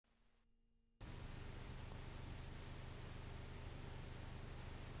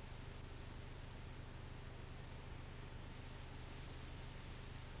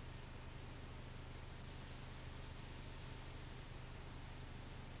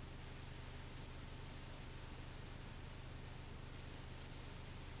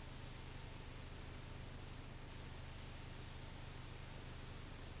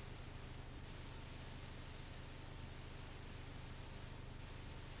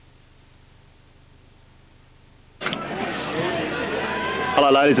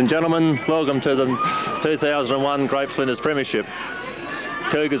Hello ladies and gentlemen, welcome to the 2001 Great Flinders Premiership.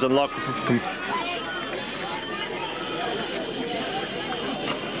 Cougars and Lock.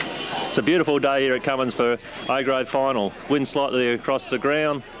 It's a beautiful day here at Cummins for A-grade final. Wind slightly across the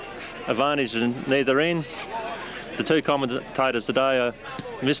ground, advantage in neither end. The two commentators today are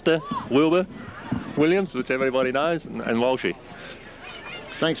Mr. Wilbur Williams, which everybody knows, and Walshy.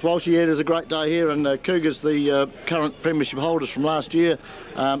 Thanks, Walsh. Yeah, it is a great day here, and Cougars, the current premiership holders from last year,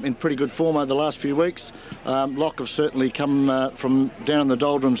 in pretty good form over the last few weeks. Lock have certainly come from down in the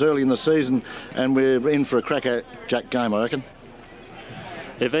doldrums early in the season, and we're in for a cracker-jack game, I reckon.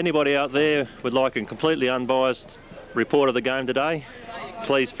 If anybody out there would like a completely unbiased report of the game today,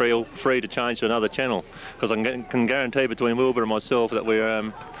 please feel free to change to another channel, because I can guarantee between Wilbur and myself that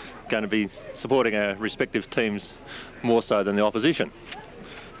we're going to be supporting our respective teams more so than the opposition.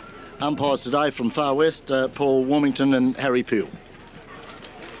 Umpires today from Far West, Paul Warmington and Harry Peel.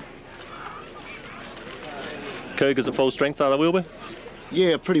 Cougars at full strength, are they, Wilbur?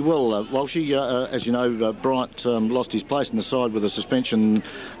 Yeah, pretty well, Walshy. As you know, Bryant lost his place in the side with a suspension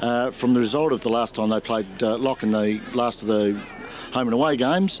from the result of the last time they played Lock in the last of the home and away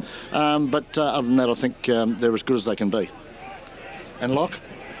games. But other than that, I think they're as good as they can be. And Lock?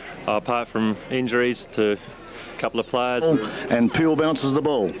 Apart from injuries to a couple of players. And Peel bounces the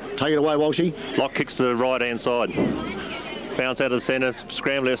ball. Take it away, Walshy. Lock kicks to the right-hand side. Bounce out of the centre,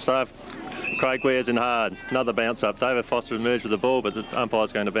 scrambler stuff. Craig wears in hard. Another bounce up. David Foster emerged with the ball, but the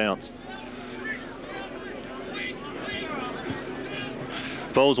umpire's going to bounce.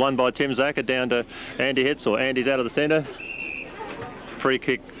 Ball's won by Tim Zacker down to Andy Hetzel. Andy's out of the centre. Free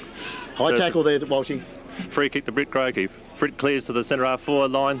kick. High tackle there, Walshy. Free kick to Britt Croakey. Britt clears to the centre half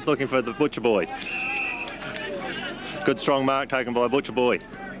forward line, looking for the Butcher Boy. Good strong mark taken by Butcher Boy.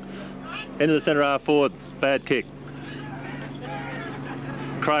 Into the centre half forward, bad kick.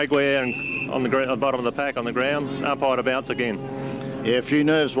 Craig Ware on the bottom of the pack on the ground, umpire to bounce again. Yeah, a few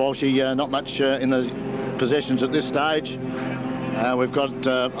nerves, Walshy. Not much in the possessions at this stage. We've got,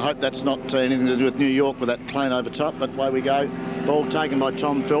 hope that's not anything to do with New York with that plane over top, but away we go. Ball taken by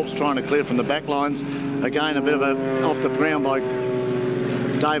Tom Phelps, trying to clear from the back lines. Again, a bit of a off the ground by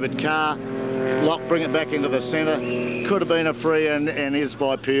David Carr. Lock bring it back into the centre. Could have been a free and is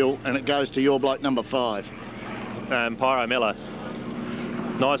by Peel, and it goes to your bloke number 5. Pyro Miller.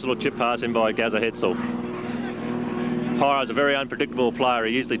 Nice little chip pass in by Gazza Hetzel. Pyro's a very unpredictable player.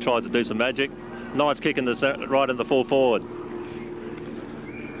 He usually tries to do some magic. Nice kick in the right in the full forward.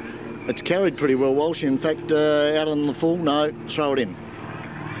 It's carried pretty well, Walsh. In fact, out on the full, no, throw it in.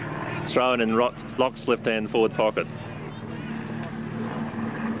 Throw it in Lock's left-hand forward pocket.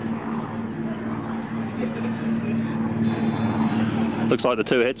 Looks like the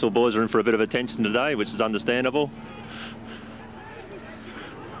two Hetzel boys are in for a bit of attention today, which is understandable.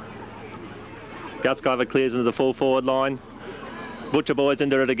 Gutscover clears into the full forward line. Butcher Boy's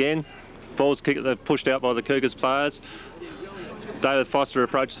into it again. Ball's pushed out by the Cougars players. David Foster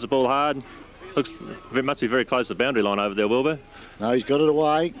approaches the ball hard. It must be very close to the boundary line over there, Wilbur. No, he's got it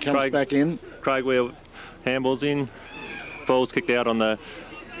away, comes back in. Craig Ware handballs in. Ball's kicked out on the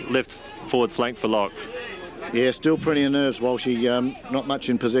left forward flank for Lock. Yeah, still plenty of nerves, Walshy. Not much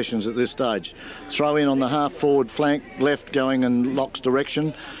in possessions at this stage. Throw in on the half forward flank, left going in Lock's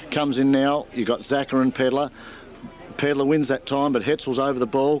direction. Comes in now. You've got Zacker and Pedler. Pedler wins that time, but Hetzel's over the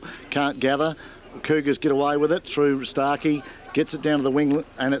ball. Can't gather. Cougars get away with it through Starkey. Gets it down to the wing,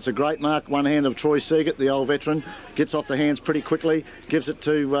 and it's a great mark. One hand of Troy Seagate, the old veteran. Gets off the hands pretty quickly. Gives it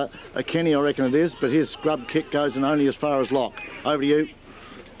to a Kenny, I reckon it is, but his scrub kick goes in only as far as Lock. Over to you.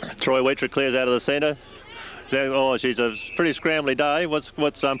 Troy Wheatrick clears out of the centre. Oh, she's a pretty scrambly day.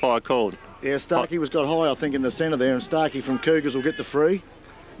 What's umpire called? Yeah, Starkey was got high, I think, in the centre there, and Starkey from Cougars will get the free.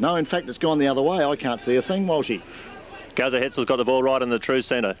 No, in fact, it's gone the other way. I can't see a thing, Walshy. Gazza Hetzel's got the ball right in the true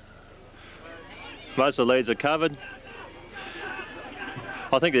centre. Most of the leads are covered.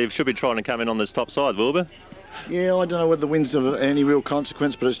 I think they should be trying to come in on this top side, Wilbur. Yeah, I don't know whether the wind's of any real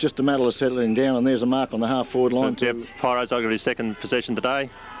consequence, but it's just a matter of settling down, and there's a mark on the half-forward line. Yep, Pyro's got his second possession today.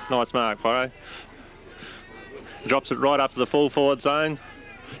 Nice mark, Pyro. Drops it right up to the full forward zone.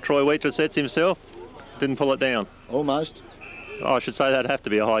 Troy Wheater sets himself. Didn't pull it down. Almost. Oh, I should say that'd have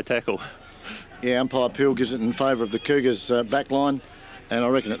to be a high tackle. Yeah, umpire Peel gives it in favour of the Cougars back line, and I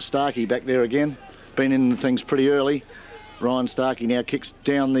reckon it's Starkey back there again. Been in things pretty early. Ryan Starkey now kicks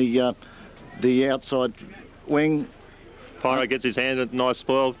down the outside wing. Pyro gets his hand at a nice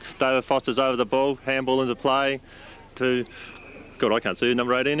spoil. David Foster's over the ball. Handball into play to... God, I can't see who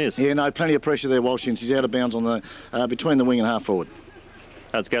number 18 is. Yeah, no, plenty of pressure there, Walsh. He's out of bounds on the between the wing and half forward.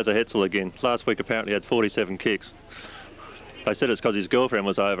 That's Gazza Hetzel again. Last week apparently had 47 kicks. They said it's because his girlfriend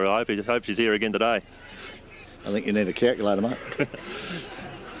was over. I hope she's here again today. I think you need a calculator, mate.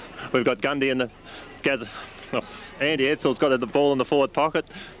 We've got Gundy in the... Andy Edsall's got the ball in the forward pocket.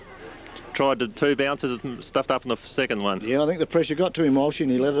 Tried to 2 bounces, stuffed up in the second one. Yeah, I think the pressure got to him, Walsh,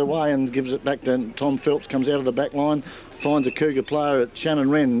 and he let it away and gives it back to Tom Phelps, comes out of the back line, finds a Cougar player at Shannon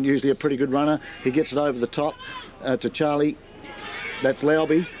Wren, usually a pretty good runner. He gets it over the top to Charlie. That's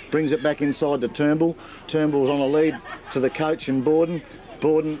Lowby, brings it back inside to Turnbull. Turnbull's on a lead to the coach and Borden.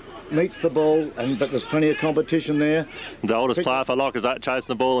 Borden meets the ball, but there's plenty of competition there. The oldest player for Lock is chasing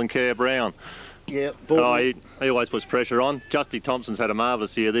the ball, and Kerr Brown. Yeah, Borden. He always puts pressure on. Justy Thompson's had a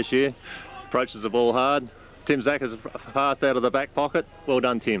marvellous year this year. Approaches the ball hard. Tim Zack has passed out of the back pocket. Well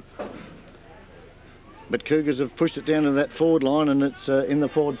done, Tim. But Cougars have pushed it down to that forward line, and it's in the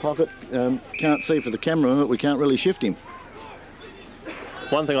forward pocket. Can't see for the camera, but we can't really shift him.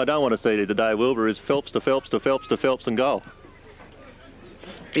 One thing I don't want to see today, Wilbur, is Phelps to Phelps to Phelps to Phelps and goal.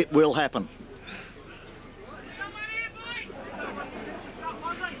 It will happen.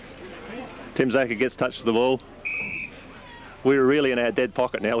 Tim Zacker gets touch to the ball. We're really in our dead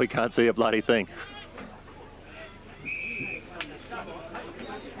pocket now. We can't see a bloody thing.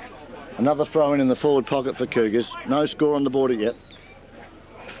 Another throw in the forward pocket for Cougars. No score on the board yet.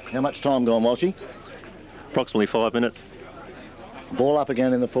 How much time gone, Walshy? Approximately 5 minutes. Ball up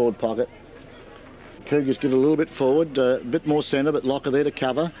again in the forward pocket. Cougars get a little bit forward, a bit more centre, but Locker there to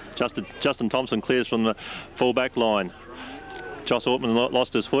cover. Justin Thompson clears from the full back line. Joss Ortman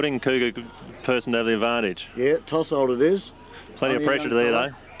lost his footing. Cougar person to have the advantage. Yeah, toss hold it is. Plenty of pressure there, though.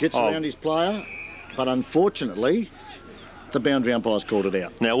 Gets around his player, but unfortunately, the boundary umpire's called it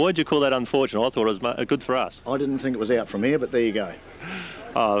out. Now, why'd you call that unfortunate? I thought it was good for us. I didn't think it was out from here, but there you go.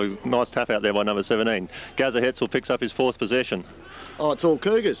 Oh, it was a nice tap out there by number 17. Gazza Hetzel picks up his 4th possession. Oh, it's all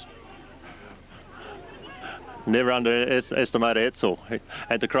Cougars. Never underestimate Hetzel.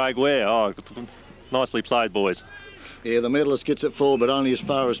 And to Craig Ware. Oh, nicely played, boys. Yeah, the medalist gets it forward, but only as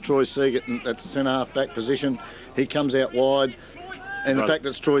far as Troy Seagate at centre half-back position. He comes out wide. And in fact,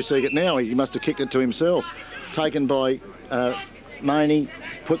 it's Troy Seagate now. He must have kicked it to himself. Taken by Maney,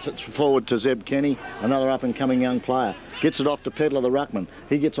 puts it forward to Zeb Kenny, another up-and-coming young player. Gets it off to Pedler, the ruckman.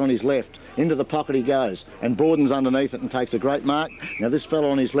 He gets on his left. Into the pocket he goes. And Borden's underneath it and takes a great mark. Now, this fellow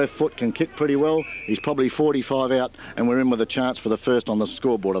on his left foot can kick pretty well. He's probably 45 out, and we're in with a chance for the first on the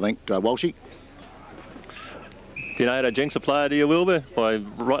scoreboard, I think, Walshy. Do you know how to jinx a player, do you, Wilbur, by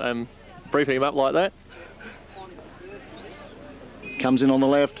briefing him up like that? Comes in on the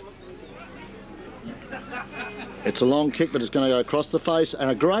left. It's a long kick, but it's going to go across the face, and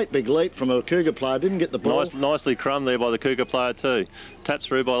a great big leap from a Cougar player. Didn't get the ball. Nicely crumbed there by the Cougar player too. Taps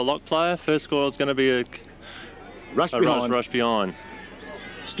through by the Lock player. First score is going to be a rush behind.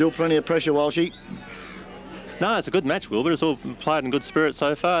 Still plenty of pressure, Walshy. No, it's a good match, Wilbur. It's all played in good spirit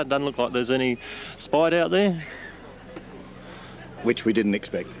so far. It doesn't look like there's any spite out there. Which we didn't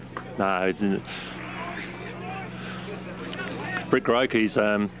expect. No, it didn't. Brick Roke's,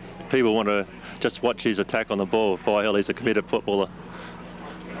 people want to just watch his attack on the ball. By hell, he's a committed footballer.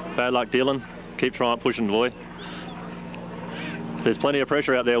 Bad luck, Dylan. Keep trying, pushing, boy. There's plenty of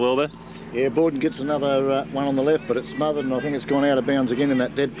pressure out there, Wilbur. Yeah, Borden gets another one on the left, but it's smothered, and I think it's gone out of bounds again in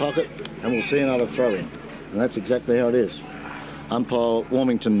that dead pocket, and we'll see another throw in. And that's exactly how it is. Umpire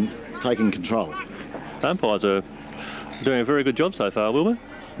Warmington taking control. Umpires are doing a very good job so far, Wilbur.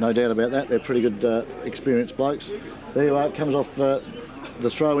 No doubt about that. They're pretty good, experienced blokes. There you are. It comes off the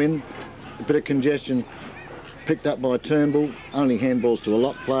throw in. A bit of congestion picked up by Turnbull. Only handballs to a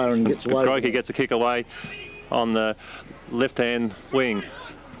Lock player and gets away. Crokey gets a kick away on the left-hand wing.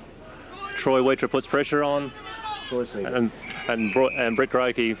 Troy Wheater puts pressure on. And Brick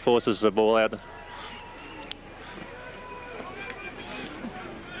Crokey forces the ball out.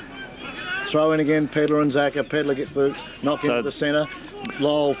 Throw in again, Pedler and Zacker. Pedler gets the knock into the centre.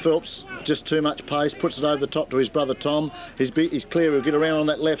 Lyle Phelps, just too much pace, puts it over the top to his brother Tom. He's clear, he'll get around on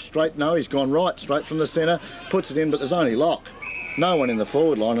that left straight. No, he's gone right, straight from the centre. Puts it in, but there's only Lock. No one in the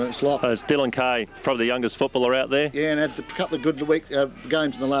forward line, and it's Lock. It's Dylan Kay, probably the youngest footballer out there. Yeah, and had a couple of good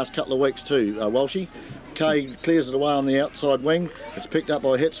games in the last couple of weeks too, Walshy. Kay clears it away on the outside wing. It's picked up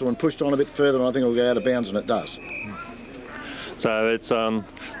by Hetzel and pushed on a bit further, and I think it'll go out of bounds, and it does. So it's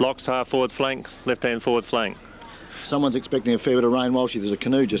Lock's half forward flank, left-hand forward flank. Someone's expecting a fair bit of rain, Walshy. There's a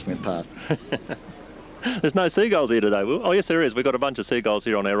canoe just went past. There's no seagulls here today, Will. Oh, yes, there is. We've got a bunch of seagulls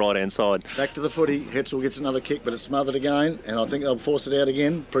here on our right-hand side. Back to the footy. Hetzel gets another kick, but it's smothered again, and I think they'll force it out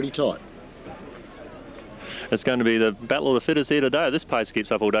again pretty tight. It's going to be the battle of the fittest here today. This pace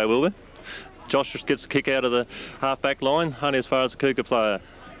keeps up all day, Wilbur. Josh just gets a kick out of the half-back line, only as far as the Cougar player.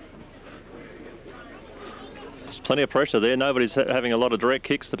 There's plenty of pressure there. Nobody's having a lot of direct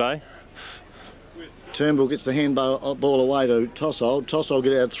kicks today. Turnbull gets the handball away to Tossold. Tossold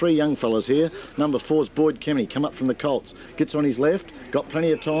get out 3 young fellas here. Number 4's Boyd Kapinnie, come up from the Colts. Gets on his left, got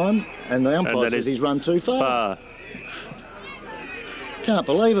plenty of time, and the umpire says he's run too far. Can't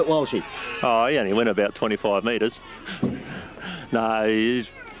believe it, Walshy. Oh, he only went about 25 metres. No, he's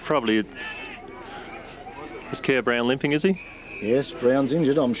probably... Is Kerr Brown limping, is he? Yes, Brown's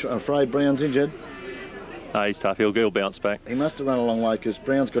injured. I'm afraid Brown's injured. No, he's tough. He'll bounce back. He must have run a long way because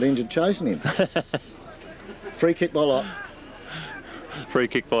Brown's got injured chasing him. Free kick by Locke. Free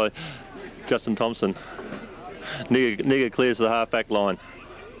kick by Justin Thompson. Nigger clears the half-back line.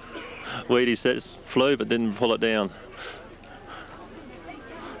 Weedy sets flew but didn't pull it down.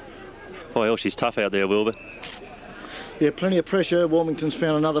 Boy, oh, she's tough out there, Wilbur. Yeah, plenty of pressure. Warmington's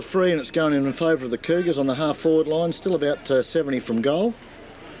found another free and it's going in favour of the Cougars on the half-forward line. Still about 70 from goal.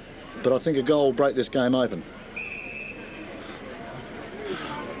 But I think a goal will break this game open.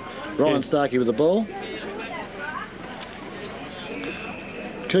 Ryan Starkey with the ball.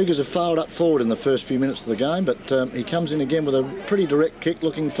 Cougars have failed up forward in the first few minutes of the game, but he comes in again with a pretty direct kick,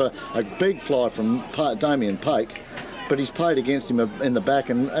 looking for a big fly from Damien Pake, but he's paid against him in the back,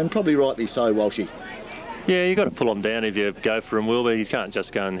 and probably rightly so, Walshy. Yeah, you've got to pull him down if you go for him, Wilbur. You can't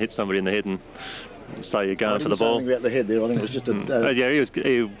just go and hit somebody in the head and say you're going for the ball. I didn't say anything about the head there. I think it was just a... yeah,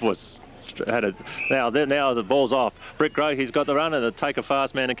 he was had it. Now the ball's off. Brick Gray, he's got the run and take a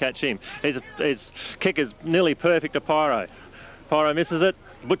fast man and catch him. His kick is nearly perfect to Pyro. Pyro misses it.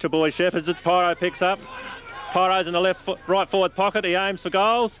 Butcher Boy shepherds it. Pyro picks up. Pyro's in the right forward pocket. He aims for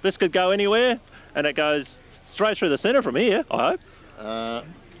goals. This could go anywhere, and it goes straight through the centre from here, I hope.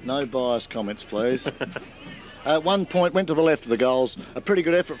 No biased comments, please. At one point, went to the left of the goals. A pretty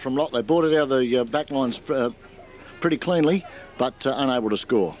good effort from Locke. They brought it out of the back lines pretty cleanly, but unable to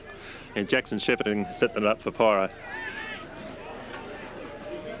score. And Jackson shepherding set them up for Pyro.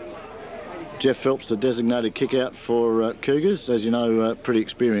 Jeff Phelps, the designated kick-out for Cougars. As you know, pretty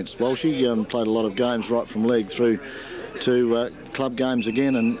experienced. Walshy played a lot of games right from league through to club games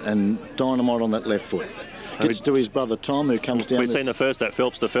again, and dynamite on that left foot. Gets to his brother Tom, who comes down. We've seen the first at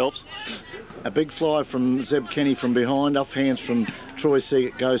Phelps to Phelps. A big fly from Zeb Kenny from behind, off hands from Troy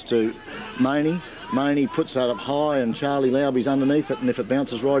Seagate, goes to Maney. Maney puts that up high, and Charlie Lauby's underneath it, and if it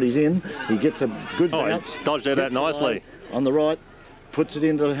bounces right, he's in. He gets a good bounce. He dodged that nicely. On the right, puts it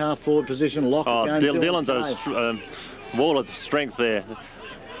into the half-forward position. Lock it again. Dylan's a wall of strength there.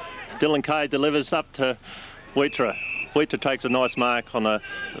 Dylan Kay delivers up to Wheatra. Wheatra takes a nice mark on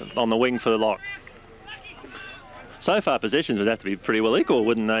the wing for the lock. So far, possessions would have to be pretty well equal,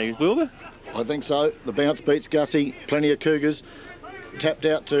 wouldn't they, Wilbur? I think so. The bounce beats Gussie. Plenty of Cougars. Tapped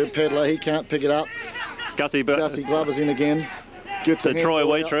out to Pedler. He can't pick it up. Gussie Glover's in again. Gets to Troy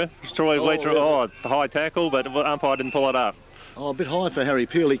Wheatra. High tackle, but umpire didn't pull it up. Oh, a bit high for Harry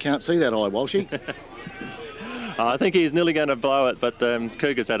Peel. He can't see that high, Walshy. I think he's nearly going to blow it, but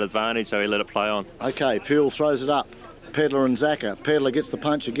Cougars had advantage, so he let it play on. OK, Peel throws it up. Pedler and Zaka. Pedler gets the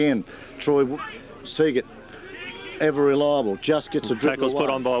punch again. Troy Seagate, ever reliable, just gets a dribble Tackle's away.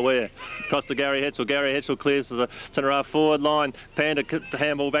 Put on by Ware. Across to Gary Hetzel. Gary Hetzel clears to the centre-half forward line. Panda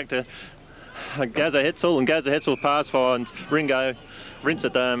handball back to Gazza Hetzel, and Gazza Hetzel pass finds Ringo, rinse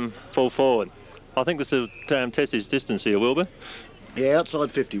it full forward. I think this will test his distance here, Wilbur. Yeah,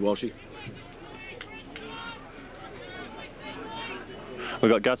 outside 50, Walshy.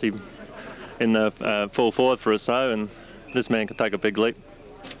 We've got Gussie in the full forward for us, so, and this man can take a big leap.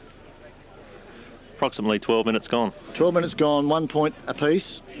 Approximately 12 minutes gone. 12 minutes gone, 1 point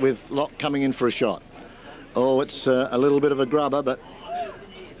apiece, with Locke coming in for a shot. Oh, it's a little bit of a grubber, but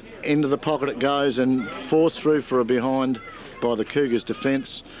into the pocket it goes and forced through for a behind by the Cougars'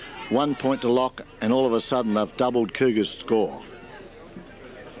 defence. 1 point to Locke, and all of a sudden they've doubled Cougars' score.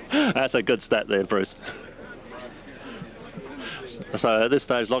 That's a good stat there, Bruce. So at this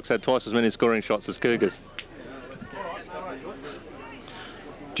stage, Locke's had twice as many scoring shots as Cougars.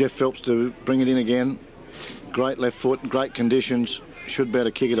 Jeff Phelps to bring it in again. Great left foot, great conditions. Should be able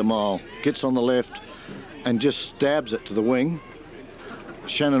to kick it a mile. Gets on the left and just stabs it to the wing.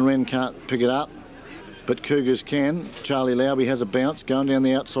 Shannon Wren can't pick it up, but Cougars can. Charlie Lauby has a bounce, going down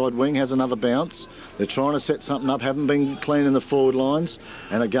the outside wing, has another bounce. They're trying to set something up, haven't been clean in the forward lines.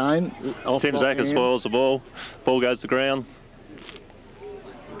 And again, off Tim Zacher spoils the ball. Ball goes to ground.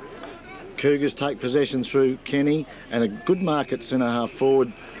 Cougars take possession through Kenny, and a good mark at centre half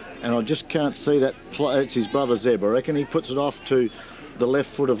forward. And I just can't see that play. It's his brother Zeb. I reckon he puts it off to the left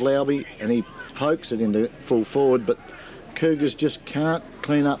foot of Lauby, and he pokes it into full forward. But Cougars just can't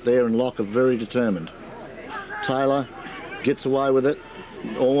clean up there, and Locke are very determined. Taylor gets away with it.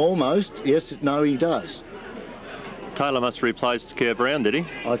 Almost. Yes, no, he does. Taylor must have replaced Kerr Brown, did he?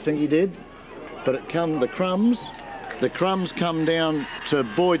 I think he did. But the crumbs come down to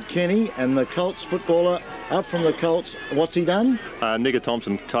Boyd Kenny, and the Colts footballer up from the Colts. What's he done? Nigger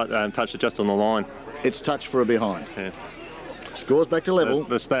Thompson touched it just on the line. It's touched for a behind. Yeah. Scores back to level.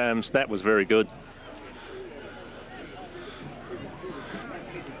 The snap was very good.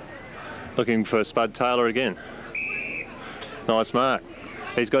 Looking for Spud Taylor again. Nice mark.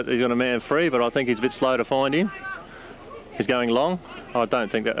 He's got a man free, but I think he's a bit slow to find him. He's going long. I don't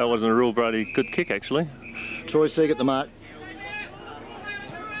think that wasn't a real bloody good kick, actually. Troy Seag at the mark.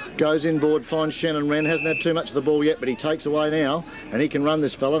 Goes inboard, finds Shannon Wren. Hasn't had too much of the ball yet, but he takes away now, and he can run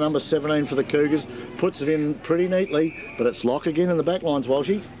this fella. Number 17 for the Cougars. Puts it in pretty neatly, but it's Lock again in the back lines,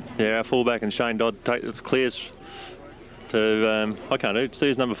 Walshy. Yeah, our fullback and Shane Dodd clears to, I can't see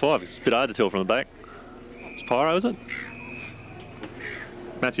his number 5. It's a bit hard to tell from the back. It's Pyro, is it?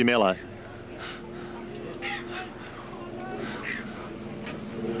 Matthew Mello.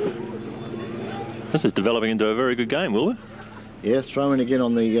 This is developing into a very good game, Wilbur. Yeah, throw in again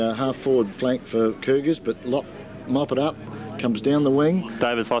on the half-forward flank for Cougars, but Lock mop it up, comes down the wing.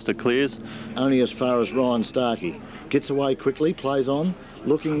 David Foster clears. Only as far as Ryan Starkey. Gets away quickly, plays on,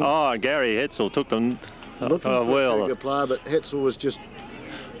 looking... Oh, Gary Hetzel took them... Looking for a Cougar player, but Hetzel was just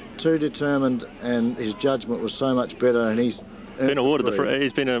too determined, and his judgment was so much better, and he's... Been awarded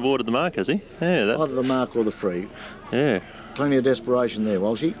he's been awarded the mark, has he? Yeah. Either the mark or the free. Yeah. Plenty of desperation there,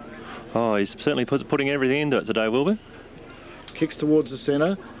 Walshy. Oh, he's certainly putting everything into it today, Wilbur. Kicks towards the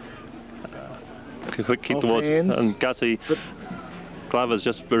centre. Quick kick towards... Hands, and Gussie Glover's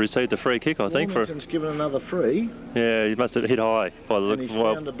just received a free kick, I think. Wilmington's given another free. Yeah, he must have hit high by the look. And he's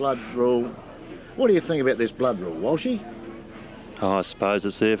found a blood rule. What do you think about this blood rule, Walshy? Oh, I suppose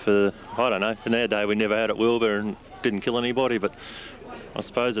it's there for... I don't know. In our day, we never had it, Wilbur, and didn't kill anybody, but I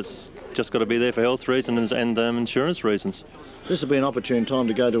suppose it's just got to be there for health reasons and insurance reasons. This will be an opportune time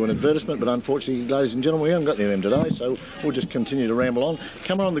to go to an advertisement, but unfortunately, ladies and gentlemen, we haven't got any of them today, so we'll just continue to ramble on.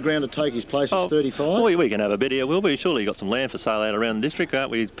 Come on the ground to take his place is 35. We can have a bit here, Wilbur. Surely you got some land for sale out around the district,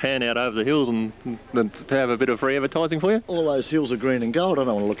 can't we? Pan out over the hills and to have a bit of free advertising for you? All those hills are green and gold. I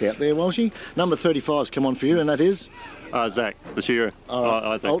don't want to look out there, Walshy. Number 35's come on for you, and that is? Zach, the shearer.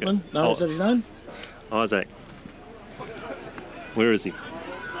 Altman? No, is that his name? Isaac. Where is he?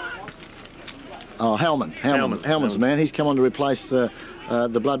 Oh, Hellman's man. He's come on to replace the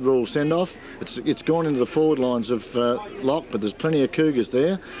blood rule send-off. It's gone into the forward lines of Lock, but there's plenty of Cougars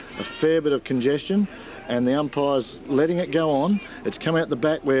there. A fair bit of congestion, and the umpire's letting it go on. It's come out the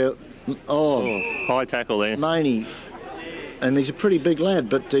back where... high tackle there. Maney. And he's a pretty big lad,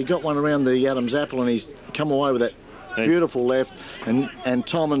 but he got one around the Adams apple, and he's come away with that beautiful left, and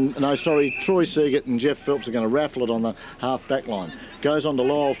Troy Seagate and Jeff Phelps are going to raffle it on the half back line. Goes on to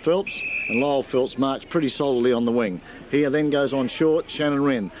Lyle Phelps, and Lyle Phelps marks pretty solidly on the wing. He then goes on short, Shannon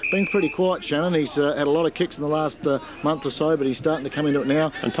Wren. Been pretty quiet, Shannon. He's had a lot of kicks in the last month or so, but he's starting to come into it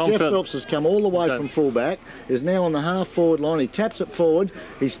now. And Jeff Phelps has come all the way from fullback, is now on the half forward line. He taps it forward.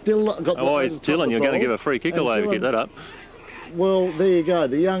 He's still got the... he's Dylan, you're going to give a free kick away to get that up. Well, there you go.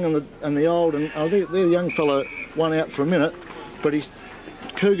 The young and the old, and the young fella won out for a minute, but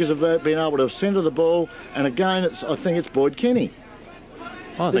Cougars have been able to centre the ball, and again, I think it's Boyd Kenny.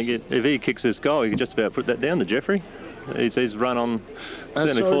 I think if he kicks this goal, he can just about put that down to Jeffrey. He's run on...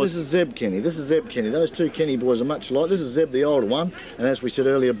 this is Zeb Kenny. Those two Kenny boys are much alike. This is Zeb, the older one, and as we said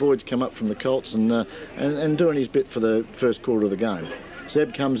earlier, Boyd's come up from the Colts and doing his bit for the first quarter of the game.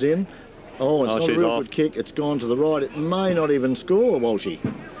 Zeb comes in. Oh, it's not a real good kick. It's gone to the right. It may not even score, Walshy.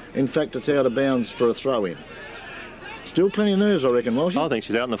 In fact, it's out of bounds for a throw-in. Still plenty of nerves, I reckon, Walshy. I think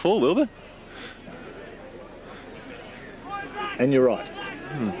she's out in the full, Wilbur. And you're right.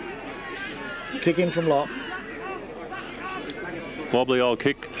 Kick in from Lock. Wobbly old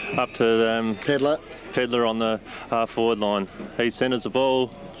kick up to Pedler on the half-forward line. He centres the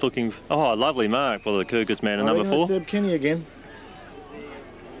ball, looking... Oh, lovely mark by the Cougars man in number 4. Zeb Kenny again.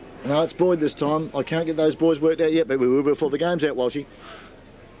 No, it's Boyd this time. I can't get those boys worked out yet, but we will before the game's out, Walshy.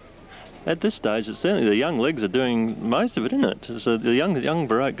 At this stage, it's certainly the young legs are doing most of it, isn't it? So the young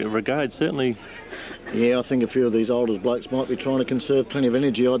brigade certainly... Yeah, I think a few of these older blokes might be trying to conserve plenty of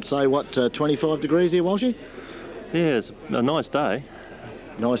energy. I'd say, 25 degrees here, Walshy? Yeah, it's a nice day.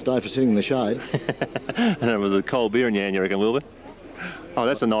 Nice day for sitting in the shade. And with a cold beer in your hand, you reckon, Wilbur? Oh,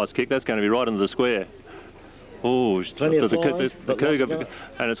 that's a nice kick. That's going to be right into the square. Oh, plenty of five, the Cougar,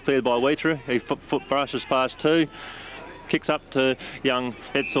 and it's cleared by Wheater. He foot brushes past 2, kicks up to young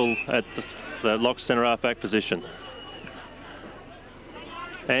Edsel at the lock centre half back position.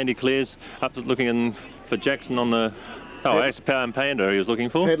 Andy clears up, looking in for Jackson on the Oh, that's Power and Panda he was looking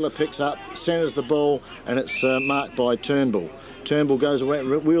for. Pedler picks up, centres the ball, and it's marked by Turnbull. Turnbull goes around,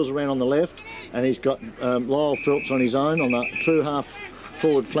 wheels around on the left, and he's got Lyle Phelps on his own on the true half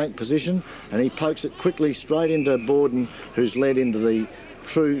forward flank position, and he pokes it quickly straight into Borden, who's led into the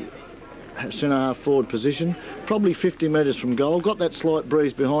true centre half forward position, probably 50 metres from goal. Got that slight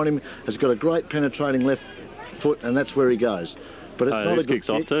breeze behind him, has got a great penetrating left foot, and that's where he goes. But it's not a good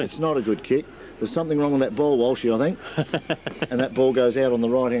kick. It's not a good kick. There's something wrong with that ball, Walshy, I think. And that ball goes out on the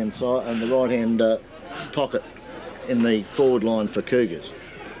right-hand side and the right-hand pocket in the forward line for Cougars.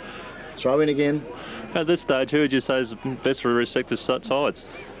 Throw in again. At this stage, who would you say is best for respective sides?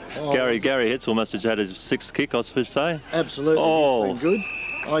 Oh, Gary Hetzel must have had his 6th kick, I should say. Absolutely. Oh, he's been good.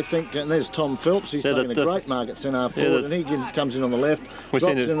 I think, and there's Tom Phelps, he's taking a great mark at centre forward, and he comes in on the left, drops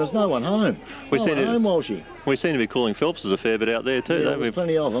in, there's no one home. Walshy. We seem to be calling Phelps a fair bit out there too, don't we? There's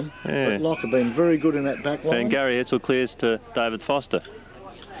plenty of them. Yeah. But Locke have been very good in that back line. And Gary Hetzel clears to David Foster.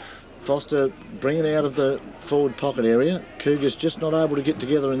 Foster bringing it out of the forward pocket area. Cougars just not able to get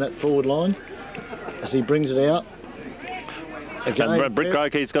together in that forward line as he brings it out. Again, and Britt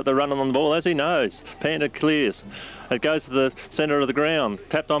Grokey's got the run on the ball, as he knows. Panda clears. It goes to the centre of the ground.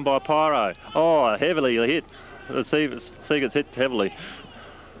 Tapped on by Pyro. Oh, heavily hit. The sea gets hit heavily.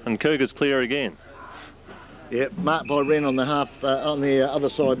 And Cougars clear again. Yeah, marked by Wren on the other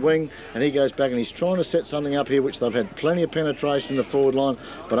side wing, and he goes back and he's trying to set something up here, which they've had plenty of penetration in the forward line,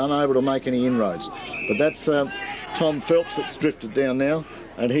 but unable to make any inroads. But that's Tom Phelps that's drifted down now,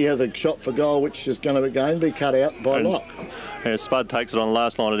 and he has a shot for goal, which is going to again be cut out by Locke. Yeah, Spud takes it on the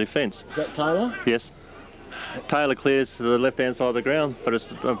last line of defence. Is that Taylor? Yes. Taylor clears to the left-hand side of the ground, but it's...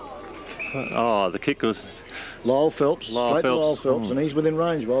 the kick was... Lyle Phelps, straight to Lyle Phelps, and he's within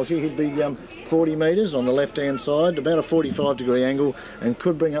range, Walshy. He'd be 40 metres on the left-hand side, about a 45-degree angle, and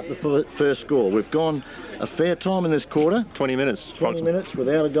could bring up the first score. We've gone a fair time in this quarter. 20 minutes. 20 minutes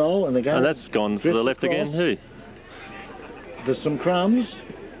without a goal, and the game... And that's gone to the left again, too. There's some crumbs,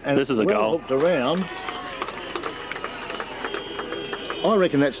 and this is a goal. Hooked around. I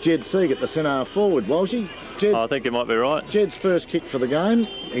reckon that's Jed Sieg at the centre forward, Walshy. I think you might be right. Jed's first kick for the game.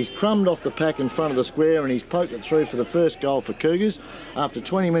 He's crumbed off the pack in front of the square and he's poked it through for the first goal for Cougars. After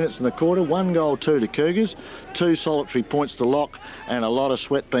 20 minutes in the quarter, 1 goal, 2 to Cougars, 2 solitary points to Locke, and a lot of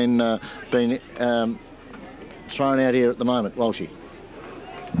sweat been thrown out here at the moment, Walshy.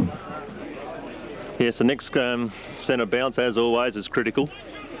 Yes, the next centre bounce, as always, is critical.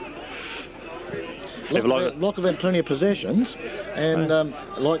 Locke have had plenty of possessions, and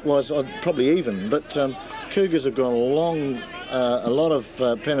likewise, probably even, but Cougars have got a lot of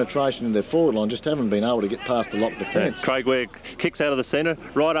penetration in their forward line, just haven't been able to get past the Locke defence. Yeah, Craig Ware kicks out of the centre,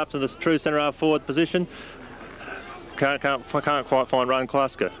 right up to the true centre half forward position. Can't quite find Rowan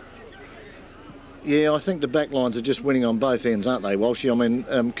Klaska. Yeah, I think the back lines are just winning on both ends, aren't they, Walshy? I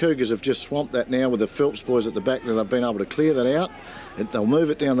mean, Cougars have just swamped that now with the Phelps boys at the back. They've been able to clear that out. They'll move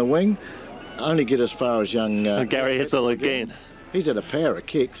it down the wing. Only get as far as young... Gary Hetzel again. He's had a pair of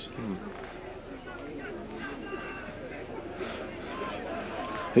kicks.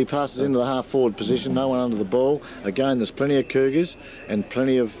 He passes into the half-forward position, no one under the ball. Again, there's plenty of Cougars and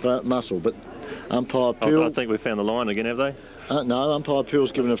plenty of muscle, but umpire Peel... I think we found the line again, have they? No, umpire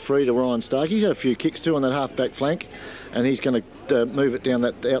Peel's given a free to Ryan Stark. He's had a few kicks too on that half-back flank, and he's going to move it down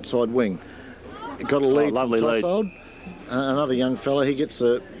that outside wing. Got a lead from Tossold. Another young fella, he gets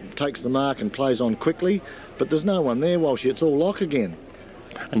takes the mark and plays on quickly, but there's no one there, Walshy. It's all Locke again.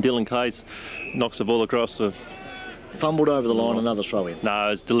 And Dylan Case knocks the ball across the... Fumbled over the line, another throw in. No,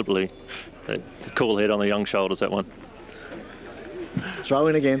 it's deliberately. Cool head on the young shoulders, that one. Throw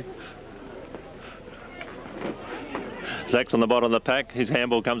in again. Zach's on the bottom of the pack. His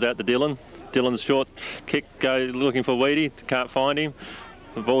handball comes out to Dylan. Dylan's short kick goes looking for Weedy. Can't find him.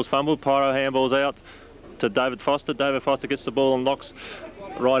 The ball's fumbled. Pyro handball's out to David Foster. David Foster gets the ball and knocks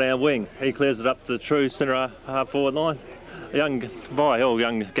right-hand wing. He clears it up to the true centre half forward line. Andy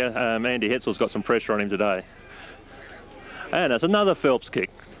Hetzel's got some pressure on him today. And it's another Phelps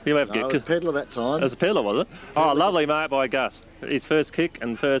kick. It was Pedler that time. It was Pedler, was it? Oh, lovely mark by Gus. His first kick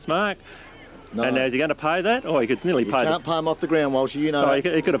and first mark. No. And now is he going to pay that? Oh, he could nearly pay it. You can't pay him off the ground, Walsh. You know. Oh,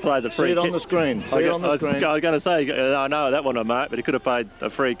 he could have played the free kick. See it on the screen. I was going to say, I know that wasn't a mark, but he could have paid a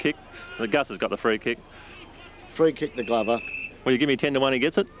free kick. The Gus has got the free kick. Free kick to Glover. Will you give me 10 to 1 he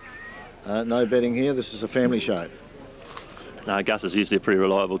gets it? No betting here. This is a family show. No, Gus is usually a pretty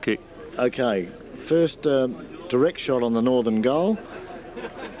reliable kick. Okay. First direct shot on the northern goal.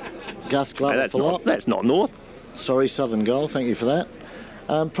 Gus Glover for Locke. That's not north. Sorry, southern goal. Thank you for that.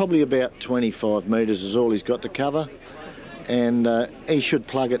 Probably about 25 metres is all he's got to cover, and he should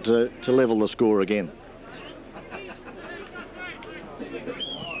plug it to level the score again.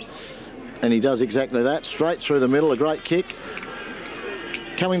 And he does exactly that, straight through the middle, a great kick.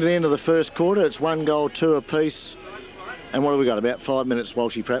 Coming to the end of the first quarter, it's 1 goal, 2 apiece. And what have we got, about 5 minutes,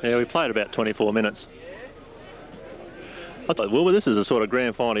 Walshy, perhaps? Yeah, we played about 24 minutes. I thought, Wilbur, this is the sort of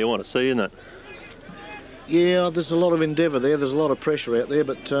grand final you want to see, isn't it? Yeah, there's a lot of endeavour there. There's a lot of pressure out there,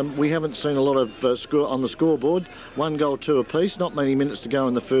 but we haven't seen a lot of score on the scoreboard. 1 goal, 2 apiece. Not many minutes to go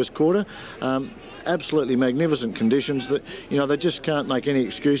in the first quarter. Absolutely magnificent conditions that, you know, they just can't make any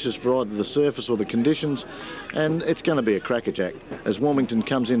excuses for either the surface or the conditions, and it's going to be a crackerjack as Warmington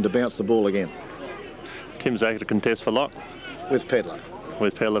comes in to bounce the ball again. Tim Zacker to contest for lock. With Pedler.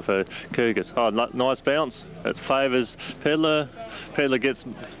 With Pedler for Cougars. Oh, nice bounce. It favours Pedler. Pedler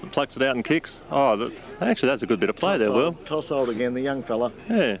plucks it out and kicks. Oh, actually, that's a good bit of play there, Will. Toss-hold again, the young fella.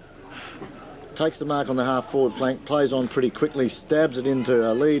 Yeah. Takes the mark on the half-forward flank, plays on pretty quickly, stabs it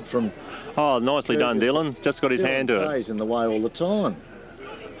into a lead from... Oh, nicely done, Dylan. Just got his hand to it. Plays in the way all the time.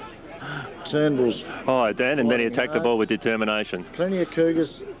 Turnbull's... Oh, Dan, and then he attacked the ball with determination. Plenty of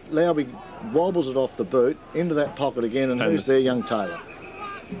Cougars. Lowby wobbles it off the boot, into that pocket again, and who's there? Young Taylor.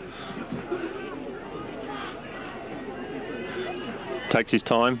 Takes his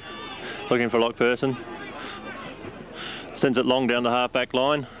time, looking for a lock person. Sends it long down the half-back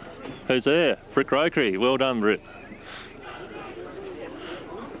line. Who's there? Britt Rokery. Well done, Britt.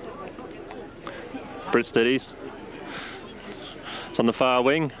 Britt steadies. It's on the far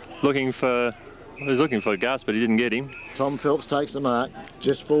wing, looking for... He was looking for Gus, but he didn't get him. Tom Phelps takes the mark,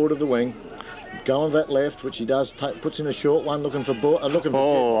 just forward of the wing. Going that left, which he does, puts in a short one, looking for...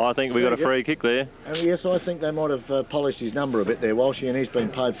 Oh, I think we got a free kick there. And yes, I think they might have polished his number a bit there, Walshy, and he's been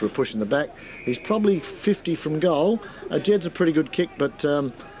paid for a push in the back. He's probably 50 from goal. Jed's a pretty good kick, but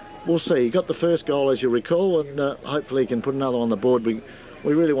we'll see. He got the first goal, as you recall, and hopefully he can put another on the board. We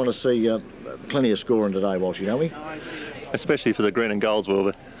really want to see plenty of scoring today, Walshy, don't we? Especially for the green and golds,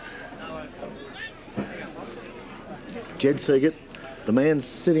 Wilbur. Jed Seagate, the man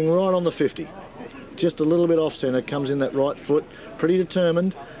sitting right on the 50. Just a little bit off centre, comes in that right foot, pretty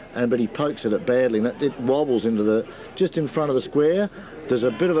determined, but he pokes at it badly, and it wobbles into the, just in front of the square. There's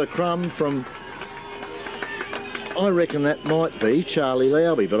a bit of a crumb from, I reckon that might be Charlie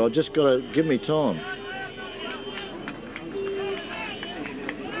Lowby, but I've just got to give me time.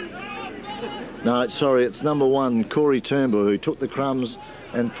 No, sorry, it's number 1, Corey Turnbull, who took the crumbs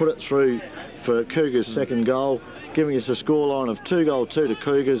and put it through for Cougars' second goal, giving us a scoreline of 2 goal 2 to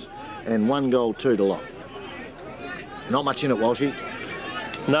Cougars and 1 goal 2 to Lock. Not much in it, Walshy.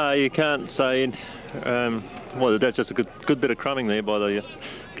 No, you can't say. Well, that's just a good bit of crumbing there by the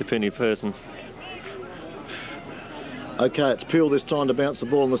Kapinnie person. Okay, it's Peel this time to bounce the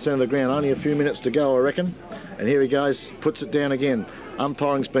ball in the centre of the ground. Only a few minutes to go, I reckon. And here he goes, puts it down again.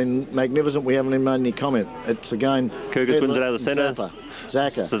 Umpiring's been magnificent. We haven't even made any comment. It's again... Cougars wins it out of the centre.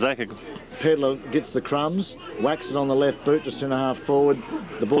 Zacker. So Zacker. Pedler gets the crumbs, whacks it on the left boot to centre half forward.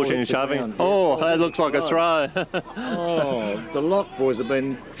 The ball pushing and shoving. Oh, that looks like a throw. Oh, the Lock boys have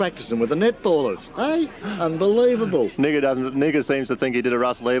been practising with the netballers. Hey, unbelievable. Nigger seems to think he did a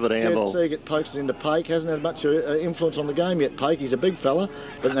Russell Everett handball. Seagate pokes it into Pake. Hasn't had much influence on the game yet, Pake. He's a big fella.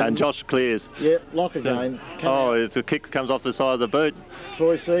 But and Josh clears. Yeah, Lock again. Oh, it's a kick comes off the side of the boot.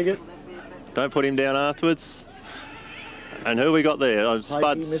 Troy Seagate. Don't put him down afterwards. And who we got there?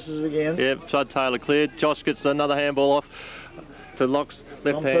 Spud misses again. Yeah, Spud Taylor cleared. Josh gets another handball off to Lock's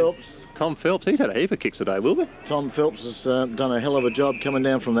left hand. Phelps. Tom Phelps, he's had a heap of kicks today, Wilbur. Tom Phelps has done a hell of a job coming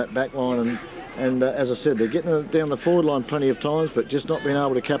down from that back line, and as I said, they're getting it down the forward line plenty of times, but just not being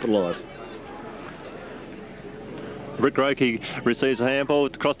able to capitalise. Rick Roke receives a handball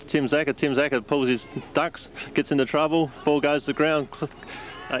across to Tim Zacker. Tim Zacker pulls his ducks, gets into trouble. Ball goes to the ground.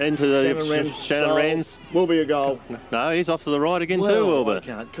 Into the Shannon Wrens. Will be a goal. No, he's off to the right again too, Wilbur. I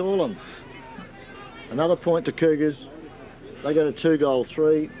can't call him. Another point to Cougars. They go to 2 goal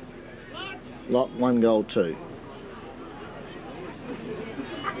 3. Lock 1 goal 2.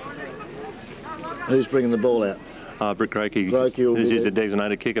 Who's bringing the ball out? Brick Roke. He's a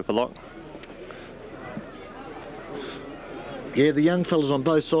designated kicker for Lock. Yeah, the young fellas on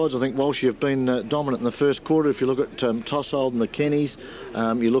both sides, I think, Walsh, have been dominant in the first quarter. If you look at Tossold and the Kennies,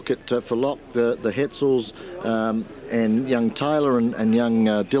 you look at, for Lock, the Hetzels and young Taylor and young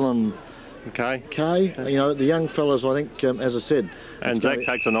Dylan Kay. You know, the young fellas, I think, as I said. And Zach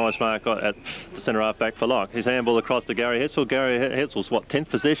takes a nice mark at the centre half back for Lock. His handball across to Gary Hetzel. Gary Hetzel's, 10th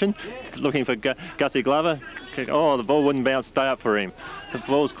possession? Looking for Gussie Glover. Oh, the ball wouldn't bounce, stay up for him. The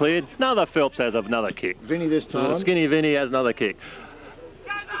ball's cleared. Another Phelps has another kick. Vinny this time. Skinny Vinny has another kick.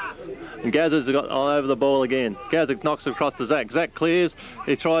 And Gazza's got all over the ball again. Gazza knocks across to Zach. Zach clears.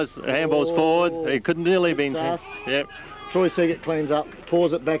 He tries, handballs forward. He could nearly been... Yep. Troy Seggett cleans up,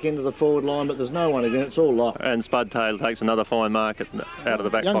 pours it back into the forward line, but there's no one again. It's all locked. And Spud Taylor takes another fine mark out of the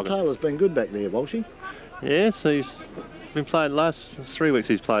back pocket. Young Taylor's been good back there, Walshy. Yes, he's been playing the last 3 weeks.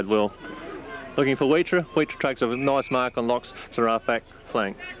 He's played well. Looking for Wheatra. Wheatra takes a nice mark on Locks to half-back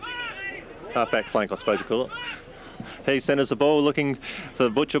flank. Half-back flank, I suppose you call it. He centres the ball looking for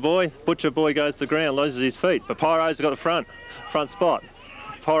Butcher Boy. Butcher Boy goes to the ground, loses his feet. But Pyro's got the front spot.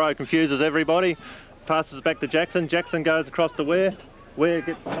 Pyro confuses everybody. Passes back to Jackson. Jackson goes across to Ware. Ware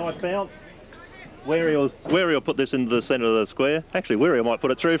gets a nice bounce. Warey will put this into the centre of the square. Actually, Warey might put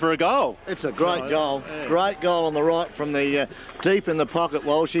it through for a goal. It's a great goal. Yeah. Great goal on the right from the deep in the pocket,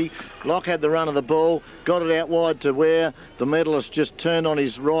 Walshy. Locke had the run of the ball, got it out wide to Ware. The medalist just turned on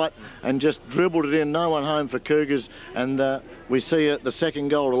his right and just dribbled it in. No one home for Cougars. And we see the second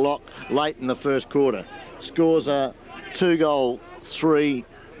goal to Locke late in the first quarter. Scores are 2-3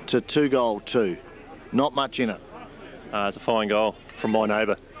 to 2-2. Not much in it. It's a fine goal from my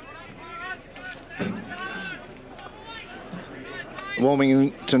neighbour.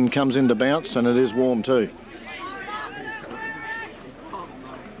 Warmington comes in to bounce, and it is warm too.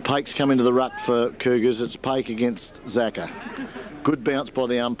 Pake's come into the ruck for Cougars. It's Pake against Zaka. Good bounce by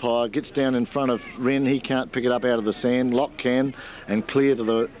the umpire. Gets down in front of Wren. He can't pick it up out of the sand. Locke can, and clear to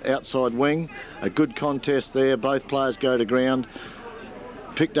the outside wing. A good contest there. Both players go to ground.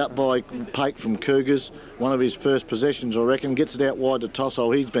 Picked up by Pake from Cougars. One of his first possessions, I reckon. Gets it out wide to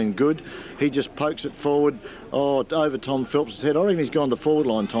Tossell. He's been good. He just pokes it forward. Oh, over Tom Phelps' head. I reckon he's gone to forward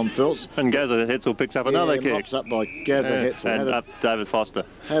line, Tom Phelps. And Gazza Hetzel picks up another kick. Mops up by Gazza Hetzel. And up David Foster.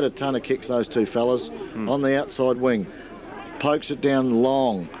 Had a ton of kicks, those two fellas. On the outside wing. Pokes it down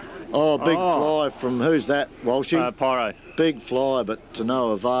long. Oh, big fly from, who's that, Walshy? Pyro. Big fly, but to no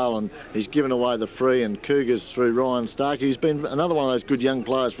avail, and he's given away the free, and Cougars through Ryan Starkey, who's been another one of those good young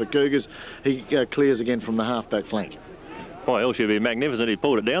players for Cougars. He clears again from the half-back flank. Boy, it should be magnificent. He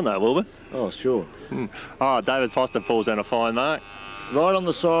pulled it down though, Wilbur. Oh, sure. Oh, David Foster falls down a fine mark. Right on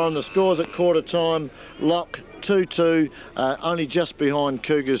the siren, the score's at quarter time. Lock 2-2, only just behind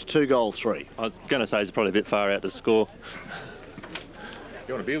Cougars 2-3. I was going to say it's probably a bit far out to score.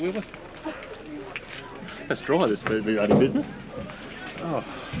 You want a beer, Wilbur? Let's try this bit of business. Oh,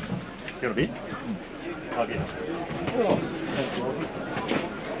 you want a beer? I'll get it. Oh,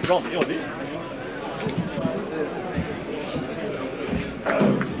 Ron, you want a beer?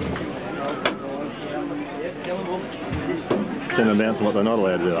 Send them down to what they're not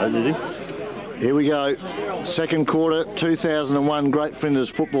allowed to do, is he? Here we go. Second quarter, 2001 Great Flinders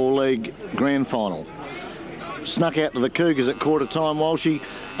Football League Grand Final. Snuck out to the Cougars at quarter time, Walshy.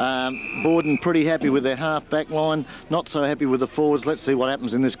 Borden pretty happy with their half-back line, not so happy with the forwards. Let's see what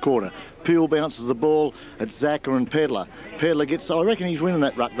happens in this quarter. Peel bounces the ball at Zaka and Pedler. Pedler gets, I reckon he's winning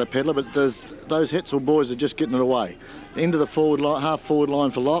that ruck, the Pedler, but those Hetzel boys are just getting it away. Into the forward line, half-forward line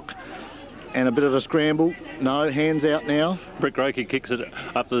for Locke. And a bit of a scramble. No, hands out now. Brick Roki kicks it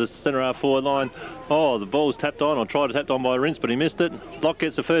up to the centre half forward line. Oh, the ball's tapped on, or tried to tap on by Rince, but he missed it. Locke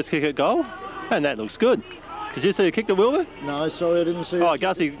gets the first kick at goal, and that looks good. Did you see he kicked it, Wilbur? No, sorry, I didn't see it. Oh,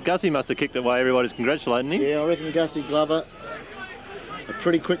 Gussie must have kicked it away. Everybody's congratulating him. Yeah, I reckon Gussie Glover. A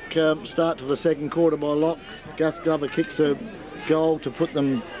pretty quick start to the second quarter by Locke. Gus Glover kicks a goal to put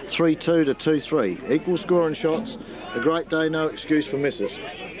them 3-2 to 2-3. Equal scoring shots. A great day, no excuse for misses.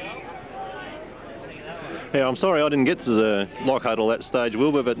 Yeah, I'm sorry I didn't get to the lock huddle at that stage,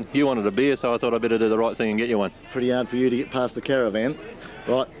 Wilbur, but you wanted a beer, so I thought I'd better do the right thing and get you one. Pretty hard for you to get past the caravan.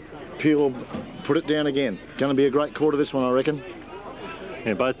 Right, Peel put it down again. Going to be a great quarter this one, I reckon.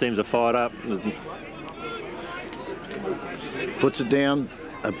 Yeah, both teams are fired up. Puts it down.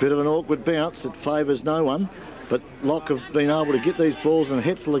 A bit of an awkward bounce. It favours no one. But Locke have been able to get these balls, and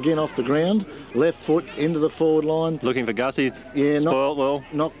Hetzel again off the ground. Left foot into the forward line. Looking for Gussie. Yeah, spoiled well.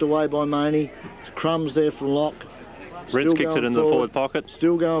 Knocked away by Maney. Crumbs there from Locke. Rince kicks it in the forward pocket.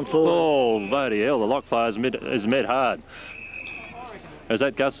 Still going forward. Oh, bloody hell, the Locke player is met hard. Is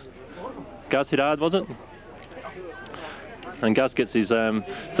that Gus? Gus hit hard, was it? And Gus gets his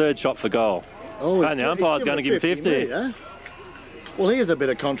third shot for goal. Oh, and the umpire's going to give him 50. Huh? Well, here's a bit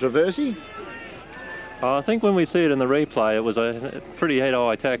of controversy. I think when we see it in the replay, it was a pretty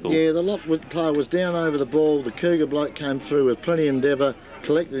head-high tackle. Yeah, the Locke player was down over the ball. The Cougar bloke came through with plenty of endeavour,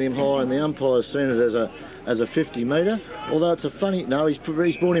 collected him high, and the umpire's seen it as a 50 metre. Although it's a funny... No, he's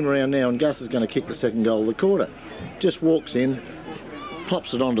brought him around now, and Gus is going to kick the second goal of the quarter. Just walks in,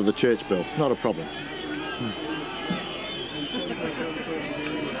 pops it onto the church bell. Not a problem.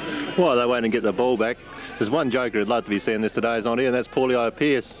 Well, they went and get the ball back. There's one joker who'd love to be seeing this today is not here, and that's Paulio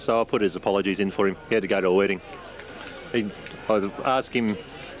Pierce. So I'll put his apologies in for him. He had to go to a wedding. I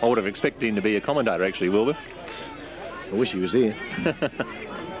would have expected him to be a commentator, actually, Wilbur. I wish he was here.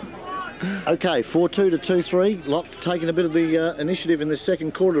 Okay, 4-2 to 2-3. Lock taking a bit of the initiative in this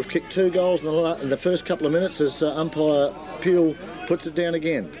second quarter. Have kicked 2 goals in the first couple of minutes as umpire Peel puts it down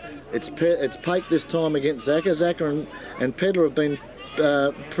again. It's Pake this time against Zacher. Zacher and Pedler have been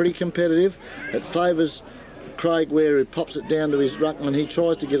pretty competitive. It favours Craig where he pops it down to his ruckman. He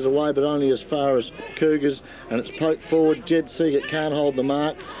tries to get it away, but only as far as Cougars, and it's poked forward. Jed Seagate can't hold the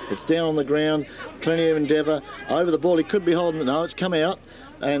mark. It's down on the ground. Plenty of endeavour. Over the ball, he could be holding it. No, it's come out,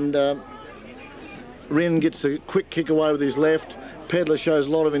 and Wren gets a quick kick away with his left. Pedler shows a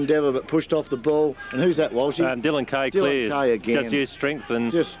lot of endeavour, but pushed off the ball. And who's that, Walshy? Dylan Kay clears. Kay again. Just used strength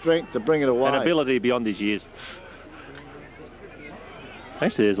and to bring it away. And ability beyond his years.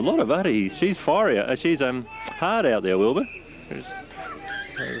 Actually, there's a lot of Buddy. She's fiery. She's hard out there, Wilbur. It's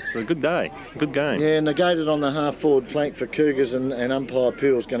a good day, good game. Yeah, negated on the half-forward flank for Cougars, and umpire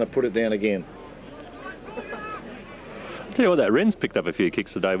Peel's going to put it down again. I'll tell you what, that Wren's picked up a few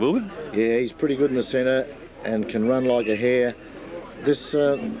kicks today, Wilbur. Yeah, he's pretty good in the centre and can run like a hare. This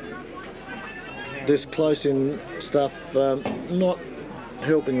close-in stuff not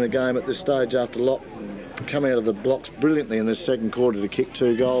helping the game at this stage after Locke come out of the blocks brilliantly in this second quarter to kick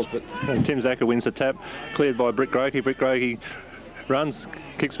 2 goals. But Tim Zacher wins the tap, cleared by Brick Grokey. Brick Grokey runs,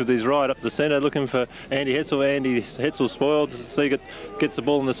 kicks with his right up the centre, looking for Andy Hetzel. Andy Hetzel spoiled. Seagate gets the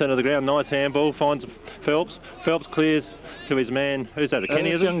ball in the centre of the ground. Nice handball, finds Phelps. Phelps clears to his man. Who's that? A Kenny,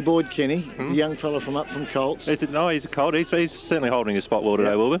 is it? Young Boyd Kenny, the young fella from Colts. No, he's a Colt. He's certainly holding his spot well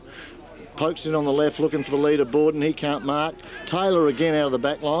today, Wilbur. Pokes in on the left, looking for the leader board, and he can't mark. Taylor again out of the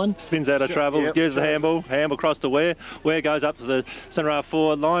back line. Spins out of trouble, gives the handball. Handball across to Ware. Ware goes up to the centre half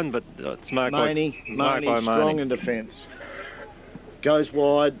forward line, but it's marked by Maney strong in defence. Goes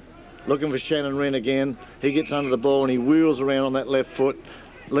wide, looking for Shannon Wren again. He gets under the ball and he wheels around on that left foot.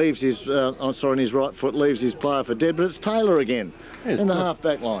 Leaves his, on his right foot, leaves his player for dead, but it's Taylor again in the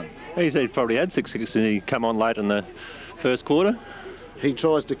half-back line. He's probably had 6 kicks and he come on late in the first quarter. He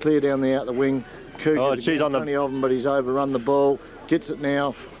tries to clear down the out the wing. Cougars on plenty of them, but he's overrun the ball. Gets it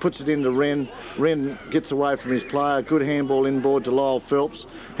now, puts it into Wren. Wren gets away from his player. Good handball inboard to Lyle Phelps.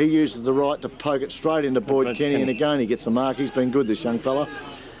 He uses the right to poke it straight into Boyd Kenny, and again he gets a mark. He's been good, this young fella.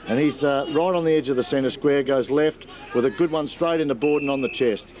 And he's right on the edge of the centre square, goes left with a good one straight into Borden on the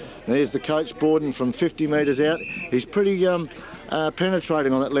chest. And there's the coach, Borden, from 50 metres out. He's pretty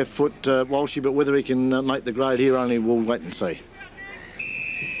penetrating on that left foot, Walshy, but whether he can make the grade here, only we'll wait and see.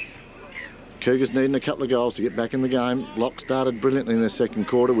 Cougars needing a couple of goals to get back in the game. Locke started brilliantly in the second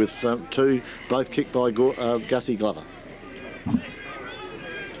quarter with 2, both kicked by Gussie Glover.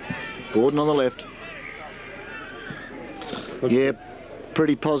 Borden on the left. Yeah,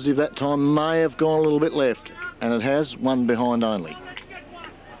 pretty positive that time. May have gone a little bit left, and it has, 1 behind only.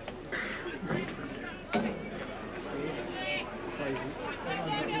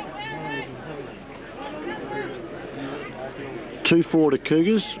 (2-4) to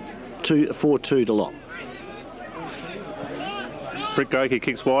Cougars. 4-2 to Locke. Brick Grokey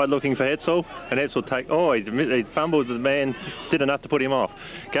kicks wide looking for Hetzel, and Hetzel he fumbled the man, did enough to put him off.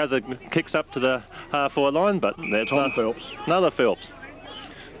 Gaza kicks up to the half-forward line, but that's Phelps. Another Phelps.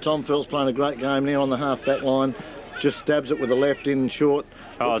 Tom Phelps playing a great game now on the half-back line. Just stabs it with the left in short,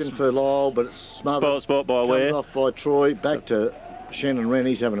 looking for Lyle, but it's smothered. Spot by Ware. Comes off by Troy, back to Shannon Wren.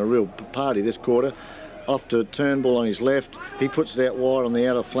 He's having a real party this quarter. Off to Turnbull on his left. He puts it out wide on the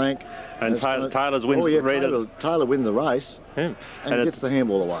outer flank. And Taylor wins Taylor wins the race and gets the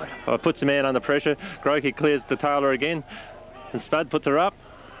handball away. Puts the man under pressure. Grokey clears to Taylor again. And Spud puts her up.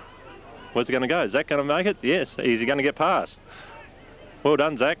 Where's it going to go? Zach going to make it? Yes. Is he going to get past? Well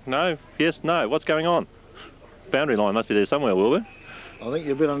done, Zach. No. Yes, no. What's going on? Boundary line must be there somewhere, Wilbur. I think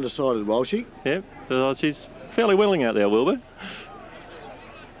you're a bit undecided, Walshy. Yep. She's fairly willing out there, Wilbur.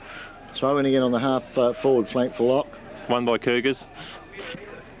 Throw in again on the half forward flank for Locke. Won by Cougars.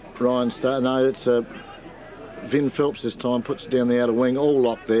 It's Vin Phelps this time, puts it down the outer wing, all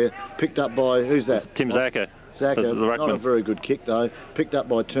Locke there. Picked up by, who's that? Tim Zacher. Zacher, not a very good kick though. Picked up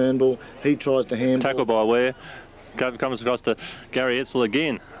by Turnbull. He tries to handle. Tackle by Ware. Comes across to Gary Hetzel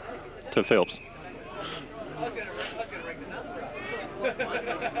again to Phelps.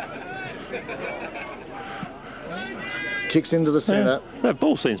 Kicks into the centre. That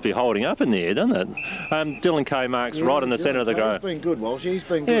ball seems to be holding up in there, doesn't it? Dylan Kay marks right in the centre of the ground. He's been good, Walsh. He's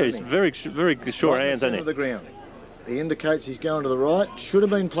been good. Yeah, he's very sure hands, isn't he? Of the ground. He indicates he's going to the right. Should have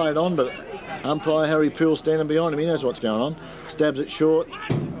been played on, but umpire Harry Peel standing behind him. He knows what's going on. Stabs it short.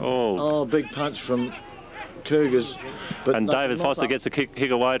 Oh, big punch from Cougars. And David Foster gets a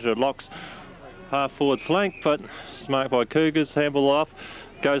kick away to Locke's half-forward flank, but it's marked by Cougars. Handball off.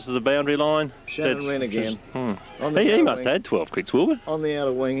 goes to the boundary line. Shannon Wren again. He must have had 12 kicks, Wilbur. On the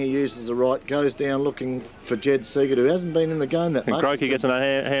outer wing, he uses the right, goes down looking for Jed Seegert, who hasn't been in the game that much. Grokey gets a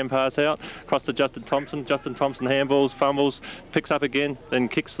hand pass out, across to Justin Thompson. Justin Thompson handballs, fumbles, picks up again, then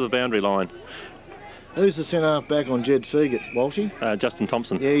kicks to the boundary line. Who's the centre-half back on Jed Seegert, Walshy? Justin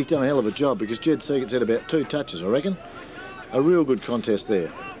Thompson. Yeah, he's done a hell of a job because Jed Seegert's had about 2 touches, I reckon. A real good contest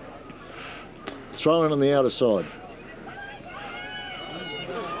there. Throw in on the outer side.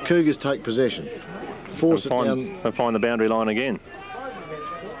 Cougars take possession. Force it down. They find the boundary line again.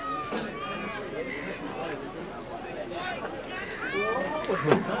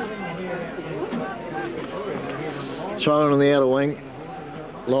 Throw in on the outer wing.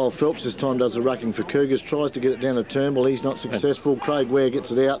 Lyle Phelps this time does the rucking for Cougars, tries to get it down to Turnbull, he's not successful. Craig Ware gets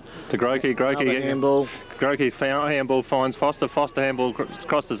it out. To Grokey, handball. Grokey handball finds Foster, handball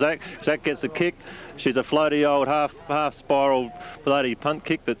across to Zach. Zach gets the kick. She's a floaty old half spiral bloody punt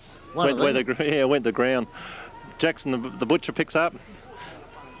kick that's went to ground. Jackson the butcher picks up.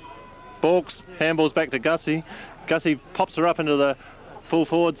 Balks, handballs back to Gussie. Gussie pops her up into the full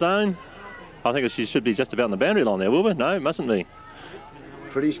forward zone. I think she should be just about on the boundary line there, Wilbur. No, mustn't be.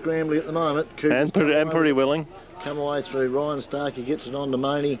 Pretty scrambly at the moment. And pretty willing. Come away through. Ryan Starkey gets it on to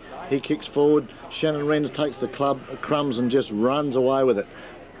Money. He kicks forward. Shannon Wren takes the crumbs and just runs away with it.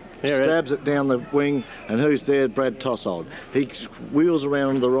 Stabs it down the wing, and who's there? Brad Tossold. He wheels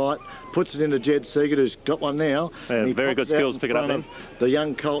around to the right, puts it into Jed Seegert, who's got one now. Yeah, very good skills to pick it up then. The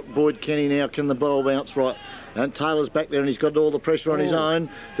young colt, Boyd Kenny, now can the ball bounce right. And Taylor's back there and he's got all the pressure on his own.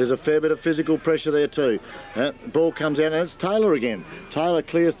 There's a fair bit of physical pressure there too. Ball comes out and it's Taylor again. Taylor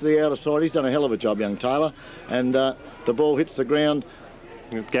clears to the outer side. He's done a hell of a job, young Taylor. And the ball hits the ground.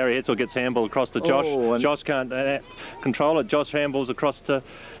 Gary Hetzel gets handball across to Josh. Josh can't control it. Josh handballs across to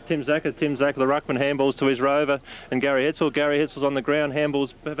Tim Zacker. Tim Zacker, the ruckman, handballs to his rover. And Gary Hetzel. Gary Hetzel's on the ground,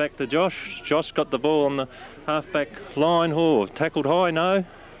 handballs back to Josh. Josh got the ball on the half-back line. Oh, tackled high, no.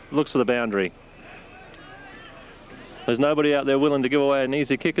 Looks for the boundary. There's nobody out there willing to give away an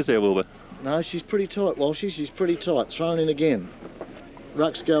easy kick, is there, Wilbur? No, she's pretty tight, Walshy. She's pretty tight. Thrown in again.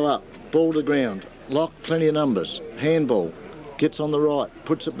 Rucks go up. Ball to the ground. Lock, plenty of numbers. Handball. Gets on the right.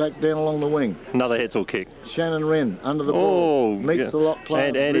 Puts it back down along the wing. Another Hetzel kick. Shannon Wren under the ball. Meets the lock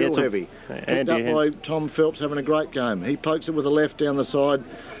player. Real heavy. Picked up by Tom Phelps, having a great game. He pokes it with the left down the side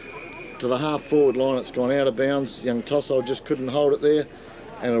to the half-forward line. It's gone out of bounds. Young Tossold just couldn't hold it there.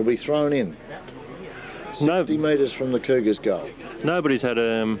 And it'll be thrown in. 60 metres from the Cougars' goal. Nobody's had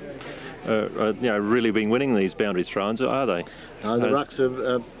really been winning these boundary throws, are they? No, the rucks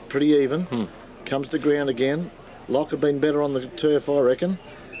are pretty even. Comes to ground again. Lock have been better on the turf, I reckon.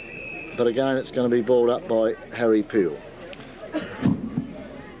 But again, it's going to be balled up by Harry Peel.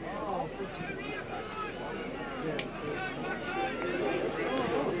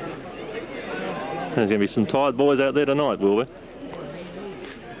 There's going to be some tired boys out there tonight, Wilbur.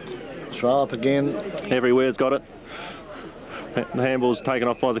 Throw up again. Everywhere's got it. The handball's taken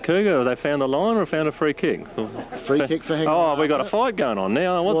off by the Cougar. Have they found the line or found a free kick? Free kick for Hank. Oh, we've got a fight going on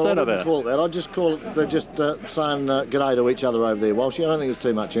now. What's that about? Call it that. I'd just call it, they're just saying g'day to each other over there, Walsh. I don't think there's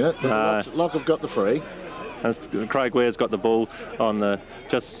too much in it. Lock have got the free. And Craig Ware's got the ball on the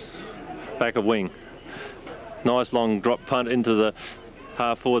just back of wing. Nice long drop punt into the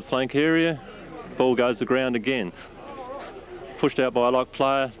half-forward flank area. Ball goes to ground again. Pushed out by a lock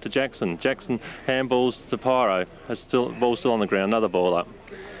player to Jackson. Jackson handballs to Pyro. Ball's still on the ground. Another ball up.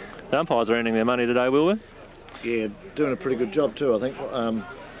 The umpires are earning their money today, Wilbur. Yeah, doing a pretty good job too, I think.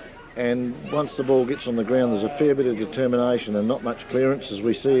 And once the ball gets on the ground, there's a fair bit of determination and not much clearance, as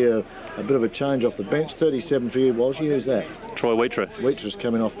we see a bit of a change off the bench. 37 for you, Walshy. Who's that? Troy Wheatress. Wheatress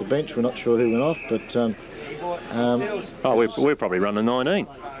coming off the bench. We're not sure who went off, but... we're probably running 19.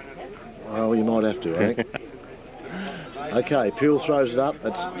 Well, you might have to, I think. Okay, Peel throws it up.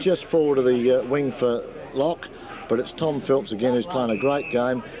 It's just forward of the wing for Lock, but it's Tom Phelps again who's playing a great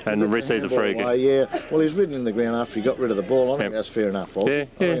game. And receives a free kick. Yeah, well, he's ridden in the ground after he got rid of the ball. I think that's fair enough, Walsh. Yeah,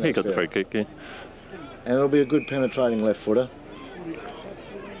 he got the free kick, yeah. And it'll be a good penetrating left footer.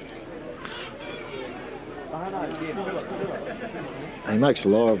 And he makes a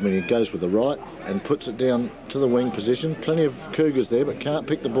lie of him and he goes with the right and puts it down to the wing position. Plenty of Cougars there, but can't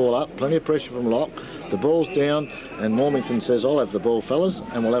pick the ball up. Plenty of pressure from Lock. The ball's down, and Mormington says, I'll have the ball, fellas,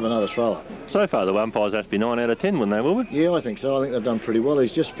 and we'll have another throw-up. So far, the umpires have to be 9 out of 10, wouldn't they, Wilbur? Yeah, I think so. I think they've done pretty well.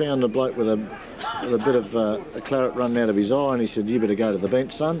 He's just found a bloke with a bit of a claret running out of his eye, and he said, you better go to the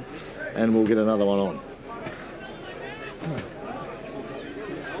bench, son, and we'll get another one on.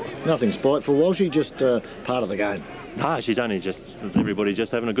 Nothing spiteful, Walshy, just part of the game. She's only just, everybody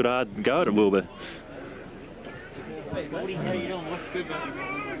just having a good hard go at it, Wilbur.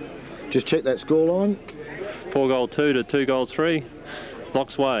 Just check that scoreline. 4-2 to 2-3.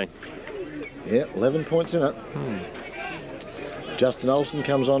 Locks way. Yeah, 11 points in it. Justin Olsen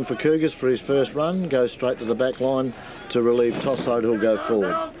comes on for Cougars for his first run, goes straight to the back line to relieve Tosso, who'll go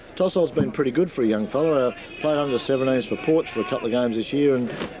forward. Tosso's been pretty good for a young fella. Played under 17s for Porch for a couple of games this year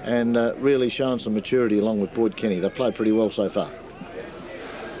and really shown some maturity along with Boyd Kenny. They've played pretty well so far.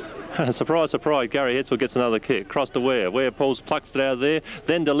 Surprise, surprise, Gary Hetzel gets another kick. Cross to Ware. Ware plucks it out of there,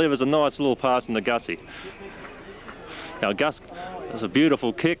 then delivers a nice little pass into Gussie. Now Gus, it's a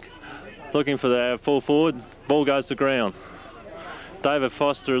beautiful kick. Looking for the full forward. Ball goes to ground. David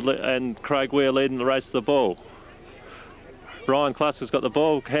Foster and Craig Ware leading the race to the ball. Ryan Cluster's got the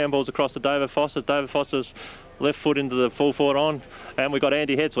ball. Handballs across to David Foster. David Foster's left foot into the full forward on. And we've got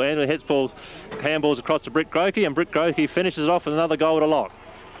Andy Hetzel. Andy Hetzel handballs across to Britt Grokey, and Britt Grokey finishes off with another goal to lock.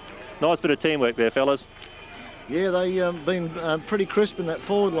 Nice bit of teamwork there, fellas. Yeah, they've been pretty crisp in that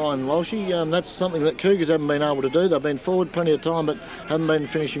forward line, Walshy. That's something that Cougars haven't been able to do. They've been forward plenty of time, but haven't been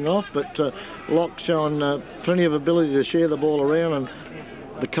finishing off. But Locke showing plenty of ability to share the ball around, and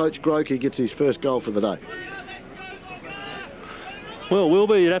the coach Grokey gets his first goal for the day. Well,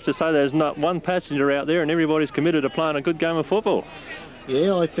 Wilbur, you'd have to say there's not one passenger out there, and everybody's committed to playing a good game of football.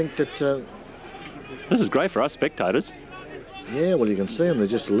 Yeah, I think that... this is great for us spectators. Yeah, well, you can see them. They're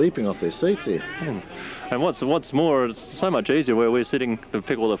just leaping off their seats here. And what's more, it's so much easier where we're sitting to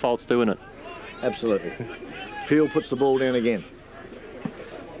pick all the faults doing it. Absolutely. Peel puts the ball down again.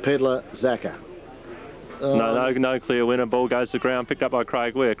 Pedler, Zaka. No clear winner. Ball goes to ground, picked up by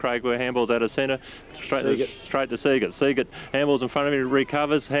Craig Ware. Craig Ware handballs out of centre, straight to Seagate. Seagate handballs in front of him,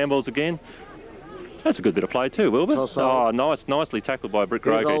 recovers, handballs again. That's a good bit of play too, Wilbur. Oh, nicely tackled by Britt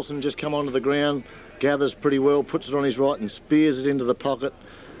Grokey. Olsen just come onto the ground, gathers pretty well, puts it on his right and spears it into the pocket.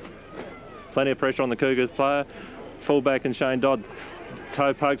 Plenty of pressure on the Cougars player. Fullback and Shane Dodd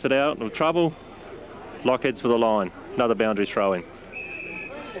toe pokes it out of trouble. Lock heads for the line. Another boundary throw in.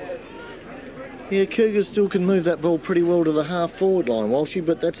 Yeah, Cougars still can move that ball pretty well to the half-forward line, Walshy,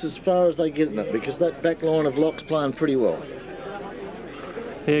 but that's as far as they get in it, because that back line of Lock's playing pretty well.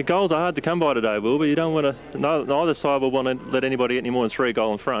 Yeah, goals are hard to come by today, Wilbur. You don't want to... Neither side will want to let anybody get any more than 3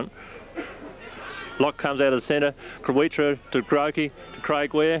 goals in front. Lock comes out of the centre. Krawitra to Grokey to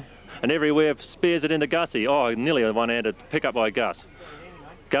Craig Ware, and everywhere spears it into Gussie. Oh, nearly a one-handed pick up by Gus.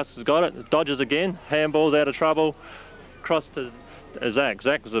 Gus has got it, dodges again, handballs out of trouble, cross to Zach.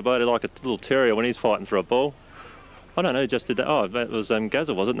 Zach was about like a little terrier when he's fighting for a ball. I don't know who just did that. Oh, that was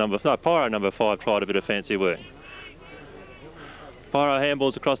Gazza, was it? Pyro number 5 tried a bit of fancy work. Pyro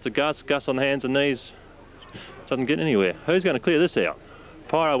handballs across to Gus. Gus on hands and knees. Doesn't get anywhere. Who's going to clear this out?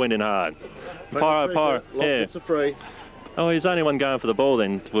 Pyro went in hard. Pyro, yeah. It's a free. Oh, he's the only one going for the ball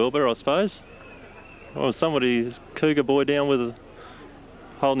then, Wilbur, I suppose. Or somebody's Cougar boy down with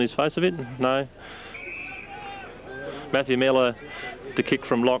holding his face a bit? No. Matthew Miller, the kick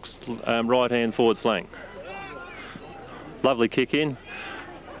from Locke's right-hand forward flank. Lovely kick in.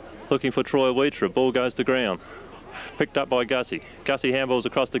 Looking for Troy Wheatra. Ball goes to ground. Picked up by Gussie. Gussie handballs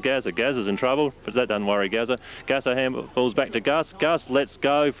across to Gazza. Gazza's in trouble, but that doesn't worry Gazza. Gazza handballs back to Gus. Gus lets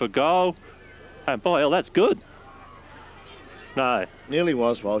go for goal. And by hell, that's good. No. Nearly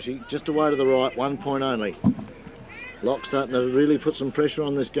was, Walshy. Just away to the right, 1 point only. Locke starting to really put some pressure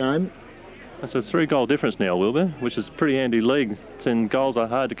on this game. That's a 3-goal difference now, Wilbur, which is a pretty handy league, and goals are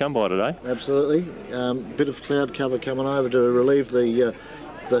hard to come by today. Absolutely. Bit of cloud cover coming over to relieve the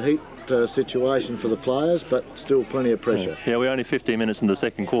heat situation for the players, but still plenty of pressure. Yeah, we're only 15 minutes in the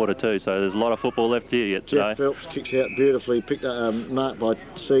second quarter too, so there's a lot of football left here yet today. Jeff Phelps kicks out beautifully, picked up, marked by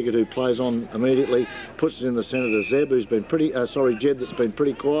Seagate, who plays on immediately, puts it in the centre to Zeb, who's been pretty, Jed, that's been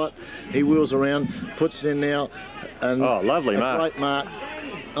pretty quiet. He wheels around, puts it in now, and lovely mark. Great mark.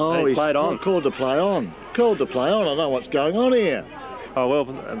 Oh, he's played on. Called to play on. Called to play on. I don't know what's going on here. Oh, well,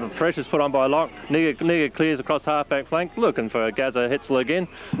 the pressure's put on by Locke. Nigger clears across half-back flank, looking for Gazza Hetzel again.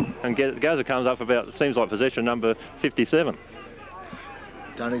 And Gazza comes up for about, it seems like possession number 57.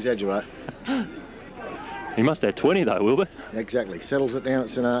 Don't exaggerate. He must have 20 though, Wilbur. Exactly. Settles it down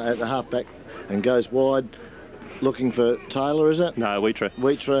at the half-back and goes wide. Looking for Taylor, is it? No, Wheatra.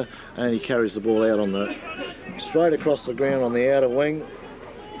 Wheatra, and he carries the ball out on the... straight across the ground on the outer wing.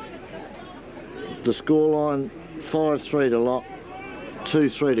 The scoreline, 5-3 to Locke,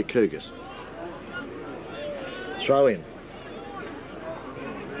 2-3 to Cougars. Throw in.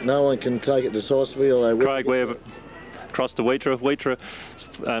 No one can take it decisively, although... Craig Webb across to Wheatra.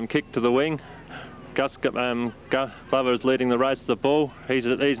 Wheatra kick to the wing. Gus Glover is leading the race to the ball. He's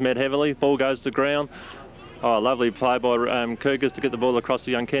met heavily. Ball goes to the ground. Oh, lovely play by Cougars to get the ball across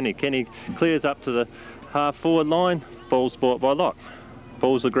to young Kenny. Kenny clears up to the half-forward line. ball's bought by Locke.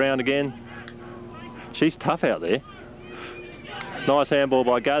 Ball's the ground again. She's tough out there. Nice handball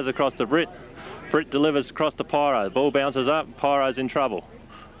by Gaz across to Britt. Britt delivers across to Pyro. Ball bounces up. Pyro's in trouble.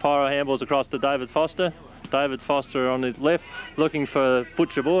 Pyro handballs across to David Foster. David Foster on the left, looking for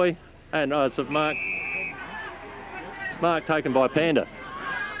Butcher Boy. And it's a mark taken by Panda.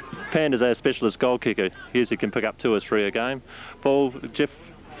 Panda's our specialist goal kicker. Usually can pick up 2 or 3 a game. Ball, Jeff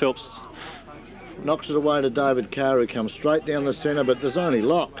Phelps knocks it away to David Carr, who comes straight down the centre, but there's only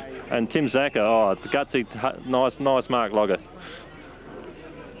Locke. And Tim Zacher, oh, the gutsy, nice mark logger.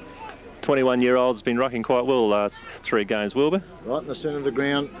 21-year-old's been rocking quite well the last 3 games, Wilbur. Right in the centre of the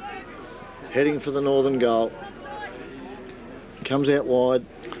ground, heading for the northern goal. Comes out wide.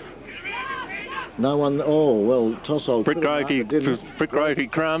 No one, oh, well, Tossol. Britt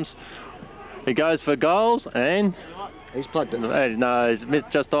Grokey crumbs. He goes for goals and... He's plugged it. No, he's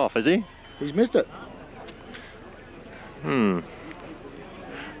missed just off, is he? He's missed it.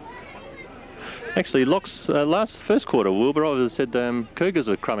 Actually, Locke's first quarter, Wilbur, I would have said Cougars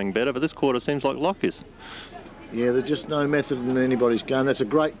are crumbing better, but this quarter seems like Locke is. Yeah, there's just no method in anybody's game. That's a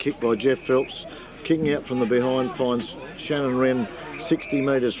great kick by Jeff Phelps. Kicking out from the behind, finds Shannon Wren 60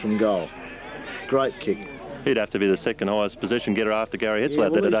 metres from goal. Great kick. He'd have to be the second highest possession getter after Gary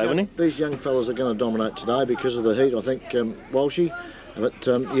Hetzlaff today, wouldn't he? These young fellas are going to dominate today because of the heat, I think, Walshy. But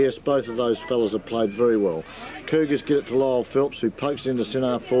yes, both of those fellas have played very well. Cougars get it to Lyle Phelps, who pokes into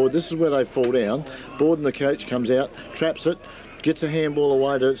centre forward. This is where they fall down. Borden, the coach, comes out, traps it, gets a handball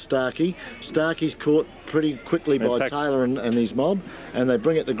away to Starkey. Starkey's caught pretty quickly by Taylor and his mob, and they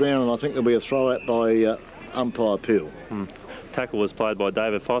bring it to ground, and I think there'll be a throw out by umpire Peel. Tackle was played by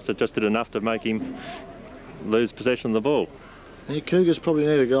David Foster, just did enough to make him lose possession of the ball. Yeah, Cougars probably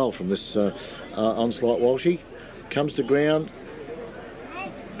need a goal from this onslaught, Walshy. Comes to ground,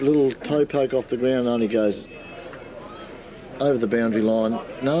 little toe poke off the ground, only goes over the boundary line.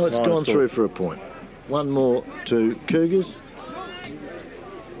 No, it's gone through for a point. One more to Cougars.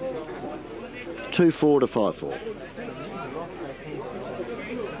 2-4 to 5-4.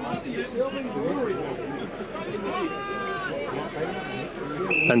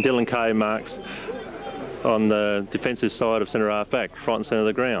 And Dylan Kay marks on the defensive side of centre half back, front and centre of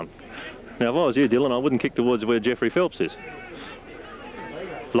the ground. Now, if I was you, Dylan, I wouldn't kick towards where Jeffrey Phelps is.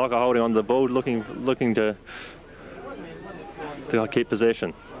 Locker holding on the ball, looking to keep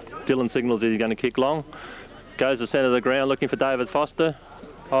possession. Dylan signals he's going to kick long. Goes to centre of the ground, looking for David Foster.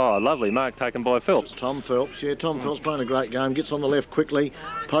 Oh, lovely mark taken by Phelps. Tom Phelps, yeah, Tom Phelps playing a great game. Gets on the left quickly,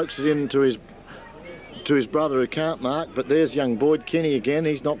 pokes it into his brother who can't mark. But there's young Boyd Kenny again.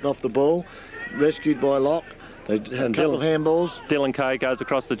 He's knocked off the ball, rescued by Locke. They had a couple of handballs. Dylan Kay goes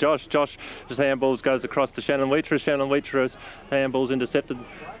across to Josh. Josh's handballs goes across to Shannon Wheater's. Shannon Wheater's handballs intercepted.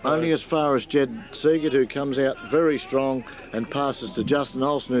 Only as far as Jed Seagert, who comes out very strong and passes to Justin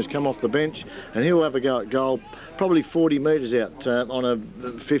Olsen, who's come off the bench, and he'll have a go at goal, probably 40 metres out on a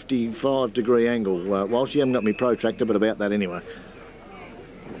 55-degree angle. Walsh, you haven't got me protractor, but about that anyway.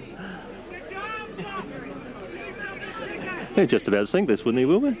 He'd just about sink this, wouldn't he,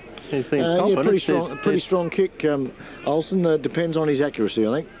 Wilbur? Yeah, pretty strong kick. Olsen depends on his accuracy,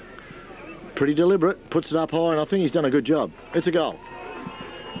 I think. Pretty deliberate, puts it up high, and I think he's done a good job. It's a goal.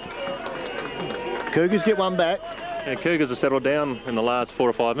 Cougars get one back. Yeah, Cougars have settled down in the last 4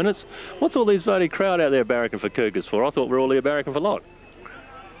 or 5 minutes. What's all these bloody crowd out there barracking for Cougars for? I thought we were all here barracking for Locke.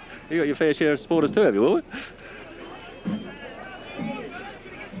 You got your fair share of supporters too, have you, Wilbur?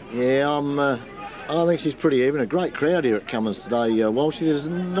 Yeah, I think she's pretty even. A great crowd here at Cummins today, Walsh. There's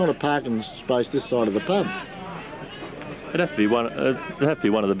not a parking space this side of the pub. It'd have to be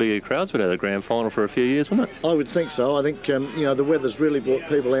one of the bigger crowds. We'd had a grand final for a few years, wouldn't it? I would think so. I think the weather's really brought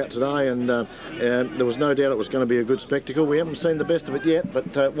people out today, and there was no doubt it was going to be a good spectacle. We haven't seen the best of it yet,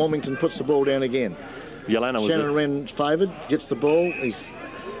 but Wilmington puts the ball down again. Shannon Wren's favoured, gets the ball.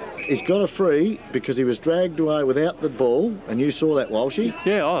 He's got a free because he was dragged away without the ball, and you saw that, Walshy.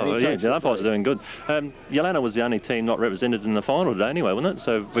 Yeah, the umpires are doing good. Yolanda was the only team not represented in the final today anyway, wasn't it?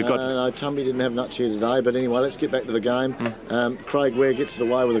 So we got... No, Tumby didn't have much here today, but anyway, let's get back to the game. Craig Ware gets it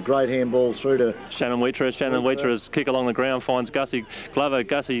away with a great handball through to... Shannon Wheater's kick along the ground, finds Gussie Glover.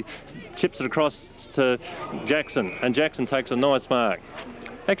 Gussie chips it across to Jackson, and Jackson takes a nice mark.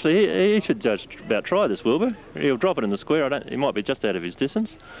 Actually, he should just about try this, Wilbur. He'll drop it in the square. He might be just out of his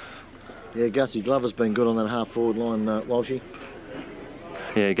distance. Yeah, Gussie Glover's been good on that half-forward line, Walshy.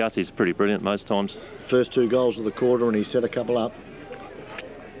 Yeah, Gussie's pretty brilliant most times. First 2 goals of the quarter, and he set a couple up.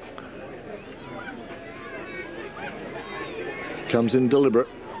 Comes in deliberate.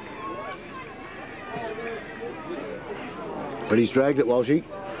 But he's dragged it, Walshy.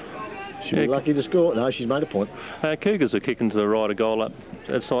 She'll be lucky to score. No, she's made a point. Cougars are kicking to the right of goal up.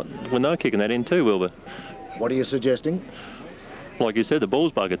 It's like we're no kicking that in too, Wilbur. What are you suggesting? Like you said, the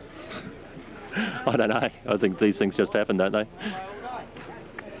ball's buggered. I don't know. I think these things just happen, don't they?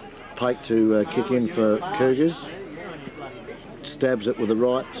 Pake to kick in for Cougars. Stabs it with the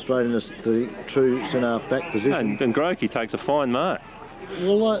right, straight in the true centre-half back position. And Grokey takes a fine mark.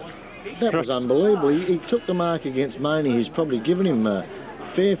 Well, that was unbelievable. He took the mark against Money. He's probably given him a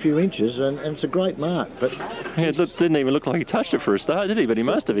fair few inches, and it's a great mark. But yeah, it didn't even look like he touched it for a start, did he? But he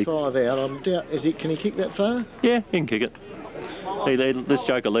must have. 5 out. I'm doubt. Can he kick that far? Yeah, he can kick it. This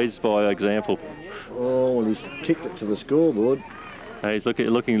joker leads by example. Oh, well, he's kicked it to the scoreboard. He's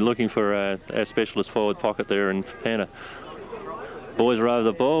looking for our specialist forward pocket there in Panda. Boys are over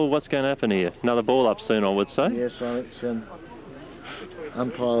the ball. What's going to happen here? Another ball up soon, I would say. Yes, I think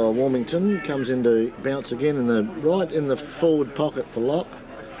umpire Warmington comes in to bounce again right in the forward pocket for lock,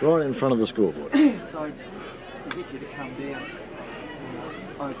 right in front of the scoreboard. So, to get you to come down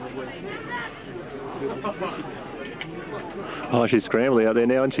over the week. Oh, she's scrambling out there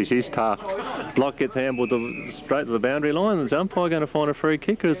now, isn't she? She's tough. Lock gets handballed straight to the boundary line. Is the umpire going to find a free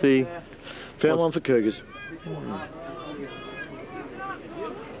kick, or is he... Found one for Cougars.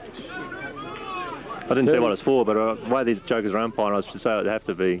 I didn't see what it's for, but the way these jokers are umpiring, I should say it'd have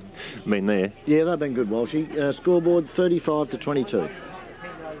to be been there. Yeah, they've been good, Walshy. Scoreboard 35-22.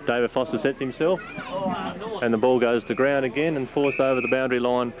 David Foster sets himself, and the ball goes to ground again and forced over the boundary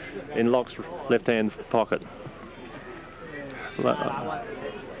line in Locke's left-hand pocket.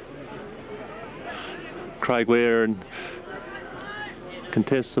 Craig Ware and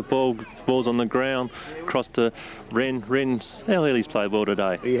contests the ball. Ball's on the ground. Across to Wren. He's played well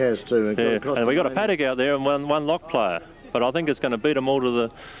today. He has too. And we got a paddock out there and one Lock player, but I think it's going to beat them all to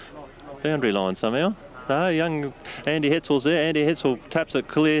the boundary line somehow. No, young Andy Hetzel's there. Andy Hetzel taps it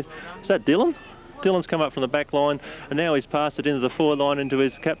clear. Is that Dylan? Dylan's come up from the back line, and now he's passed it into the forward line into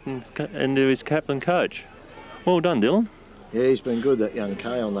his captain coach. Well done, Dylan. Yeah, he's been good, that young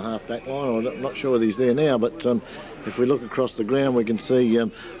Kay, on the half-back line. I'm not sure whether he's there now, but if we look across the ground, we can see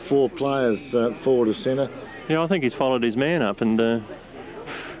 4 players forward of centre. Yeah, I think he's followed his man up, and I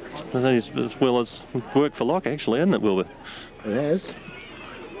think as well as worked for Locke, actually, hasn't it, Wilbur? It has.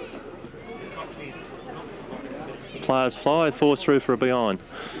 Players fly, force through for a behind.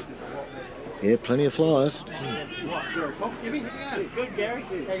 Yeah, plenty of flyers.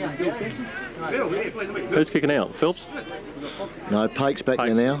 Who's kicking out? Phelps? No, Pake's back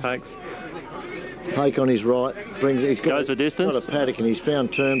there now. Pake on his right. Goes the distance. Got a paddock and he's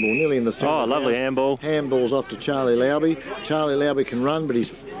found Turnbull nearly in the centre. Oh, lovely handball. Handball's off to Charlie Lowby. Charlie Lowby can run, but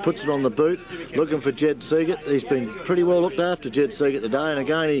he's puts it on the boot. Looking for Jed Seagate. He's been pretty well looked after, Jed Seagate, today. And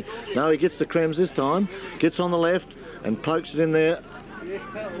again, he gets the crems this time. Gets on the left and pokes it in there.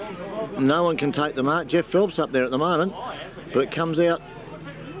 No one can take the mark. Jeff Phelps up there at the moment, but it comes out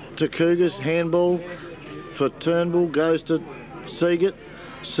to Cougars. Handball for Turnbull, goes to Seagate.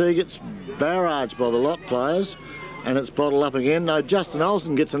 Seagate's barraged by the Lock players, and it's bottled up again. No, Justin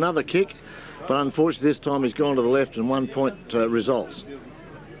Olsen gets another kick, but unfortunately this time he's gone to the left and 1 point results.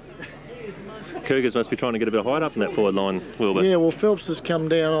 Cougars must be trying to get a bit of height up in that forward line, Wilbur. Yeah, well, Phelps has come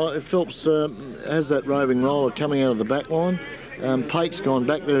down. Phelps has that roving roller coming out of the back line. Pake's gone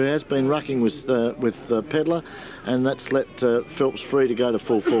back there. He has been rucking with Pedler, and that's let Phelps free to go to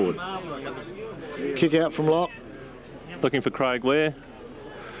full forward. Kick out from Lock. Looking for Craig Ware.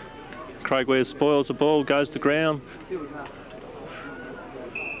 Craig Ware spoils the ball, goes to ground.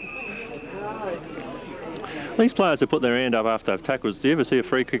 These players who put their hand up after they've tackled, do you ever see a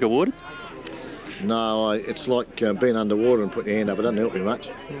free kick awarded? No, it's like being underwater and putting your hand up. It doesn't help you much.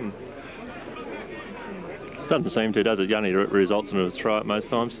 Doesn't seem to, does it? Only results in a throw up most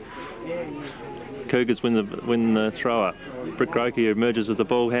times. Cougars win the throw up. Brick Grokey emerges with the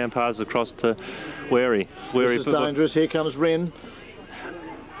ball, hand passes across to Wary. This is dangerous. Here comes Wren.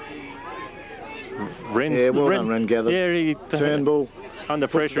 Yeah, well done, Wren gathered. Yeah, Turnbull. Under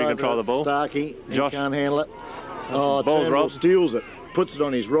pressure, he can control the ball. Starkey, Josh can't handle it. Oh, ball's Turnbull robbed. steals it. Puts it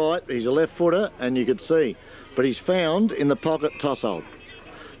on his right. He's a left footer, and you could see. But he's found in the pocket Tossold.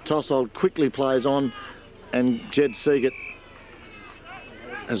 Tossold quickly plays on, and Jed Seagate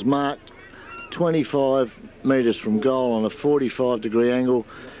has marked 25 metres from goal on a 45-degree angle,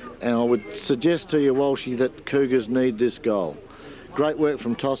 and I would suggest to you, Walshy, that Cougars need this goal. Great work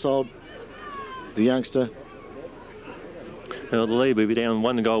from Tossold, the youngster. Well, the lead will be down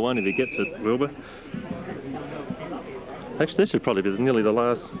 1-1 if he gets it, Wilbur. Actually, this should probably be nearly the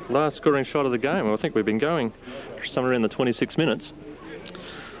last scoring shot of the game. I think we've been going somewhere in the 26 minutes.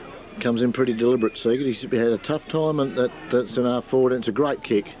 Comes in pretty deliberate, Seagate. He's had a tough time at that centre forward, and it's a great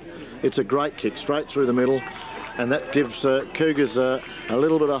kick. It's a great kick, straight through the middle, and that gives Cougars a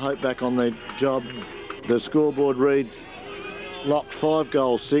little bit of hope back on their job. The scoreboard reads Lock 5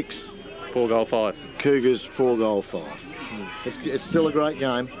 goal 6. 4 goal 5. Cougars 4 goal 5. It's still a great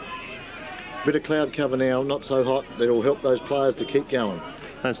game. Bit of cloud cover now, not so hot. It'll help those players to keep going.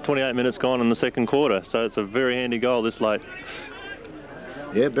 That's 28 minutes gone in the second quarter, so it's a very handy goal this late.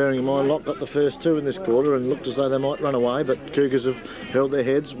 Yeah, bearing in mind Lock got the first 2 in this quarter and looked as though they might run away, but Cougars have held their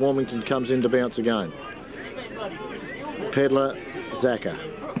heads. Warmington comes in to bounce again. Pedler, Zacher.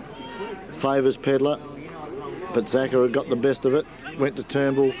 Favours Pedler, but Zacher had got the best of it. Went to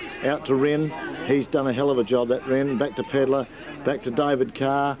Turnbull, out to Wren. He's done a hell of a job, that Wren. Back to Pedler, back to David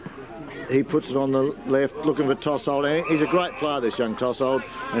Carr. He puts it on the left, looking for Tossold. He's a great player, this young Tossold,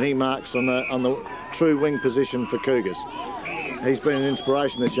 and he marks on the true wing position for Cougars. He's been an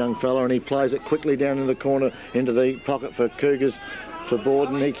inspiration, this young fella, and he plays it quickly down in the corner into the pocket for Cougars. For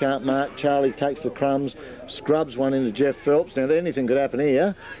Borden, he can't mark. Charlie takes the crumbs, scrubs one into Jeff Phelps. Now, anything could happen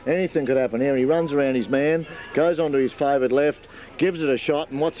here. Anything could happen here. He runs around his man, goes onto his favoured left, gives it a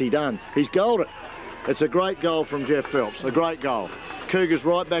shot, and what's he done? He's goaled it. It's a great goal from Jeff Phelps, a great goal. Cougars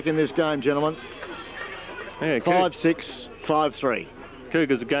right back in this game, gentlemen. Yeah, 5-6, 5-3.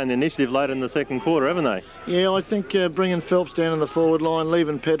 Cougars have gained the initiative late in the second quarter, haven't they? Yeah, I think bringing Phelps down in the forward line,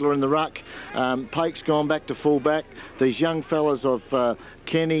 leaving Pedler in the ruck. Pake's gone back to full back. These young fellas of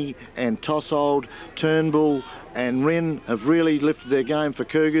Kenny and Tossold, Turnbull and Wren have really lifted their game for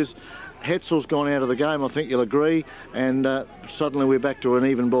Cougars. Hetzel's gone out of the game, I think you'll agree, and suddenly we're back to an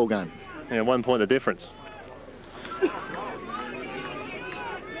even ball game. Yeah, 1 point of difference.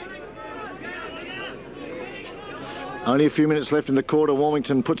 Only a few minutes left in the quarter.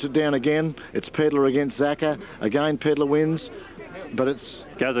 Warmington puts it down again. It's Pedler against Zacher. Again, Pedler wins, but it's...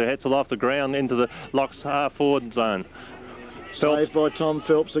 Gaza Hetzel off the ground into the Lock's half-forward zone. Saved by Tom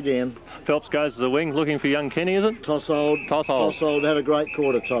Phelps again. Phelps goes to the wing, looking for young Kenny, is it? Tossold. Tossold had a great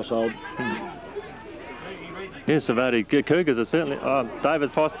quarter, Tossold. Yes, Savati. Cougars are certainly...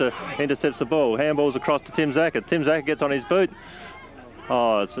 David Foster intercepts the ball. Handballs across to Tim Zacher. Tim Zacher gets on his boot.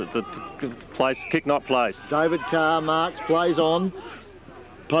 Oh, it's the place, kick not placed. David Carr marks, plays on,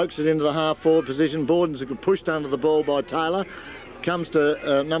 pokes it into the half-forward position. Borden's pushed under the ball by Taylor. Comes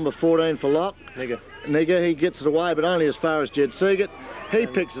to number 14 for Lock. Nigger, he gets it away, but only as far as Jed Seagate. He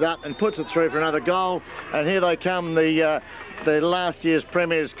picks it up and puts it through for another goal. And here they come, the last year's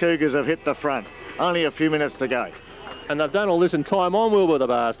Premiers Cougars have hit the front. Only a few minutes to go. And they've done all this in time on, Wilbur, the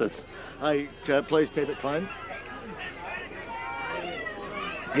bastards. Hey, please keep it clean.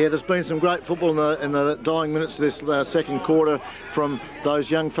 Yeah, there's been some great football in the dying minutes of this second quarter from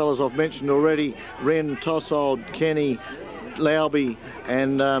those young fellas I've mentioned already. Wren, Tossold, Kenny, Lauby,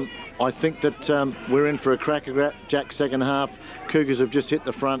 and I think that we're in for a cracker jack second half. Cougars have just hit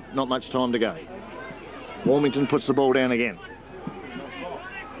the front, not much time to go. Warmington puts the ball down again.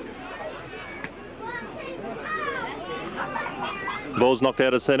 Ball's knocked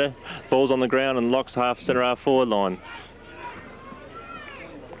out of centre, ball's on the ground and Lock's centre half forward line.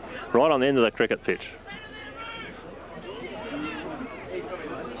 Right on the end of the cricket pitch.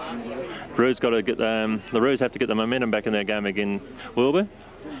 Roos got to get the Roos have to get the momentum back in their game again. Wilbur?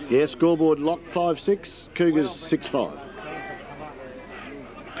 Yeah, scoreboard Lock 5-6, Cougars 6-5.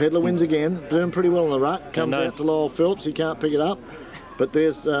 Pedler wins again, doing pretty well in the ruck. Comes out to Lyle Phelps, he can't pick it up. But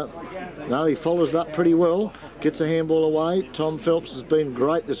there's, no, he follows it up pretty well. Gets a handball away. Tom Phelps has been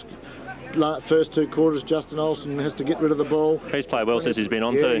great this first 2 quarters. Justin Olsen has to get rid of the ball. He's played well since he's been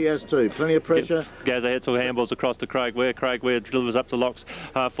on too. Yeah, he has too. Plenty of pressure. Gaza Hetzel handballs across to Craig Ware. Craig Ware delivers up to Lock's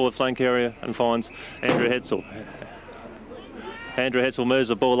half-forward flank area and finds Andrew Hetzel. Andrew Hetzel moves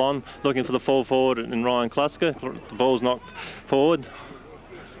the ball on, looking for the fall forward in Ryan Klusker. The ball's knocked forward.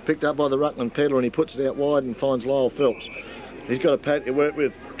 Picked up by the ruckman Pedler and he puts it out wide and finds Lyle Phelps. He's got a pad to work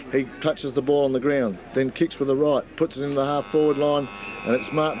with. He touches the ball on the ground, then kicks with the right, puts it in the half-forward line, and it's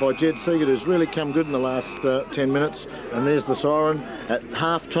marked by Jed Seagate, who's really come good in the last 10 minutes. And there's the siren at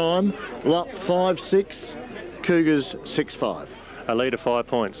half-time. Lock 5-6, Cougars 6-5. A lead of 5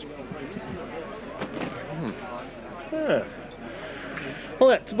 points. Yeah.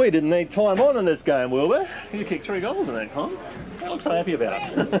 Well, we didn't need time on in this game, Wilbur. You kicked 3 goals in that time. I'm so happy about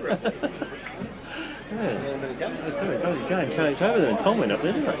it. Yeah. The game changed over there and Tom went up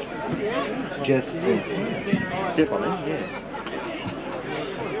there, didn't it? Jeff, yeah. Jeff on it, yeah.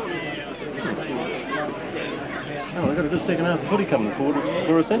 Oh, we've got a good second half of footy coming forward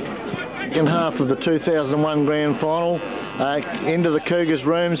for us then. Second half of the 2001 Grand Final. Into the Cougars'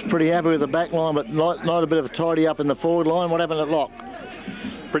 rooms, pretty happy with the back line, but not a bit of a tidy up in the forward line. What happened at Lock?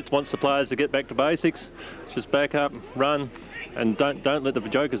 Fritz wants the players to get back to basics. Just back up, run, and don't let the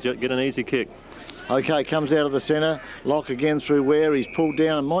jokers get an easy kick. Okay, comes out of the centre. Lock again through Ware. He's pulled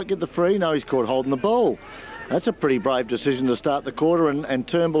down. Might get the free. No, he's caught holding the ball. That's a pretty brave decision to start the quarter, and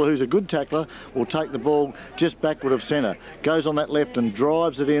Turnbull, who's a good tackler, will take the ball just backward of centre. Goes on that left and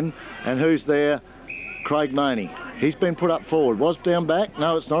drives it in, and who's there? Craig Maney. He's been put up forward. Was down back?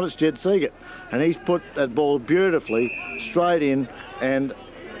 No, it's not. It's Jed Seagate. And he's put that ball beautifully straight in, and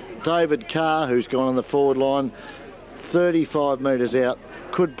David Carr, who's gone on the forward line, 35 metres out,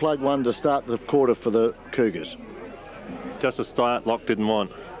 could plug one to start the quarter for the Cougars. Just a start Lock didn't want.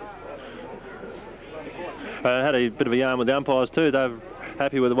 Had a bit of a yarn with the umpires too. They're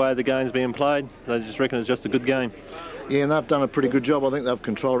happy with the way the game's being played. They just reckon it's just a good game. Yeah, and they've done a pretty good job. I think they've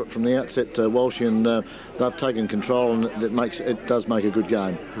controlled it from the outset, Walsh, and they've taken control, and it does make a good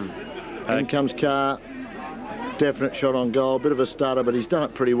game. In comes Carr. Definite shot on goal. Bit of a starter, but he's done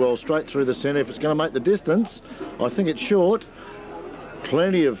it pretty well. Straight through the centre. If it's going to make the distance, I think it's short.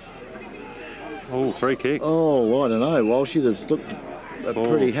 Plenty of... Oh, free kick. Oh, I don't know, Walshy. There's looked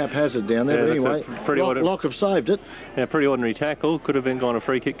pretty haphazard down there, but anyway, Lock have saved it. Yeah, pretty ordinary tackle. Could have been gone a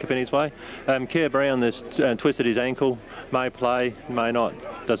free kick Kapinnie's way. Kerr Brown has twisted his ankle. May play, may not.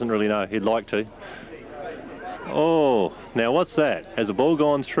 Doesn't really know. He'd like to. Oh, now what's that? Has the ball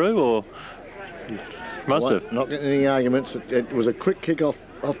gone through, or must have? Not getting any arguments. It was a quick kick off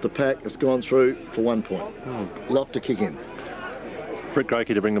the pack. It's gone through for 1 point. Lock to kick in. Britt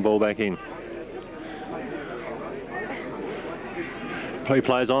Grokey to bring the ball back in. He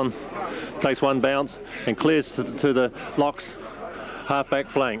plays on, takes one bounce and clears to the Lock's half-back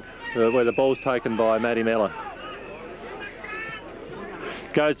flank, where the ball's taken by Matty Mellor.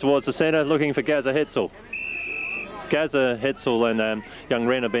 Goes towards the centre, looking for Gazza Hetzel. Gazza Hetzel and young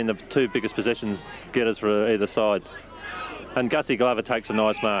Wren have been the two biggest possessions getters for either side. And Gussie Glover takes a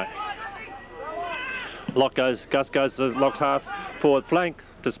nice mark. Gus goes to Lock's half-forward flank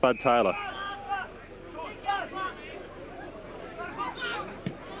to Spud Taylor.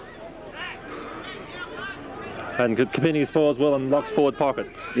 And Kapinnie scores well in Lock's forward pocket.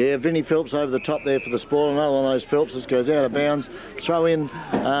 Yeah, Vinnie Phelps over the top there for the spoil. Another one of those Phelpses goes out of bounds. Throw in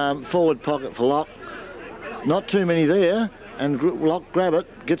forward pocket for Lock. Not too many there. And Lock grab it,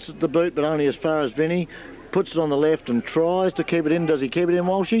 gets it the boot, but only as far as Vinnie. Puts it on the left and tries to keep it in. Does he keep it in,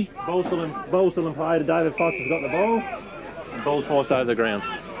 Walshy? Ball still in play to David Foster's got the ball. Ball's forced over the ground.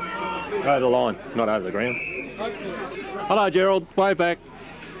 Over the line, not over the ground. Hello, Gerald. Way back.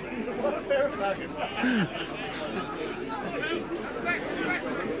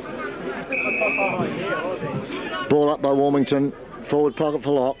 Ball up by Warmington. Forward pocket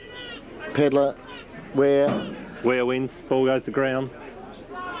for Lock. Pedler, Ware wins. Ball goes to ground.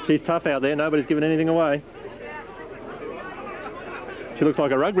 She's tough out there. Nobody's giving anything away. She looks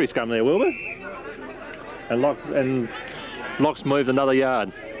like a rugby scum there, Wilbur. And Lock's moved another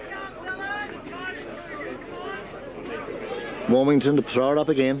yard. Warmington to throw it up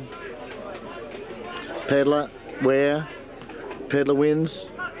again. Pedler, Ware. Pedler wins.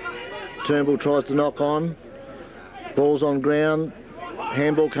 Turnbull tries to knock on. Ball's on ground.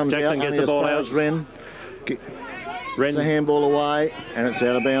 Handball comes Jackson out. Gets the ball out. Wren. It's a handball away, and it's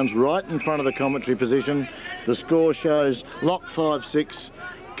out of bounds right in front of the commentary position. The score shows Lock 5-6,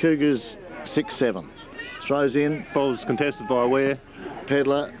 Cougars 6-7. Throws in. Ball's contested by Ware.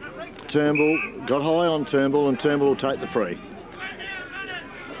 Pedler, Turnbull, got high on Turnbull, and Turnbull will take the free.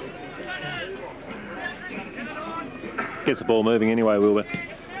 Gets the ball moving anyway, Wilbur.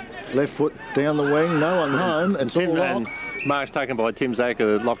 Left foot down the wing, no one home, it's all Lock. And mark's taken by Tim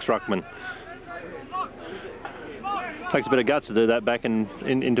Zacher, Lock's ruckman. Takes a bit of guts to do that back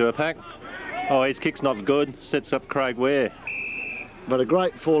into a pack. Oh, his kick's not good. Sets up Craig Ware. But a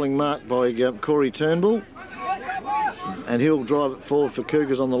great falling mark by Corey Turnbull. And he'll drive it forward for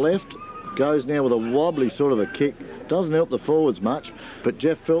Cougars on the left. Goes now with a wobbly sort of a kick. Doesn't help the forwards much, but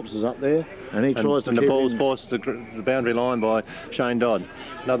Jeff Phelps is up there and he tries to and the ball's forced to the boundary line by Shane Dodd.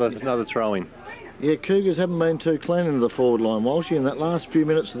 Another throw-in. Yeah, Cougars haven't been too clean into the forward line, Walshy. In that last few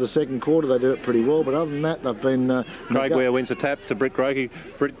minutes of the second quarter, they do it pretty well. But other than that, they've been... Craig Ware wins a tap to Britt Grokey.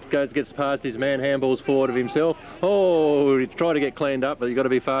 Britt gets past his man, handballs forward of himself. Oh, he tried to get cleaned up, but you've got to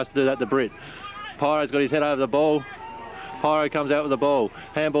be fast to do that to Britt. Pyro's got his head over the ball. Pyro comes out with the ball.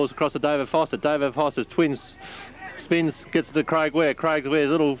 Handballs across to David Foster. David Foster's twins spins, gets to Craig Ware. Craig Ware's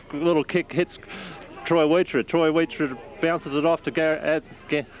little kick hits Troy Wheater. Troy Wheater bounces it off to Gazza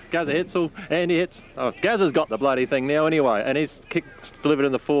Hetzel, and he hits. Oh, Gazza's got the bloody thing now anyway, and his kick's delivered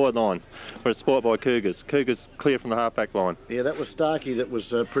in the forward line for a sport by Cougars. Cougars clear from the half-back line. Yeah, that was Starkey that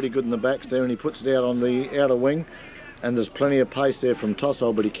was pretty good in the backs there, and he puts it out on the outer wing, and there's plenty of pace there from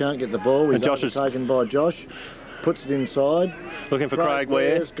Tossell, but he can't get the ball. He's taken by Josh. puts it inside. Looking for Craig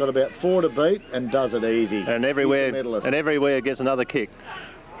Ware. Got about 4 to beat and does it easy. And everywhere gets another kick.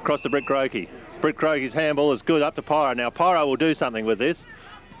 Across to Britt Grokey. Britt Grokey's handball is good up to Pyro. Now Pyro will do something with this.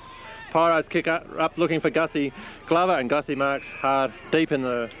 Pyro's kick up looking for Gussie Glover, and Gussie marks hard deep in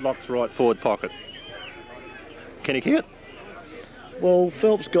the Lock's right forward pocket. Can he kick it? Well,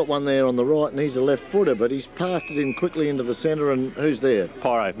 Phelps got one there on the right and he's a left footer, but he's passed it in quickly into the centre, and who's there?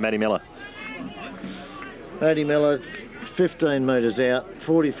 Pyro, Matty Miller. Matty Miller, 15 metres out,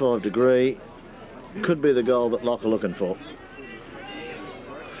 45 degree. Could be the goal that Lock are looking for.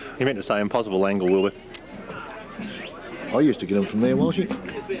 You meant to say impossible angle, Wilbur. I used to get them from there, Walshy.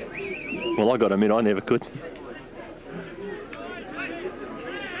 Well, I got to admit, I never could.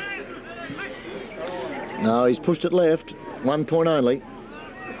 No, he's pushed it left. 1 point only.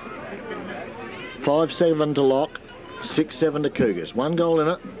 5-7 to Lock, 6-7 to Cougars. 1 goal in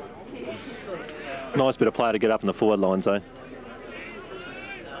it. Nice bit of play to get up in the forward line zone.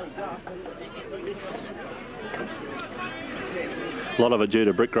 A lot of it due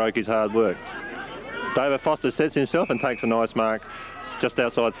to Britt Grokey's hard work. David Foster sets himself and takes a nice mark just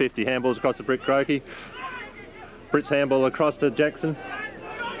outside 50. Handballs across to Britt Grokey. Britt's handball across to Jackson.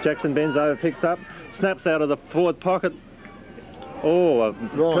 Jackson bends over, picks up, snaps out of the forward pocket. Oh,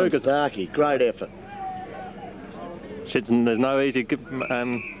 Ryan Starkey, great effort. There's no easy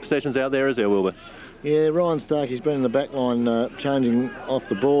possessions out there, is there, Wilbur? Yeah, Ryan Starkey's been in the back line changing off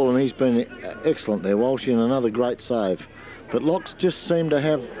the ball, and he's been excellent there, Walsh, and another great save. But Locks just seem to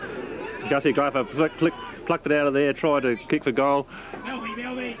have... Gussie Glover plucked it out of there, tried to kick for goal.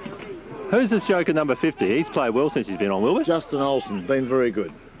 Who's this joker number 50? He's played well since he's been on, Wilbur. Justin Olsen, been very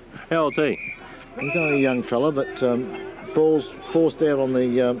good. How old's he? He's only a young fella, but ball's forced out on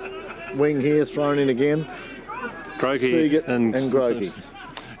the wing here, thrown in again. Grokey and Grokey.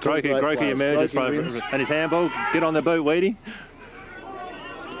 Grokey emerges and his handball. Get on the boot, Weedy.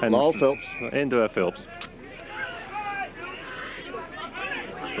 And Lyle Phelps. Into our Phelps.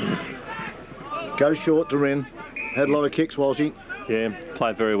 Go short to Wren. Had a lot of kicks, Walshy. Yeah,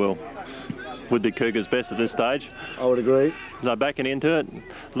 played very well. Would be Cougars' best at this stage. I would agree. No, backing into it.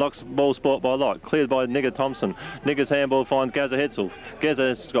 Lock's ball sport by Lock. Cleared by Nigger Thompson. Nigger's handball finds Gazza Hetzel.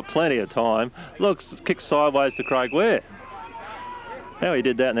 Gazza's got plenty of time. Looks, kicks sideways to Craig Ware. How he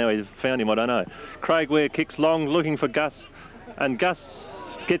did that, now he found him, I don't know. Craig Ware kicks long, looking for Gus. And Gus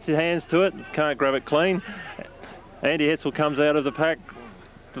gets his hands to it, can't grab it clean. Andy Hetzel comes out of the pack,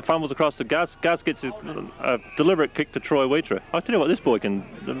 fumbles across to Gus. Gus gets a deliberate kick to Troy Wheatra. I tell you what, this boy can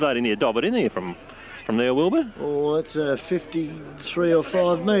bloody near dob it in here from there, Wilbur. Oh, that's 53 or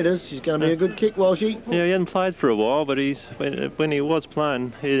 5 metres. He's going to be a good kick, Walshy. Yeah, he hadn't played for a while, but when he was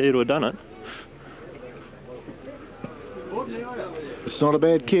playing, he'd have done it. It's not a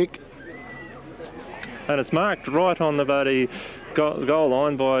bad kick. And it's marked right on the bloody goal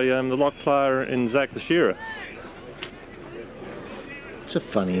line by the Lock player in Zach the Shearer. It's a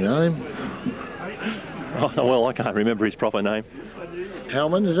funny name. Oh, well, I can't remember his proper name.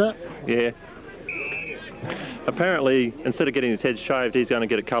 Hellman, is that? Yeah. Apparently, instead of getting his head shaved, he's going to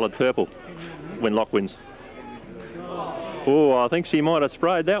get it coloured purple when Lock wins. Oh, I think she might have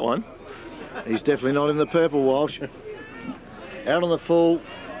sprayed that one. He's definitely not in the purple, Walsh. Out on the full,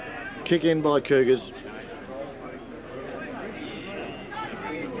 kick in by Cougars.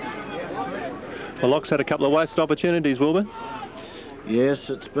 Well, Lock's had a couple of wasted opportunities, Wilbur. Yes,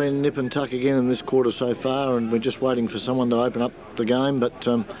 it's been nip and tuck again in this quarter so far, and we're just waiting for someone to open up the game, but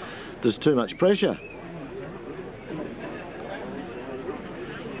there's too much pressure.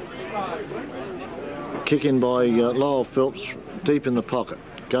 Kick in by Lyle Phelps, deep in the pocket.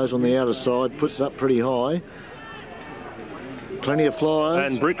 Goes on the outer side, puts it up pretty high. Plenty of flyers.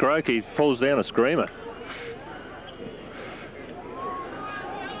 And Britt Grokey pulls down a screamer.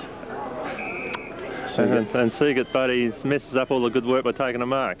 And Seagate Buddy messes up all the good work by taking a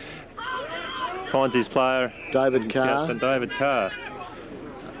mark. Finds his player. David Carr. David Carr.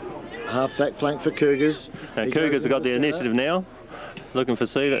 Half back flank for Cougars. And Cougars have got the initiative now. Looking for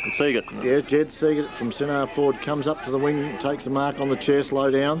Seagate. Yeah, Jed Seagate from centre forward comes up to the wing, takes a mark on the chest,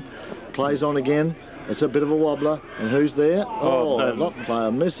 low down, plays on again. It's a bit of a wobbler. And who's there? Oh, Lock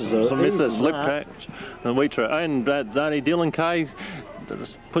player misses a slip catch. And Wheatra. And Danny Dylan Kay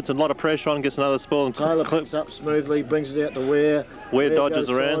puts a lot of pressure on, gets another spoil. And Taylor picks up smoothly, brings it out to Ware. Ware dodges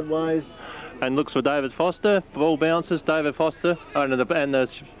around. Sideways. And looks for David Foster. Ball bounces. David Foster. And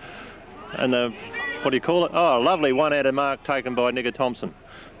the what do you call it? Oh, lovely one-handed mark taken by Nigger Thompson.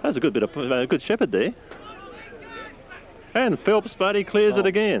 That was a good bit of a good shepherd there. And Phelps, buddy, clears it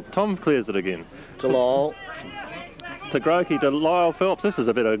again. Tom clears it again. To Lyle. To Grokey, to Lyle Phelps. This is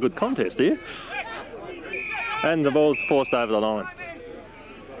a bit of a good contest here. And the ball's forced over the line.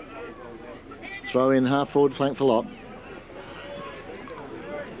 Throw in half forward flank for Lock.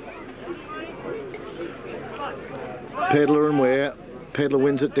 Pedler and Ware. Pedler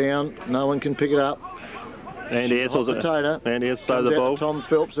wins it down. No one can pick it up. Andy Essel's Andy Essel's over the ball. Tom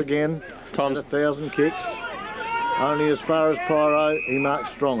Phelps again. Tom's 1,000 kicks. Only as far as Pyro, he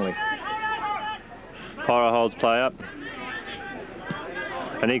marks strongly. Pyro holds play up.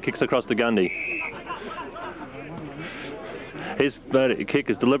 And he kicks across to Gundy. His kick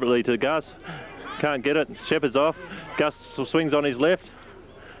is deliberately to Gus. Can't get it. Shepherd's off. Gus swings on his left.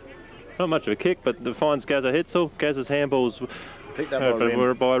 Not much of a kick, but finds Gazza Hetzel. Gazza's handball's picked up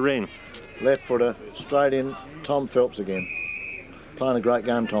by Wren. Left footer, straight in. Tom Phelps again. Playing a great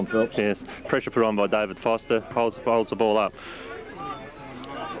game, Tom Phelps. Yes. Pressure put on by David Foster. Holds the ball up.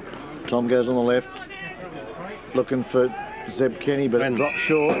 Tom goes on the left. Looking for Zeb Kenny, but it drops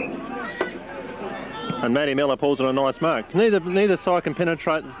short. And Matty Miller pulls on a nice mark. Neither side can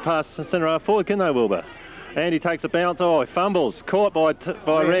penetrate past centre half forward, can they, Wilbur? Andy takes a bounce. Oh, he fumbles. Caught by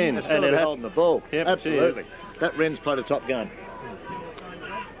Wren. And they're holding the ball. Yep, absolutely. That Wren's played a top game.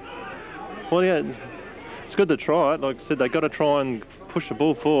 Well, yeah, it's good to try it. Like I said, they've got to try and push the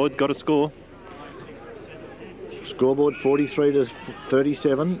ball forward. Got to score. Scoreboard 43 to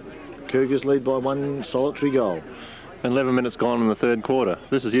 37. Cougars lead by one solitary goal. 11 minutes gone in the third quarter.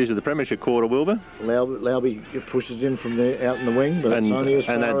 This is usually the premiership quarter, Wilbur. Lauby pushes in from there out in the wing, but it's only as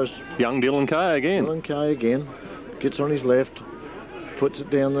far as... young Dylan Kay again. Dylan Kay again. Gets on his left. Puts it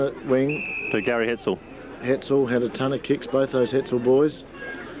down the wing. To Gary Hetzel. Hetzel had a ton of kicks, both those Hetzel boys.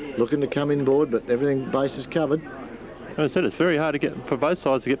 Looking to come in board, but everything base is covered. As I said, it's very hard to get for both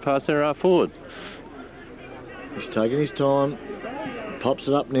sides to get past centre half forward. He's taking his time. Pops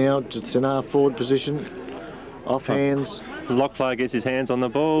it up now to centre half forward position. Off hands. Lock player gets his hands on the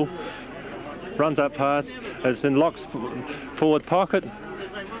ball. Runs up past. It's in Lock's forward pocket.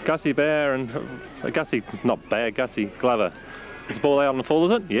 Gussie Bauer and Gussie Glover. Is the ball out on the full,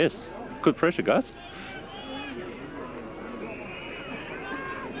 is it? Yes. Good pressure, Gus.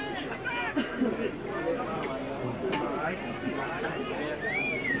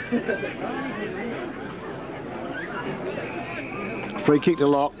 Free kick to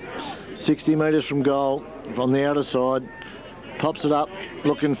Lock. 60 metres from goal. From the outer side, pops it up,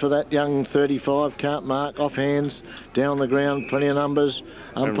 looking for that young 35, can't mark, off hands, down the ground, plenty of numbers.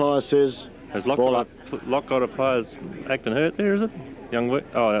 Umpire says, has Lock got a player's acting hurt there, is it?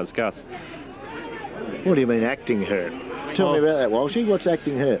 Oh, that's Gus. What do you mean acting hurt? Tell me about that, Walshy. What's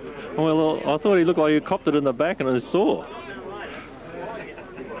acting hurt? Well, I thought he looked like he copped it in the back and it was sore.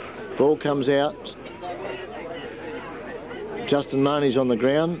 Ball comes out. Justin Marnie's on the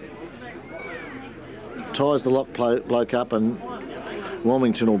ground. Ties the Lock bloke up, and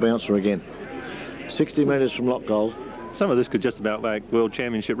Wilmington will bounce her again. 60 metres from Lock goal. Some of this could just about make World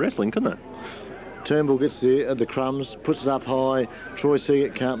Championship Wrestling, couldn't it? Turnbull gets the crumbs, puts it up high. Troy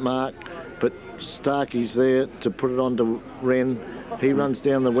Seagate can't mark, but Starkey's there to put it on to Wren. He runs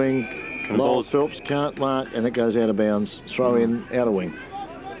down the wing. Lyle Phelps can't mark, and it goes out of bounds. Throw in, out of wing.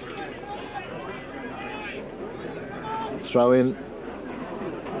 Throw in.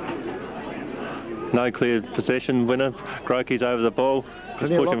 No clear possession winner. Croakey's over the ball.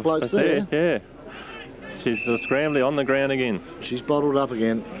 Plenty of Lock blokes there. Yeah. She's scrambling on the ground again. She's bottled up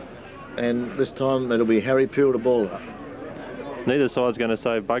again. And this time it'll be Harry Peel to ball her. Neither side's going to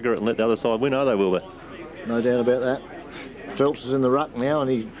say bugger it and let the other side win, are they, Wilbur? No doubt about that. Phelps is in the ruck now, and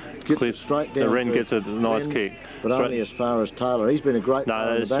he gets it straight down. The Wren gets a nice kick. But only as far as Taylor. He's been a great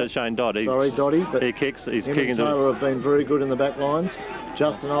player in the back. Shane Dodd. Sorry, Doddy. But he kicks. He's him kicking. And Taylor have been very good in the back lines.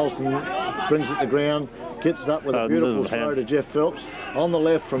 Justin Olsen brings it to ground, gets it up with a beautiful throw to Jeff Phelps on the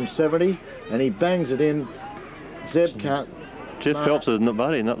left from 70, and he bangs it in. Zeb can't. Jeff Phelps is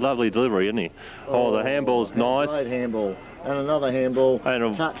lovely delivery, isn't he? Oh, the handball's nice. Great handball. And another handball.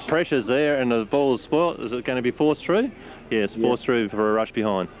 And pressure's there, and the ball is spoilt. Is it going to be forced through? Yes, forced through for a rush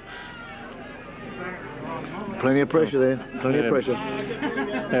behind. Plenty of pressure there. Plenty of pressure.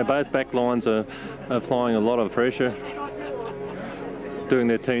 Now, both back lines are applying a lot of pressure, doing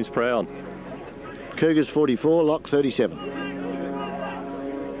their teams proud. Cougars 44, Lock 37.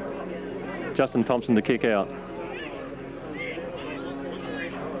 Justin Thompson to kick out.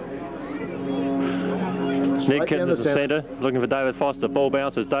 Nick getting to the centre, looking for David Foster. Ball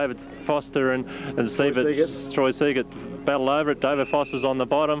bounces. David Foster and Troy Seagate battle over it. David Foster's on the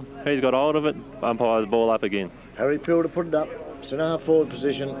bottom. He's got hold of it. Umpire the ball up again. Harry Peel to put it up. Centre half forward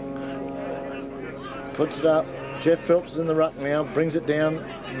position. Puts it up. Jeff Phelps is in the ruck now. Brings it down.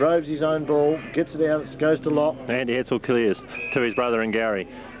 Roves his own ball. Gets it out. Goes to Lock. Andy Hetzel clears to his brother and Gary.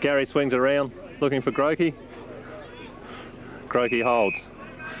 Gary swings around looking for Grokey. Croaky holds.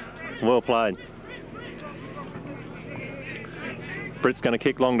 Well played. Britt's going to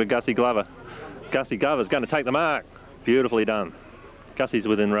kick long to Gussie Glover. Gussie Glover's going to take the mark. Beautifully done. Gussie's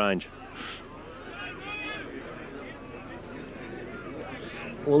within range.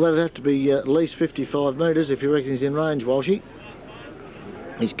 Well, that'd have to be at least 55 metres if you reckon he's in range, Walshy.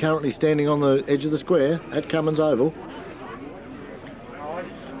 He's currently standing on the edge of the square at Cummins Oval.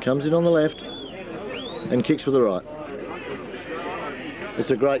 Comes in on the left and kicks with the right. It's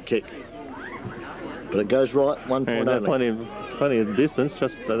a great kick, but it goes right 1 point only. Plenty of distance,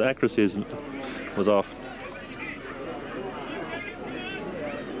 just the accuracy was off.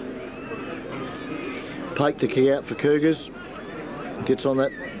 Pake to key out for Cougars. Gets on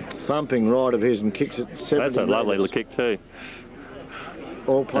that thumping right of his and kicks it 70 That's a lovely little kick too.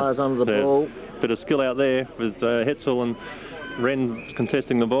 All players under the ball. Bit of skill out there with Hetzel and Wren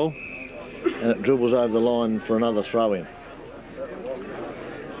contesting the ball. And it dribbles over the line for another throw in.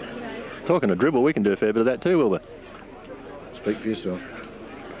 Talking of dribble, we can do a fair bit of that too, Wilbur. Speak for yourself.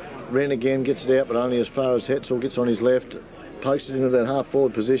 Wren again gets it out, but only as far as Hetzel gets on his left. Pokes it into that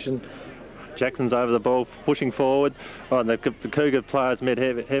half-forward position. Jackson's over the ball, pushing forward. Oh, the Cougar players met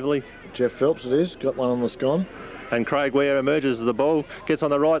heavily. Jeff Phelps it is, got one on the scone. And Craig Ware emerges as the ball, gets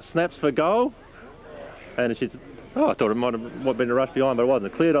on the right, snaps for goal. And she's, oh, I thought it might have been a rush behind, but it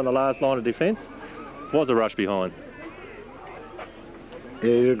wasn't. Cleared on the last line of defence. Was a rush behind. Yeah,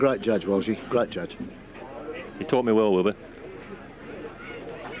 you're a great judge, Walshy. Great judge. You taught me well, Wilbur.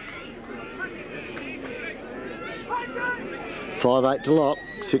 $5-8 to Lock,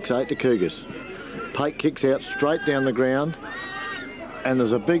 6-8 to Cougars. Pake kicks out straight down the ground, and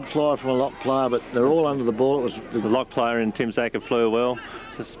there's a big fly from a Lock player, but they're all under the ball. It was the Lock player in Tim Zacher flew well.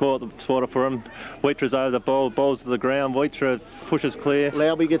 The spotter for him. Wheatra's over the ball, balls to the ground. Wheatra pushes clear.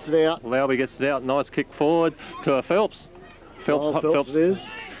 Lauby gets it out. Lauby gets it out. Nice kick forward to a Phelps. Phelps it is.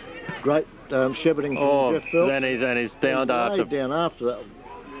 Great shepherding from Jeff Phelps. And he's down after. Down after that.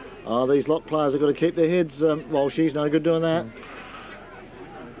 Oh, these Lock players have got to keep their heads. She's no good doing that.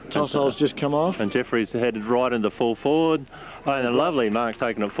 Tosshole's just come off. And Jeffrey's headed right into full forward. Oh, and a lovely mark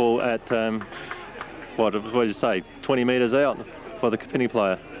taken at full at, what did you say, 20 metres out by the Kapinnie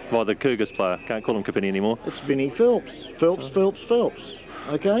player, by the Cougars player. Can't call him Kapinnie anymore. It's Vinnie Phelps. Phelps.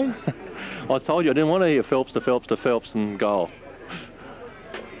 Okay? I told you I didn't want to hear Phelps to Phelps to Phelps and goal.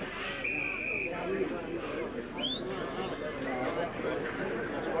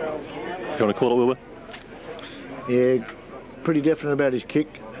 You want to call it, Wilbur? Yeah, pretty definite about his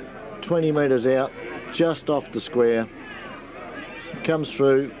kick. 20 metres out, just off the square. Comes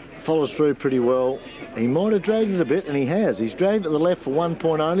through, follows through pretty well. He might have dragged it a bit, and he has. He's dragged it to the left for 1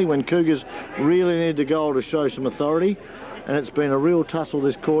 point only when Cougars really need the goal to show some authority. And it's been a real tussle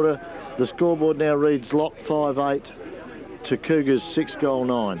this quarter. The scoreboard now reads Lock 5-8 to Cougars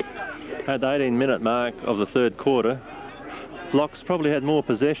 6-9. At the 18-minute mark of the third quarter, Lock's probably had more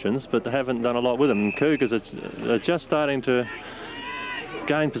possessions, but they haven't done a lot with them. And Cougars are just starting to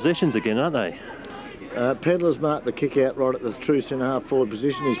gain possessions again, aren't they? Pedlar's marked the kick out right at the true centre-half forward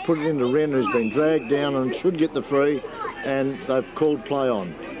position. He's put it into Wren, who's been dragged down and should get the free, and they've called play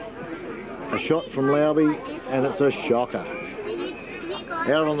on. A shot from Lauby, and it's a shocker.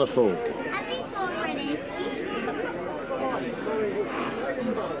 Out on the full.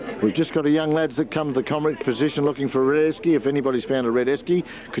 We've just got a young lads that come to the commentary position looking for a red esky. If anybody's found a red esky,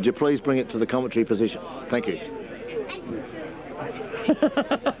 could you please bring it to the commentary position? Thank you.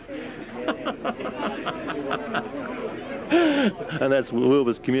 And that's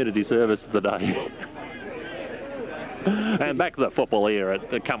Wilbur's community service of the day. And back to the football here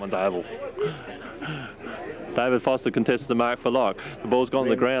at the Cummins Oval. David Foster contests the mark for Lock. The ball's gone to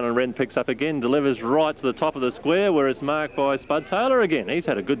the ground and Wren picks up again, delivers right to the top of the square where it's marked by Spud Taylor again. He's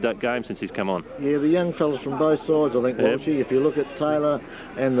had a good game since he's come on. Yeah, the young fellas from both sides, I think, Walshy. If you look at Taylor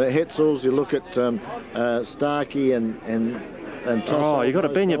and the Hetzels, you look at Starkey and Tosso. Oh, you've got to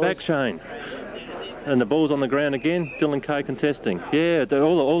bend your back, Shane. And the ball's on the ground again. Dylan Kay contesting. Yeah,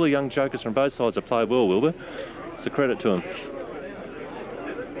 all the young jokers from both sides have played well, Wilbur. It's a credit to them.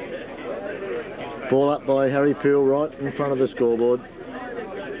 Ball up by Harry Peel right in front of the scoreboard.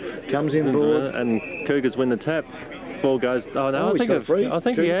 Comes in board. And Cougars win the tap. Ball goes. Oh no, I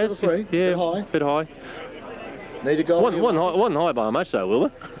think he has. Yeah, bit high. Need a goal. Wasn't high by much though,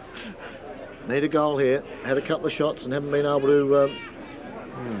 Wilbur. Need a goal here. Had a couple of shots and haven't been able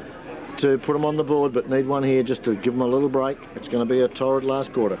to put them on the board, but need one here just to give them a little break. It's going to be a torrid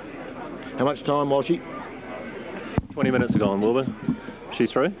last quarter. How much time, Walshy? 20 minutes gone, Wilbur. She's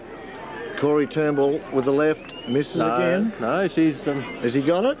through. Corey Turnbull with the left, misses again. No, she's... Has he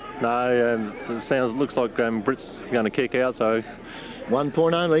got it? No, looks like Britt's going to kick out, so... 1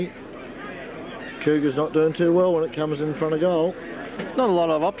 point only. Cougar's not doing too well when it comes in front of goal. Not a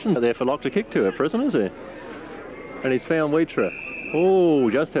lot of options there for Locke to kick to at present, is there? And he's found Wheatra. Oh,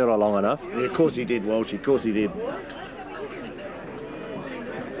 just held on long enough. Yeah, of course he did, Walsh, of course he did.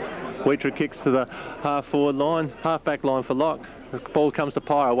 Wheatra kicks to the half-forward line, half-back line for Locke. The ball comes to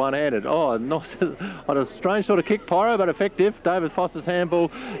Pyro, one-handed. Oh, not on a strange sort of kick, Pyro, but effective. David Foster's handball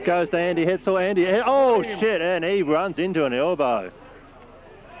goes to Andy Hetzel. Oh, shit, and he runs into an elbow.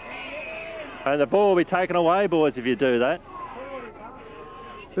 And the ball will be taken away, boys, if you do that.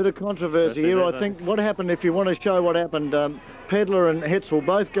 Bit of controversy here. I think what happened, if you want to show what happened, Pedler and Hetzel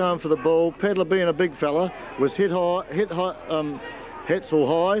both going for the ball. Pedler, being a big fella, was hit Hetzel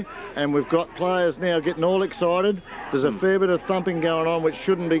high, and we've got players now getting all excited. There's a fair bit of thumping going on which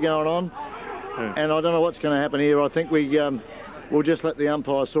shouldn't be going on, and I don't know what's going to happen here. I think we'll just let the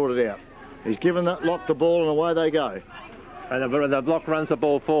umpire sort it out. He's given that Lock the ball, and away they go. And the block runs the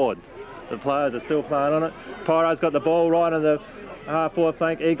ball forward. The players are still playing on it. Pyro's got the ball right on the half-forward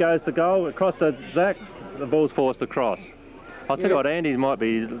flank. He goes to goal. Across to Zach. The ball's forced across. I'll tell you what, Andy might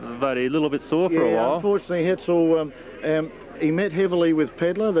be a little bit sore for a while. Unfortunately, Hetzel, he met heavily with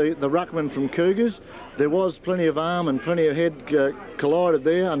Pedler, the ruckman from Cougars. There was plenty of arm and plenty of head collided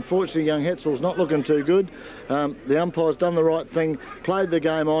there. Unfortunately, young Hetzel's not looking too good. The umpire's done the right thing, played the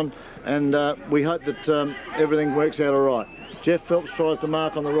game on, and we hope that everything works out all right. Jeff Phelps tries to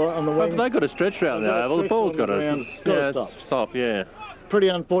mark on the right on the wing. They've got a stretch round there. Well, the ball's got to stop. Yeah. Pretty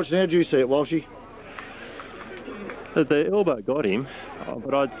unfortunate. How do you see it, Walshy? The elbow got him,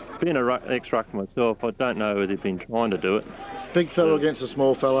 but I've been an ex-ruck myself. I don't know whether he's been trying to do it. Big fella against a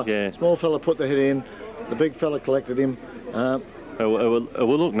small fella. Yeah. Small fella put the head in. The big fella collected him. It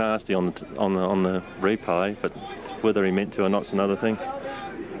will look nasty on the replay, but whether he meant to or not's another thing.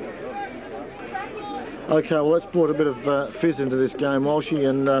 Okay, well, let's put a bit of fizz into this game, Walshy,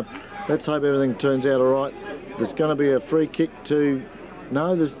 and let's hope everything turns out all right. There's going to be a free kick to...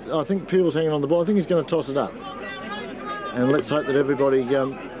 No, I think Peel's hanging on the ball. I think he's going to toss it up. And let's hope that everybody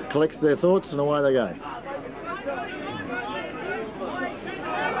collects their thoughts and away they go.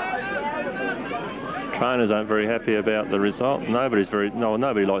 Trainers aren't very happy about the result. Nobody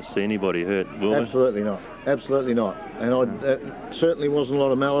likes to see anybody hurt, will they? Absolutely not. Absolutely not. And it certainly wasn't a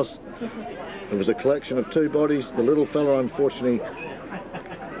lot of malice. It was a collection of two bodies. The little fella, unfortunately,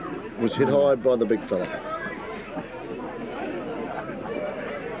 was hit high by the big fella.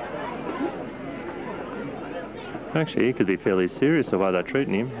 Actually, he could be fairly serious the way they're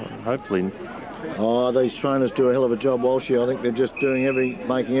treating him. Hopefully. Oh, these trainers do a hell of a job, Walshy. I think they're just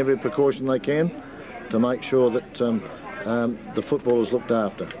making every precaution they can to make sure that the football is looked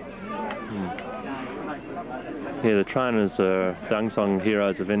after. Yeah, the trainers are the unsung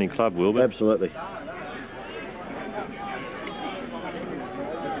heroes of any club, Wilbur. Absolutely.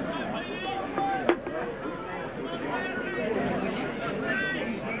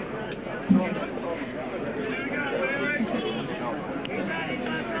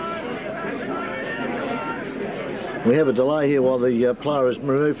 We have a delay here while the player is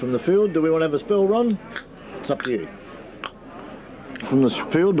removed from the field. Do we want to have a spell, Ron? It's up to you. From the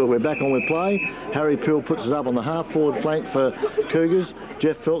field, but we're back on with play. Harry Peel puts it up on the half-forward flank for Cougars.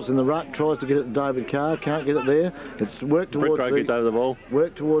 Jeff Phelps in the ruck tries to get it to David Carr, can't get it there. It's worked towards over the ball.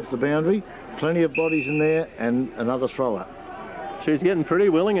 Work towards the boundary. Plenty of bodies in there, and another thrower. She's getting pretty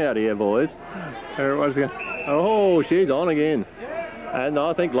willing out here, boys. Oh, she's on again. And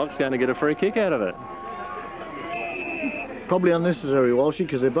I think Locke's going to get a free kick out of it. Probably unnecessary, Walshy,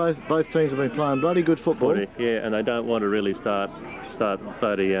 because both teams have been playing bloody good football. Yeah, and they don't want to really start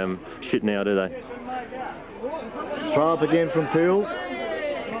bloody shit now, do they? Throw up again from Peel.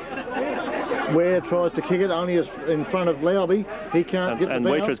 Ware tries to kick it, only in front of Lowby. He can't get the bounce. And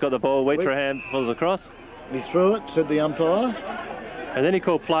Wheatra's got the ball. Wheatra hand pulls across. He threw it, said the umpire. And then he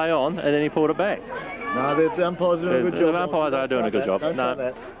called play on, and then he pulled it back. No, the umpire's doing a good job. The umpires are doing a good job.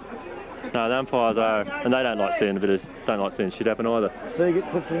 No, the umpires are, and they don't like seeing shit happen either. Seagate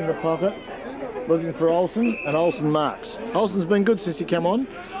puts it in the pocket, looking for Olsen, and Olsen marks. Olsen's been good since he came on.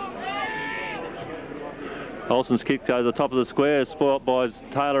 Olsen's kick goes to the top of the square, spoilt by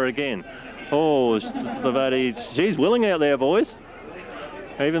Taylor again. Oh, she's willing out there, boys.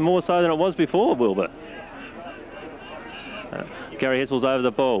 Even more so than it was before, Wilbur. Gary Hetzel's over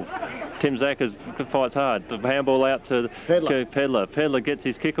the ball. Tim Zackers fights hard. The handball out to Pedler. Pedler gets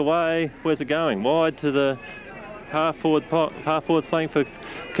his kick away. Where's it going? Wide to the half-forward flank for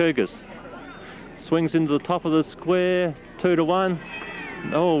Cougars. Swings into the top of the square. 2-1.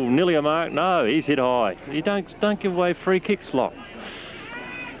 Oh, nearly a mark. No, he's hit high. You don't give away free kicks, Lock.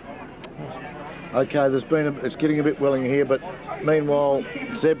 Okay, it's getting a bit willing here, but meanwhile,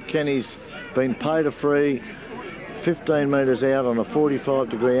 Zeb Kenny's been paid a free 15 metres out on a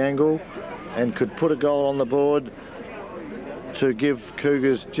 45-degree angle and could put a goal on the board to give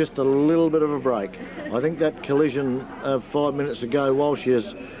Cougars just a little bit of a break. I think that collision of 5 minutes ago, Walsh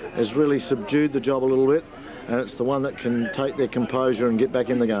has really subdued the job a little bit, and it's the one that can take their composure and get back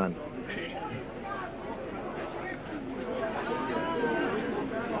in the game.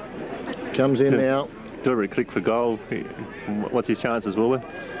 Comes in now. Delivery click for goal. What's his chances, Wilbur?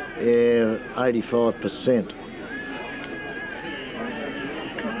 Yeah, 85%.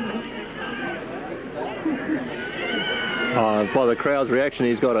 By the crowd's reaction,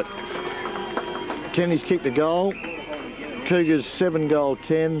 he's got it. Kenny's kicked a goal. Cougars 7 goal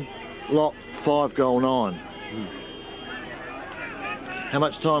 10. Lock 5 goal 9. How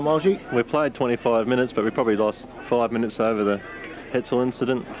much time, Walshy? We played 25 minutes, but we probably lost 5 minutes over the Hetzel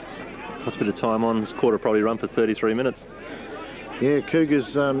incident. Lost a bit of time on. This quarter probably run for 33 minutes. Yeah,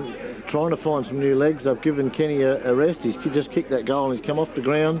 Cougars trying to find some new legs. They've given Kenny a rest. He's just kicked that goal and he's come off the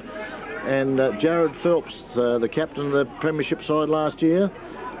ground. And Jared Phelps, the captain of the Premiership side last year,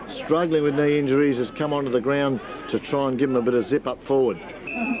 struggling with knee injuries, has come onto the ground to try and give him a bit of zip up forward.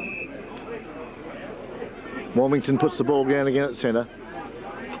 Warmington puts the ball down again at centre.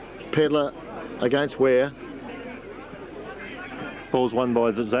 Pedler against Ware. Ball's won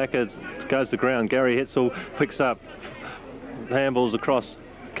by the Zaka, goes to the ground. Gary Hetzel picks up, handballs across,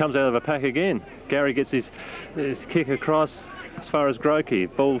 comes out of a pack again. Gary gets his kick across as far as Grokey.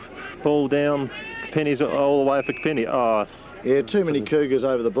 Ball down, Kapinnie's all the way for Kapinnie. Oh. Yeah, too many Cougars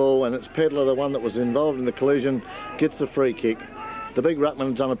over the ball, and it's Pedler, the one that was involved in the collision, gets the free kick. The big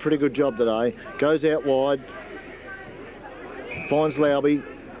ruckman's done a pretty good job today. Goes out wide, finds Lauby.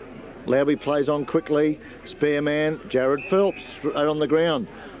 Lauby plays on quickly. Spare man, Jared Phelps, out on the ground.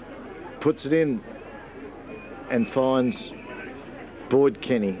 Puts it in and finds Boyd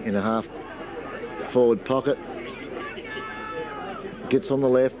Kenny in a half forward pocket. Gets on the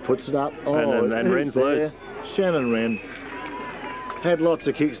left, puts it up. Oh, and Wren's loose. Shannon Wren. Had lots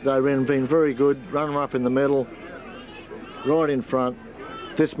of kicks today. Wren been very good. Runner up in the middle. Right in front.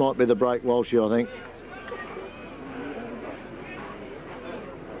 This might be the break, Walshy, I think.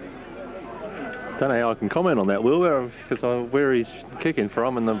 Don't know how I can comment on that, Wilbur, because where he's kicking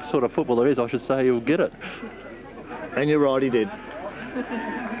from and the sort of footballer he is, I should say he'll get it. And you're right, he did.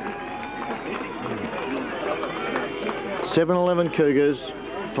 7-11 Cougars,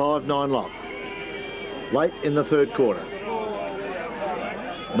 5-9 Lock. Late in the third quarter.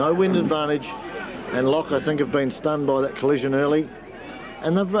 No wind advantage, and Lock, I think, have been stunned by that collision early.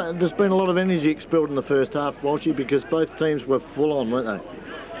 And there's been a lot of energy expelled in the first half, Walshy, because both teams were full on, weren't they?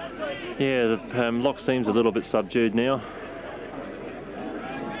 Yeah, the Lock seems a little bit subdued now.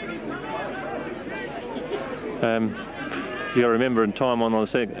 You got to remember in time on the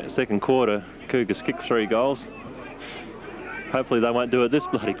second quarter, Cougars kicked 3 goals. Hopefully they won't do it this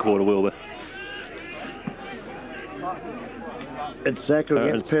bloody quarter, Wilbur. It's Zaka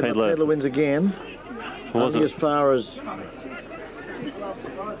against Pedler. Pedler wins again. Only as far as...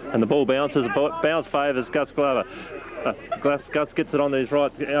 And the ball bounces. Bounce favours Gus Glover. Gus gets it on his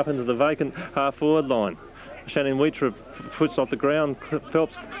right, up into the vacant half-forward line. Shannon Wheater puts off the ground.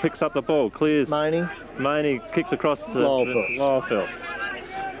 Phelps picks up the ball, clears. Maney kicks across to Lyle Phelps.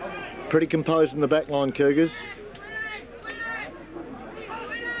 Pretty composed in the back line, Cougars.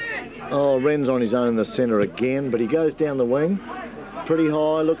 Oh, Wren's on his own in the centre again, but he goes down the wing. Pretty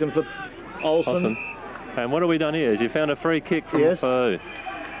high, looking for Olsen. And what have we done here? Has he found a free kick from the foe?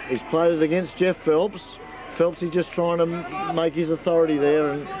 He's played it against Jeff Phelps. Phelps, he's just trying to make his authority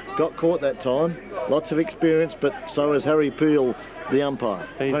there and got caught that time. Lots of experience, but so is Harry Peel, the umpire.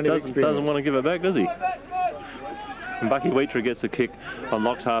 He doesn't want to give it back, does he? And Bucky Wheater gets the kick on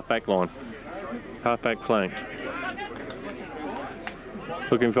Lock's half-back line. Half-back flank.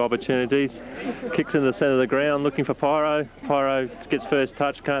 Looking for opportunities. Kicks in the centre of the ground, looking for Pyro. Pyro gets first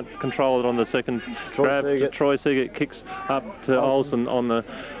touch, can't control it on the second grab. Troy Seagate kicks up to Olsen on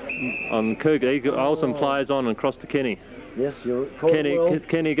Cougar. Olsen plays on and across to Kenny. Yes, you're right.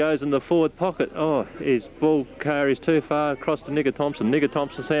 Kenny goes in the forward pocket. Oh, his ball carries too far across to Nigger Thompson. Nigger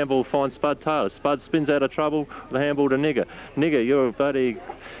Thompson's handball finds Spud Taylor. Spud spins out of trouble with the handball to Nigger. Nigger, you're buddy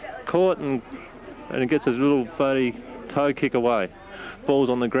caught and it gets his little buddy toe kick away. Ball's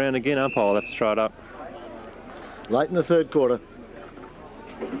on the ground again. Umpire will have to throw it up. Late in the third quarter.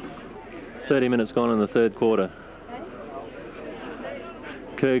 30 minutes gone in the third quarter.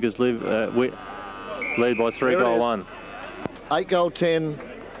 Cougars lead by 3-1. 8 goal 10,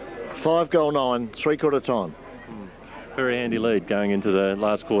 5 goal 9, 3/4 time. Very handy lead going into the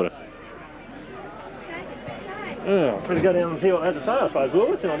last quarter. Oh, I'm going to go down and see what I had to say, I suppose,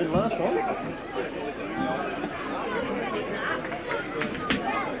 Wilbur, since I didn't last time.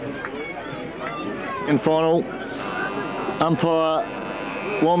 In final, umpire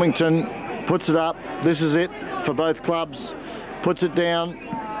Wilmington puts it up. This is it for both clubs. Puts it down.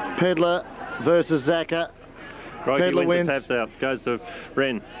 Pedler versus Zacher. Pedler wins. Taps out. Goes to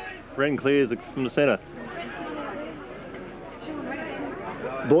Wren. Wren clears from the centre.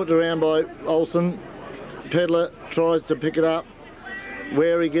 Brought around by Olsen. Pedler tries to pick it up.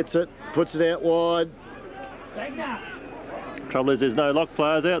 Where he gets it, puts it out wide. Trouble is there's no lock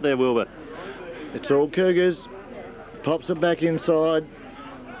players out there, Wilbur. It's all Cougars. Pops it back inside.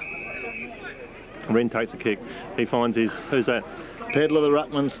 Wren takes a kick. He finds his... Who's that? Pedler, the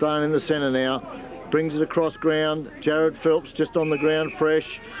ruckman, staying in the centre now. Brings it across ground. Jared Phelps just on the ground,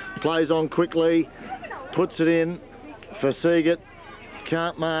 fresh. Plays on quickly. Puts it in for Seagate.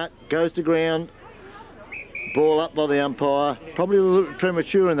 Can't mark. Goes to ground. Ball up by the umpire. Probably a little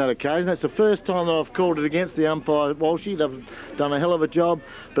premature in that occasion. That's the first time that I've called it against the umpire, Walshy. They've done a hell of a job,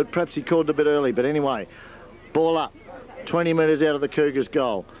 but perhaps he called it a bit early. But anyway, ball up. 20 metres out of the Cougars'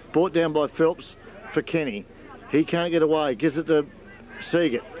 goal. Brought down by Phelps for Kenny. He can't get away. Gives it to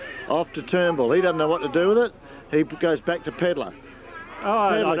Seagate. Off to Turnbull. He doesn't know what to do with it. He goes back to Pedler. Oh,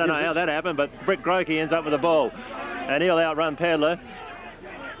 I don't know how that happened, but Brett Grokey ends up with the ball. And he'll outrun Pedler.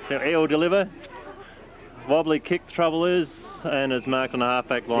 He'll deliver. Wobbly kick, trouble is, and it's marked on the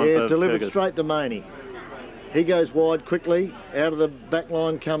half-back line. Yeah, for delivered Cougars. Straight to Maney. He goes wide quickly. Out of the back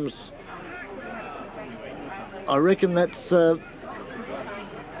line comes... I reckon that's... No,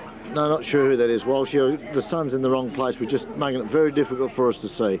 not sure who that is, Walsh. The sun's in the wrong place. We're just making it very difficult for us to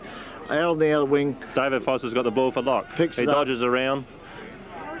see. Out on the outer wing. David Foster's got the ball for lock. He dodges around.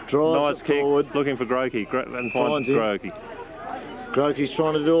 Drives nice kick, forward. Looking for Grokey, and finds Grokey. Grokey's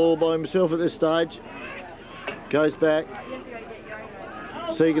trying to do it all by himself at this stage. Goes back.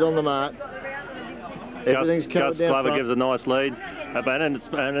 Seagate on the mark. Everything's covered down Glover front. gives a nice lead.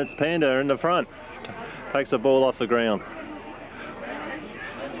 And it's Panda in the front. Takes the ball off the ground.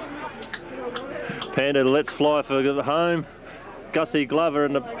 Panda lets fly for home. Gussie Glover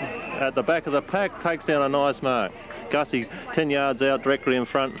at the back of the pack takes down a nice mark. Gussie 10 yards out directly in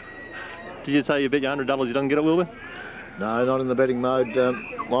front. Did you say you bet your $100 you don't get it, Wilbur? No, not in the betting mode,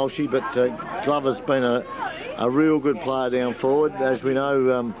 Walshy, but Glover's been a real good player down forward. As we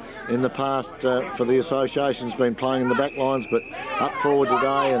know, in the past for the association's been playing in the back lines, but up forward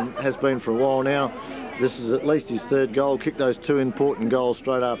today and has been for a while now. This is at least his third goal. Kicked those 2 important goals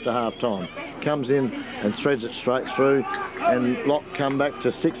straight after half-time. Comes in and threads it straight through, and Lock come back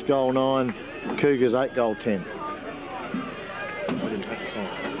to 6 goal 9, Cougars 8 goal 10.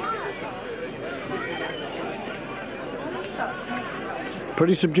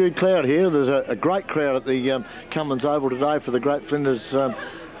 Pretty subdued crowd here. There's a great crowd at the Cummins Oval today for the Great Flinders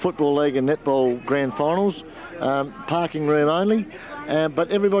Football League and Netball Grand Finals. Parking room only. But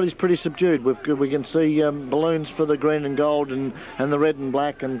everybody's pretty subdued. We can see balloons for the green and gold and the red and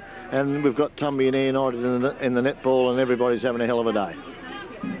black, and we've got Tumby and Air United in the netball, and everybody's having a hell of a day.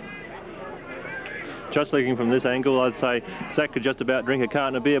 Just looking from this angle, I'd say Zach could just about drink a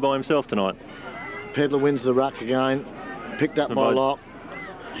carton of beer by himself tonight. Pedler wins the ruck again, picked up by Lock.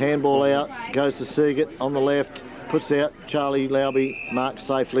 Handball out, goes to Seagate on the left, puts out Charlie Lauby, marks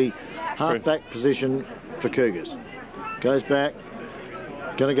safely. Half-back position for Cougars. Goes back.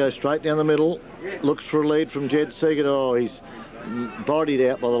 Going to go straight down the middle. Looks for a lead from Jed Seagate. Oh, he's bodied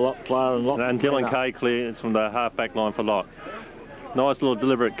out by the Lock player. And Dylan Kay clears from the half-back line for Lock. Nice little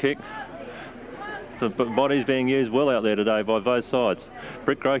deliberate kick. The body's being used well out there today by both sides.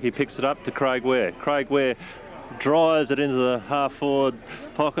 Britt Grokey picks it up to Craig Ware. Craig Ware drives it into the half-forward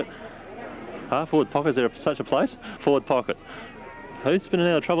pocket. Half-forward pocket, is there such a place? Forward pocket. Who's been in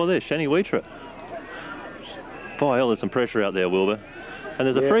out of trouble there? Shani Wheatra. By hell, there's some pressure out there, Wilbur. And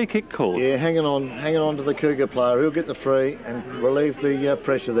there's a free kick called. Yeah, hanging on to the Cougar player. He'll get the free and relieve the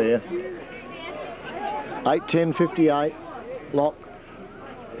pressure there. 8-10-58. Lock.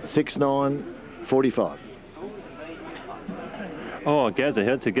 6-9-45. Oh, Gazza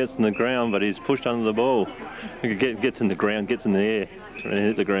gets in the ground, but he's pushed under the ball. He gets in the ground, gets in the air, and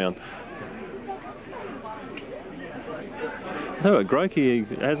hit the ground. No, Grokey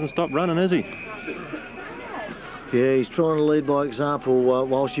hasn't stopped running, has he? Yeah, he's trying to lead by example,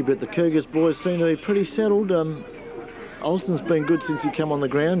 Walshy, but the Cougars boys seem to be pretty settled. Olsen's been good since he come on the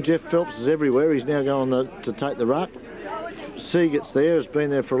ground. Jeff Phelps is everywhere. He's now going to take the ruck. Seagate's there, has been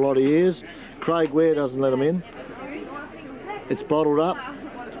there for a lot of years. Craig Ware doesn't let him in. It's bottled up.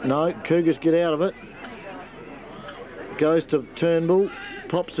 No, Cougars get out of it. Goes to Turnbull,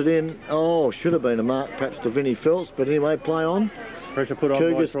 pops it in. Oh, should have been a mark perhaps to Vinnie Phelps, but anyway, play on. Pressure put on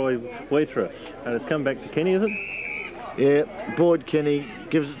Cougars. by Troy Wheater. And it's come back to Kenny, is it? Yeah, Boyd Kenny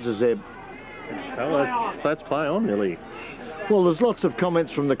gives it to Zeb. Oh, that's play on, nearly. Well, there's lots of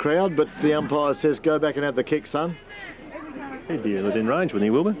comments from the crowd, but the umpire says, go back and have the kick, son. He'd be within range, wouldn't he,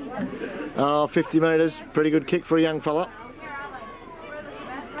 Wilbur? 50 metres, pretty good kick for a young fella.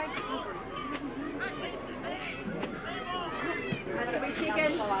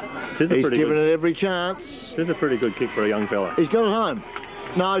 He's given it every chance. It's a pretty good kick for a young fella. He's got it home.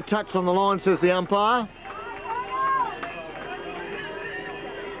 No touch on the line, says the umpire.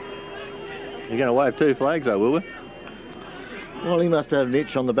 You're going to wave 2 flags, though, Wilbur? Well, he must have an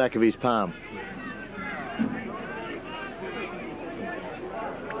itch on the back of his palm.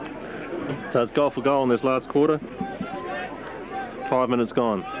 So it's goal for goal in this last quarter. 5 minutes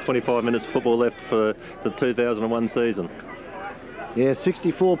gone. 25 minutes of football left for the 2001 season. Yeah,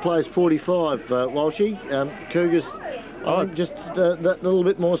 64 plays 45, Walshy. Cougars, I think just that little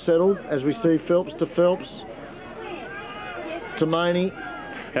bit more settled as we see Phelps to Phelps. To Maney.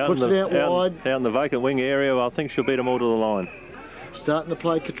 Puts it out wide. Out in the vacant wing area, I think she'll beat them all to the line. Starting to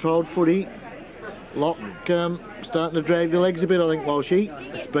play controlled footy. Lock starting to drag the legs a bit, I think, Walshy.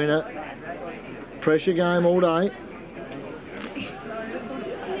 It's been a pressure game all day.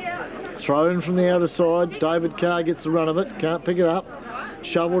 Throw in from the other side. David Carr gets the run of it. Can't pick it up.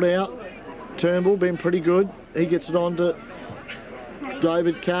 Shoveled out. Turnbull been pretty good. He gets it on to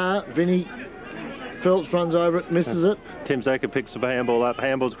David Carr. Vinnie Phelps runs over it, misses it. Tim Zacher picks the handball up.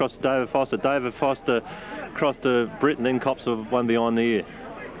 Handball's across to David Foster. David Foster across to Britton, then cops one behind the ear.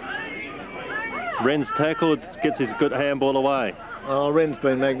 Wren's tackled, gets his good handball away. Oh, Wren's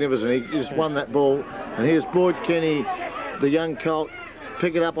been magnificent. He just won that ball. And here's Boyd Kenny, the young colt.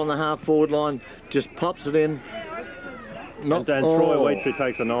 Pick it up on the half-forward line, just pops it in. And Troy Wheatree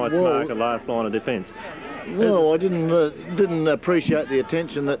takes a nice mark at last line of defence. Well, I didn't appreciate the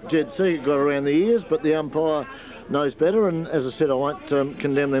attention that Jed Seeger got around the ears, but the umpire knows better, and as I said, I won't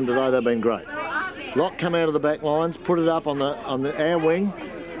condemn them today. They've been great. Locke come out of the back lines, put it up on the our wing,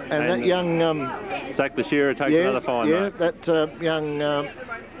 and that young Zach Lashira takes another fine mark. That young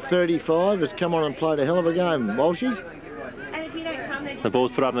 35 has come on and played a hell of a game. Walshy. The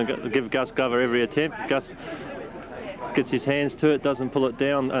ball's put up and give Gus Glover every attempt. Gus gets his hands to it, doesn't pull it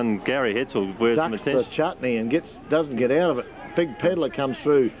down, and Gary Hetzel wears some attention. Ducks the chutney and doesn't get out of it. Big Peddler comes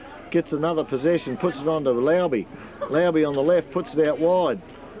through, gets another possession, puts it on to Lowby. Lowby on the left, puts it out wide.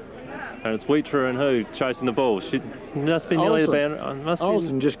 And it's Wheater and who chasing the ball. She must be nearly about.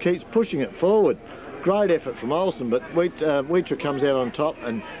 Olsen just keeps pushing it forward. Great effort from Olsen, but Wheater comes out on top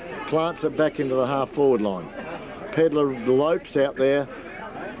and plants it back into the half-forward line. Peddler lopes out there.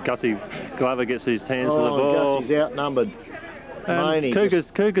 Gussie Glover gets his hands to the ball. Gussie's outnumbered.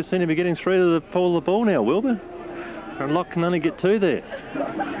 Cougars seem to be getting through to the pull of the ball now, Wilbur. And Locke can only get 2 there.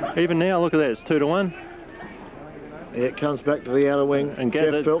 Even now, look at that, it's 2-1. Yeah, it comes back to the outer wing. And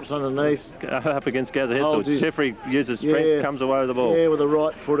Jeff Phelps underneath. Up against Gather Hetzel. Jeffrey uses strength, comes away with the ball. Yeah, with a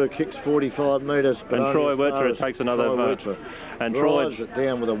right footer, kicks 45 metres. And Troy Wheater takes another mark. And Troy drives it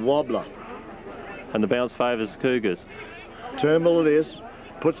down with a wobbler. And the bounce favours Cougars. Turnbull it is.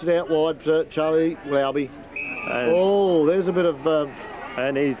 Puts it out wide for Charlie Lowby. There's a bit of...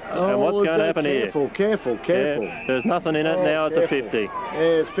 and what's going to happen here? Careful. Yeah, there's nothing in it now, it's a 50. Yeah,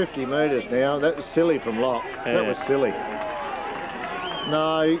 it's 50 metres now. That was silly from Locke. Yeah. That was silly.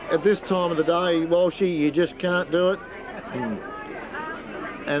 No, at this time of the day, Walshy, you just can't do it.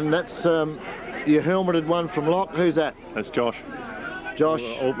 And that's your helmeted one from Locke. Who's that? That's Josh. Josh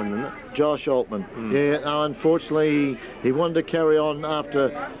Altman, isn't it? Josh Altman. Yeah, no, unfortunately, he wanted to carry on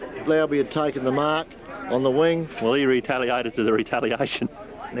after Lowby had taken the mark on the wing. Well, he retaliated to the retaliation.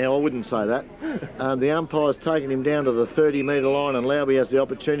 Now, I wouldn't say that. The umpire's taken him down to the 30-metre line, and Lowby has the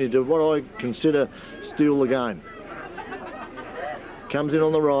opportunity to, what I consider, steal the game. Comes in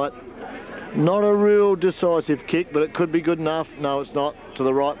on the right. Not a real decisive kick, but it could be good enough. No, it's not. To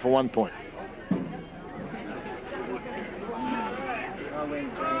the right for 1 point.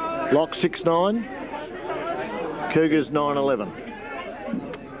 Locke 6-9. Cougars 9-11.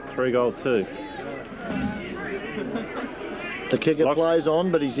 3-2. The kicker plays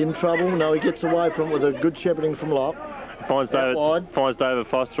on, but he's in trouble. No, he gets away from it with a good shepherding from Locke. Finds David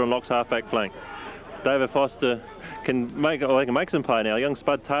Foster on Locke's half-back flank. David Foster can make some play now. Young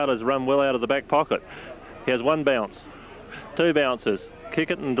Spud Taylor's run well out of the back pocket. He has 1 bounce, 2 bounces.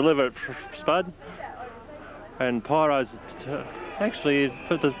 Kick it and deliver it for Spud. And Pyro's actually,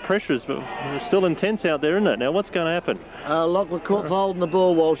 the pressure is still intense out there, isn't it? Now, what's going to happen? Lock were caught holding the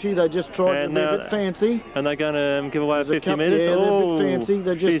ball, Walshy. They just tried to be a bit fancy. And they're going to give away 50 metres? Yeah, they're a bit fancy.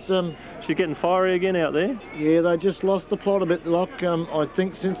 They're just... she's getting fiery again out there. Yeah, they just lost the plot a bit, Lock. I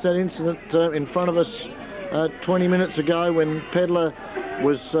think since that incident in front of us 20 minutes ago when Pedler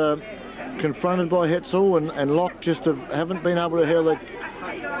was confronted by Hetzel and Lock just haven't been able to hear the...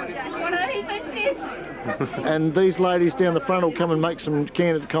 And these ladies down the front will come and make some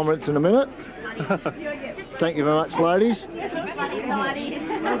candid comments in a minute. Thank you very much, ladies.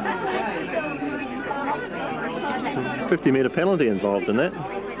 50-metre penalty involved in that.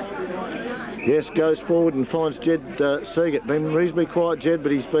 Yes, goes forward and finds Jed Seagate. Been reasonably quiet, Jed,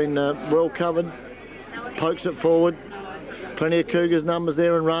 but he's been well covered. Pokes it forward. Plenty of Cougars numbers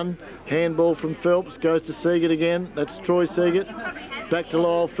there and run. Handball from Phelps. Goes to Seagate again. That's Troy Seagate. Back to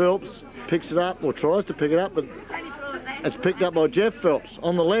Lyle Phelps. Picks it up, or tries to pick it up, but it's picked up by Jeff Phelps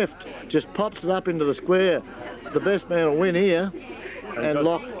on the left. Just pops it up into the square. The best man will win here. And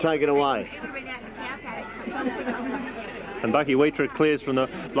Lock take it away. And Bucky Wheatrick clears from the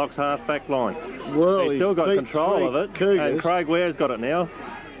Lock's half-back line. Well, he's still got control of it. Cougars. And Craig Ware's got it now.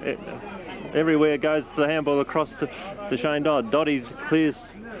 Everywhere goes the handball across to Shane Dodd. Doddy clears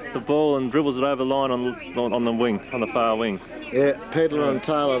the ball and dribbles it over the line on the wing, on the far wing. Yeah, Pedler and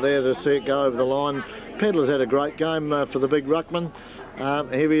Taylor there to see it go over the line. Pedler's had a great game for the big ruckman.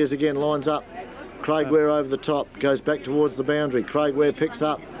 Here he is again, lines up. Craig Ware over the top, goes back towards the boundary. Craig Ware picks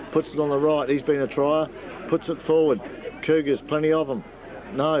up, puts it on the right. He's been a trier, puts it forward. Cougars, plenty of them.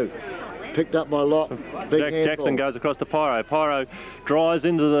 No, picked up by Lock. Jackson goes across to Pyro. Pyro drives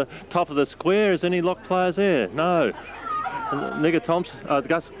into the top of the square. Is any Lock players there? No. Nigger Thompson,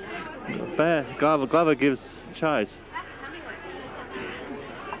 Gus Glover gives chase.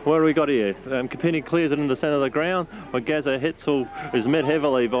 What do we got here? Kapinnie clears it in the centre of the ground. Gaza Hetzel is met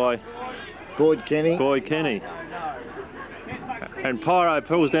heavily by Boyd Kenny. And Pyro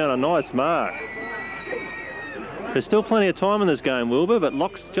pulls down a nice mark. There's still plenty of time in this game, Wilbur, but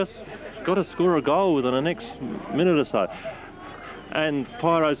Lock's just got to score a goal within the next minute or so. And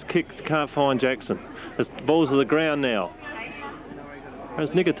Pyro's kicked, can't find Jackson. The ball's to the ground now. It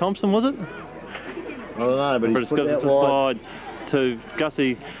was Nigger Thompson, was it? I don't know, but he's put it out wide to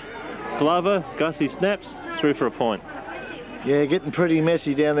Gussie Glover. Gussie snaps through for a point. Yeah, getting pretty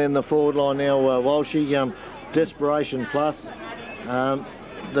messy down there in the forward line now, Walshy. Desperation plus. No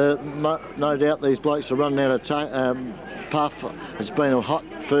doubt these blokes are running out of puff. It's been a hot,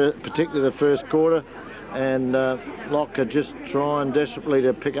 particularly the first quarter, and Lock are just trying desperately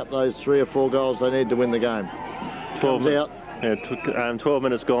to pick up those 3 or 4 goals they need to win the game. 12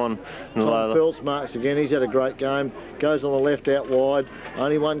 minutes gone. Tom Phelps marks again. He's had a great game. Goes on the left out wide.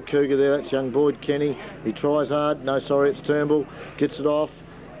 Only one Cougar there. That's young Boyd Kenny. He tries hard. No, sorry, it's Turnbull. Gets it off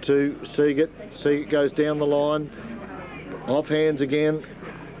to Seagate. Seagate goes down the line. Off hands again.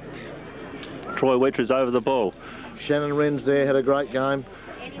 Troy Wheatrick's over the ball. Shannon Wren's there. Had a great game.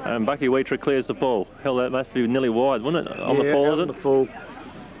 And Bucky Wheatrick clears the ball. Hell, that must be nearly wide, wouldn't it? On the full, is it? The full.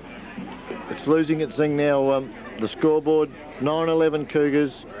 It's losing its thing now. The scoreboard, 9-11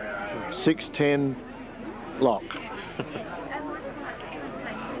 Cougars, 6-10 Lock.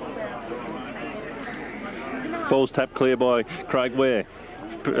 Ball's tapped clear by Craig Ware.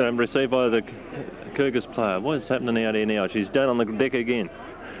 Received by the Cougars player. What is happening out here now? She's down on the deck again.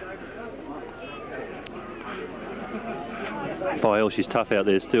 By hell, she's tough out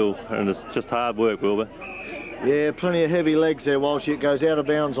there still, and it's just hard work, Wilbur. Yeah, plenty of heavy legs there, Walsh. It goes out of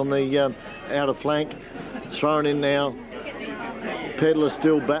bounds on the outer flank. Thrown in now. Pedler's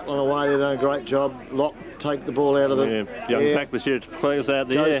still battling away. They've done a great job. Lock take the ball out of the young Sackler should clears out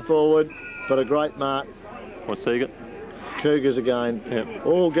the air. Goes forward, but a great mark. What's Seagate? Cougars again. Yep.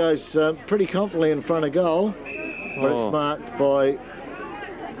 All goes pretty confidently in front of goal, but it's marked by...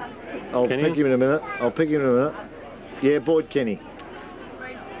 I'll pick him in a minute. Yeah, Boyd Kenny.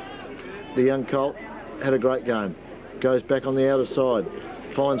 The young colt had a great game. Goes back on the outer side.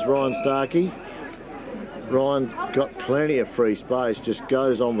 Finds Ryan Starkey. Ryan got plenty of free space, just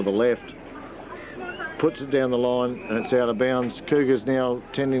goes on with the left, puts it down the line, and it's out of bounds. Cougars now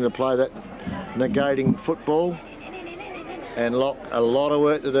tending to play that negating football, and Lock a lot of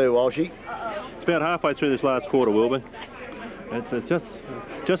work to do, Walshy. It's about halfway through this last quarter, Wilbur. It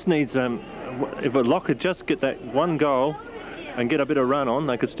just needs, if Lock could just get that one goal and get a bit of run on,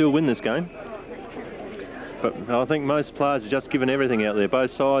 they could still win this game. But I think most players are just giving everything out there,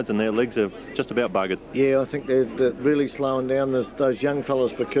 both sides, and their legs are just about buggered. Yeah, I think they're really slowing down. Those young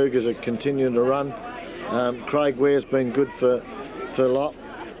fellas for Cougars are continuing to run. Craig Ware's been good for Lock.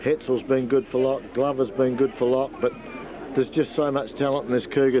 Hetzel's been good for Lock. Glover's been good for Lock. But there's just so much talent in this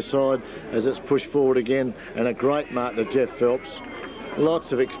Cougar side as it's pushed forward again, and a great mark to Jeff Phelps.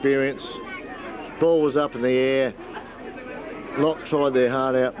 Lots of experience. Ball was up in the air. Lock tried their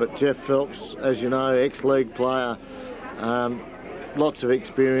heart out, but Jeff Phelps, as you know, ex-league player, lots of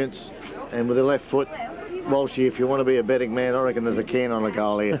experience, and with the left foot, Walshy, if you want to be a betting man, I reckon there's a can on the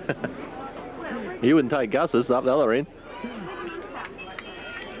goal here. You wouldn't take Gus's up the other end.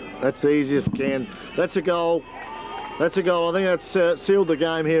 That's the easiest can. That's a goal. That's a goal. I think that's sealed the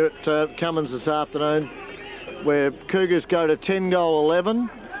game here at Cummins this afternoon, where Cougars go to 10-goal 11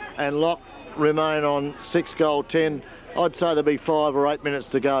 and Lock remain on 6-goal 10. I'd say there'll be 5 or 8 minutes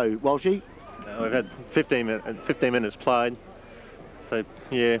to go. Walshy? We've had 15 minutes played, so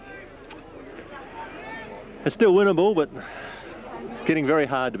yeah. It's still winnable, but getting very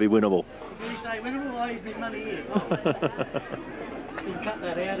hard to be winnable. When you say winnable, I use big money here. You can cut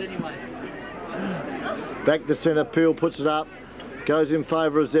that out anyway. Back to centre, Peel puts it up, goes in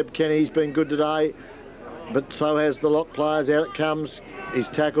favour of Zeb Kenny. He's been good today, but so has the Lock players. Out it comes. He's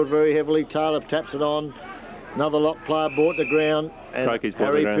tackled very heavily. Taylor taps it on. Another Lock player brought to ground, and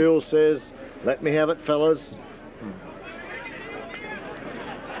Harry Peel says, "Let me have it, fellas."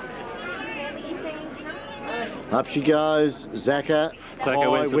 Up she goes. Zaka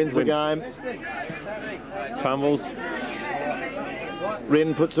wins the game. Fumbles.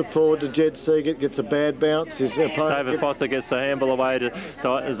 Wren puts it forward to Jed Seagate, gets a bad bounce. His opponent David Foster gets the handball away to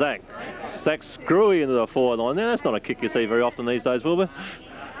Zach. Zach screwy into the forward line. Now that's not a kick you see very often these days, Wilbur.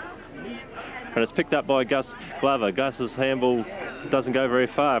 And it's picked up by Gus Glover. Gus's handball doesn't go very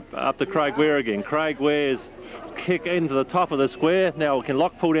far. Up to Craig Ware again. Craig Ware's kick into the top of the square. Now can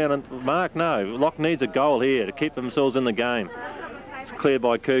Lock pull down and mark? No. Lock needs a goal here to keep themselves in the game. It's cleared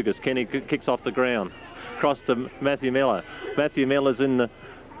by Cougars. Kenny kicks off the ground. Across to Matthew Miller. Matthew Miller's in the...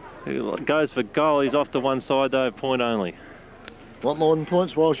 goes for goal. He's off to one side though, point only. Want more than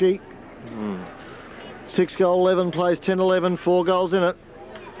points, Walshy? 6-goal 11 plays 10-11, 4 goals in it.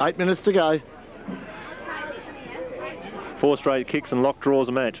 8 minutes to go. 4 straight kicks and Lock draws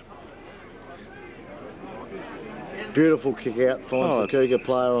a match. Beautiful kick out, finds the Cougar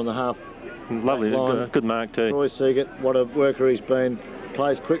player on the half. Lovely, good mark too. Troy Seagate, what a worker he's been.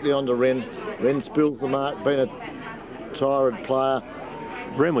 Plays quickly on to Wren. Wren spills the mark, being a tired player.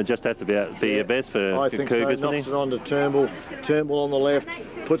 Wren would just have to be your best for I think Cougars, so. Knocks it on to Turnbull. Turnbull on the left,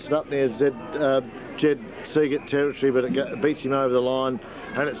 puts it up near Jed Seagate territory, but it beats him over the line,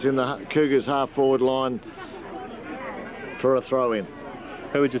 and it's in the Cougars half-forward line for a throw-in.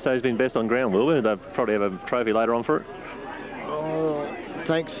 Who would you say has been best on ground, Wilbur? They'll probably have a trophy later on for it. Oh,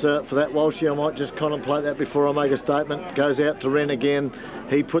 thanks for that, Walshy. I might just contemplate that before I make a statement. Goes out to Wren again.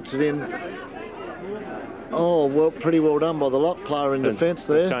 He puts it in. Oh, well, pretty well done by the Lock player in defence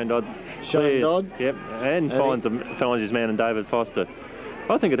there. Shane Dodd. Shane Dodd. Yep, and finds his man in David Foster.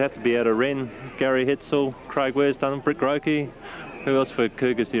 I think it'd have to be out of Wren, Gary Hitzel, Craig Ware's done them, Brick Roki. Who else for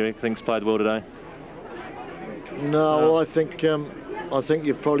Cougars do you think's played well today? No, well, I think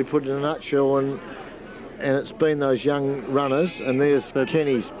you've probably put it in a nutshell, and it's been those young runners, and there's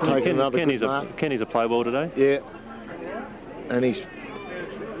Kenny's taken another good mark. Kenny's a play well today. Yeah, and he's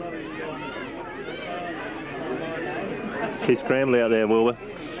scrambling out there, Wilbur.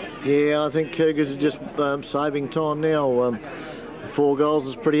 Yeah, I think Cougars are just saving time now. 4 goals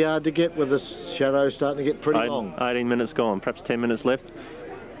is pretty hard to get with the shadows starting to get pretty long. 18 minutes gone, perhaps 10 minutes left.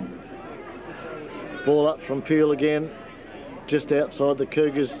 Ball up from Peel again, just outside the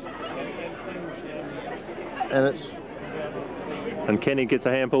Cougars. And Kenny gets a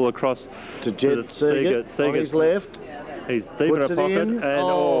handball across to Jed Seagate on his left. He's deep in a pocket. And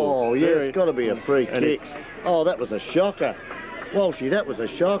yeah, it's got to be a free kick. Oh, that was a shocker. Walshy, that was a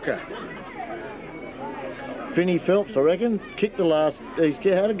shocker. Vinnie Phelps, I reckon, kicked the last. He's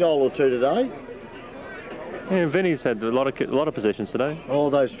had a goal or 2 today. Yeah, Vinnie's had a lot of possessions today. Oh,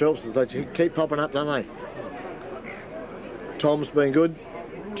 those Phelpses, they keep popping up, don't they? Tom's been good.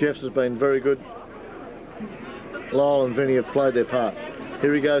 Jeff's has been very good. Lyle and Vinnie have played their part.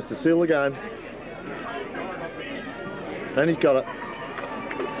 Here he goes to seal the game. And he's got it.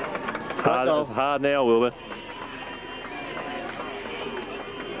 It's hard now, Wilbur.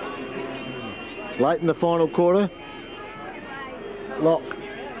 Late in the final quarter. Lock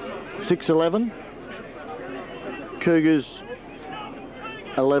 6-11. Cougars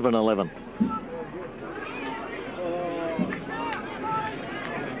 11-11.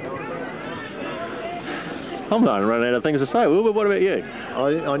 I'm not running out of things to say, Wilbur. What about you?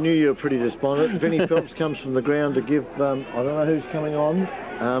 I knew you were pretty despondent. Vinnie Phelps comes from the ground to give, I don't know who's coming on.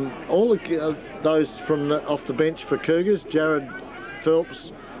 All those from off the bench for Cougars, Jared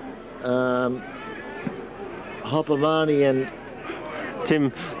Phelps, Hoppamani and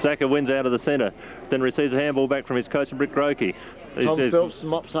Tim Zacher wins out of the centre, then receives a handball back from his coach, Brick Grokey. Tom Phelps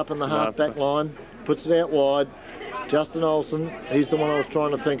mops up in the half-back line, puts it out wide. Justin Olsen, he's the one I was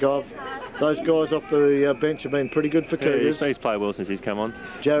trying to think of. Those guys off the bench have been pretty good for Cougars. He's played well since he's come on.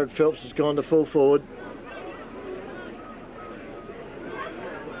 Jared Phelps has gone to full forward.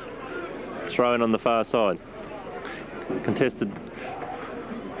 Throw in on the far side. Contested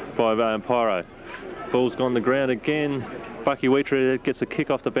by Pyro. Ball's gone the ground again. Bucky Wheater gets a kick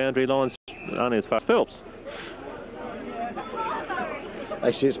off the boundary lines, only as far as Phelps.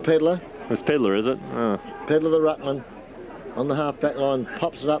 Actually, it's Pedler. It's Pedler, is it? Oh. Pedler the ruckman on the half-back line,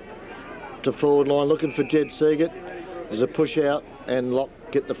 pops it up to forward line, looking for Jed Seagate. There's a push out and Lock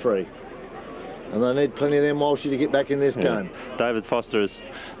get the free. And they need plenty of them Walshy to get back in this game. David Foster has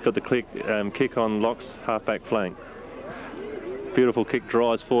got the kick on Lock's half-back flank. Beautiful kick,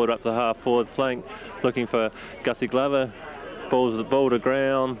 drives forward up the half-forward flank, looking for Gussie Glover. Balls the ball to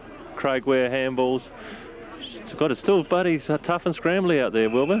ground. Craig Ware handballs. It's got it still, buddy. It's tough and scrambly out there,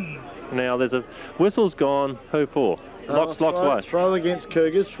 Wilbur. Now there's a whistle's gone. Who for? Lock's way. Throw against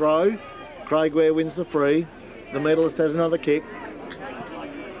Cougars. Throw. Craig Ware wins the free. The medalist has another kick.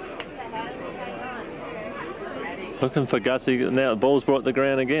 Looking for Gussie. Now the ball's brought to the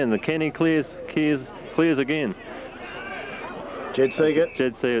ground again. The Kenny clears again. Jed Seagate.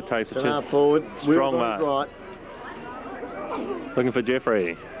 Jed Seagate takes a chip. Forward. Strong mark. Right. Looking for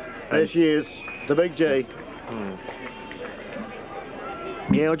Jeffrey. There she is. The big G.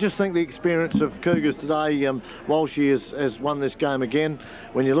 Yeah, I just think the experience of Cougars today, Walshy has won this game again.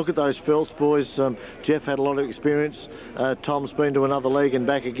 When you look at those Phelps boys, Jeff had a lot of experience. Tom's been to another league and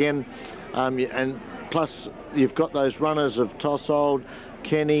back again. And plus, you've got those runners of Tossold,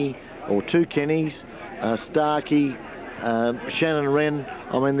 Kenny, or two Kennys, Starkey, Shannon Wren.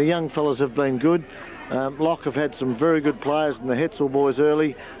 I mean, the young fellas have been good. Lock have had some very good players in the Hetzel boys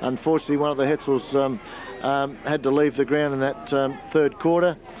early. Unfortunately, one of the Hetzels had to leave the ground in that third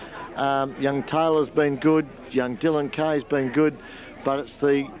quarter. Young Taylor's been good. Young Dylan Kay's been good. But it's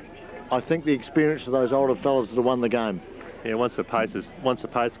I think the experience of those older fellas that have won the game. Yeah, once the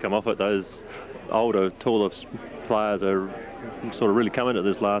pace come off it, those older, taller players are sort of really coming to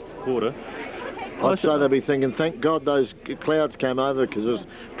this last quarter. I'd say they'll be thinking, thank God those clouds came over because it was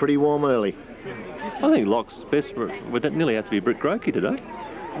pretty warm early. I think Lock's best would nearly have to be Brick Grokey today.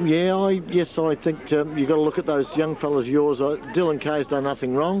 Yeah, yes, I think you've got to look at those young fellas of yours. Dylan Kay's done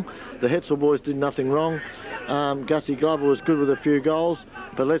nothing wrong. The Hetzel boys did nothing wrong. Gussie Glover was good with a few goals,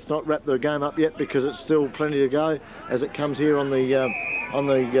 but let's not wrap the game up yet because it's still plenty to go as it comes here on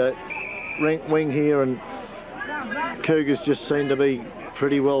the wing here, and Cougars just seem to be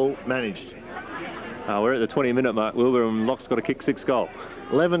pretty well managed. We're at the 20-minute mark, Wilbur, and Lock's got to kick 6 goals.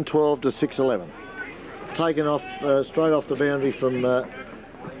 11-12 to 6-11. Taken off straight off the boundary from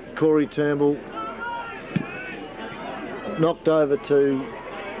Corey Turnbull. Knocked over to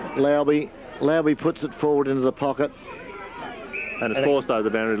Lauby. Lauby puts it forward into the pocket. And it's forced over the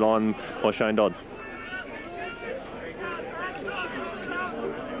boundary line by Shane Dodd.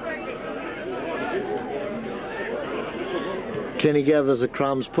 Kenny gathers the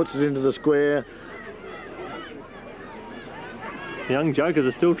crumbs, puts it into the square. The young jokers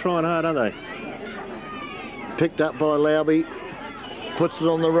are still trying hard, aren't they? Picked up by Lauby, puts it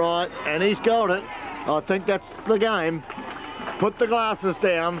on the right, and he's got it. I think that's the game. Put the glasses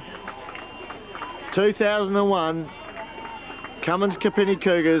down. 2001, Cummins Kapinnie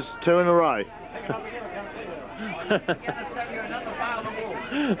Cougars, 2 in a row.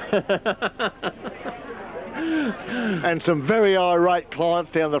 And some very irate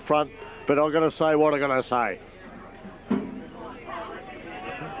clients down the front, but I've got to say what I'm going to say.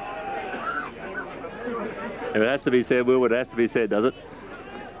 If it has to be said, Wilbur, it has to be said, does it?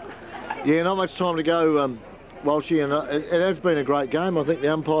 Yeah, not much time to go, Walshy, and it has been a great game. I think the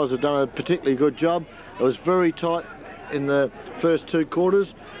umpires have done a particularly good job. It was very tight in the first 2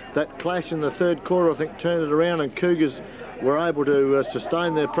 quarters. That clash in the third quarter, I think, turned it around, and Cougars were able to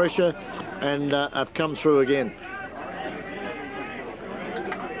sustain their pressure and have come through again.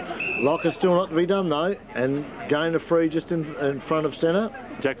 Lock is still not to be done, though, and gain a free just in front of centre.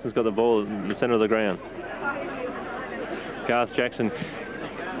 Jackson's got the ball in the centre of the ground. Garth Jackson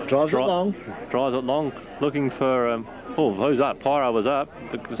drives it long, looking for who's up? Pyro was up,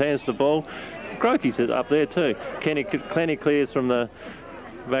 his hands to the ball. Grokey's up there too. Kenny clears from the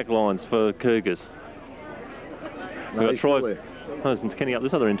back lines for Cougars. No, We've got Troy. Oh, there's Kenny up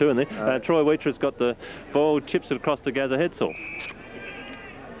this other end too, isn't there? Troy Wheater's got the ball, chips it across to Gazza Hetzel.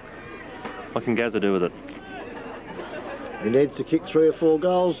 What can Gazza do with it? He needs to kick 3 or 4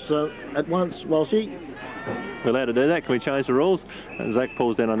 goals at once, Walshy. We're allowed to do that. Can we change the rules? And Zach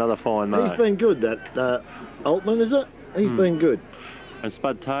pulls down another fine mark. He's been good, that Altman, is it? He's been good. And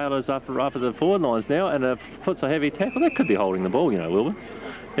Spud Taylor's up at the forward lines now, and puts a heavy tackle. That could be holding the ball, you know, Wilbur.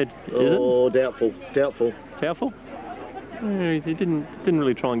 Is it? Doubtful. Doubtful? Yeah, he didn't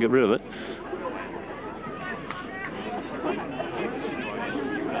really try and get rid of it.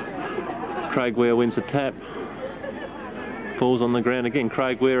 Craig Ware wins the tap. Ball's on the ground again.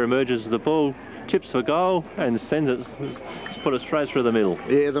 Craig Ware emerges with the ball, chips for goal, and sends it, put it straight through the middle.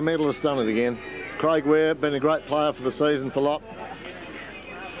 Yeah, the middle has done it again. Craig Ware, been a great player for the season for Lock.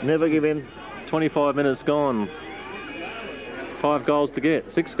 Never give in. 25 minutes gone. 5 goals to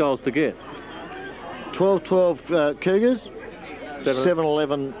get, 6 goals to get. 12-12 Cougars,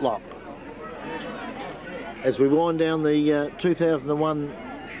 7-11 Lock. As we wind down the 2001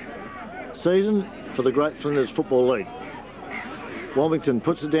 season for the Great Flinders Football League. Wilmington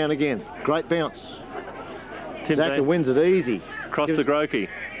puts it down again. Great bounce. Zaka wins it easy. Cross to Grokey.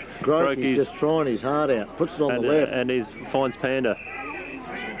 Grokey's just trying his heart out. Puts it on the left. And he finds Panda.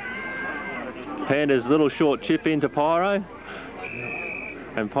 Panda's little short chip into Pyro.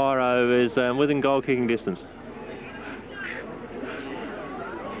 And Pyro is within goal kicking distance.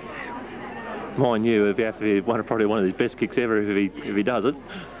 Mind you, if you have to be probably one of his best kicks ever if he does it.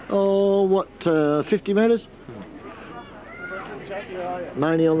 Oh, what, 50 metres?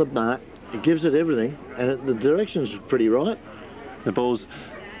 Mainly on the mark. He gives it everything, and the direction's pretty right. The ball's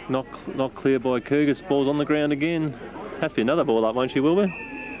not clear by Cougars. Ball's on the ground again. Have to be another ball up, won't she, Wilbur?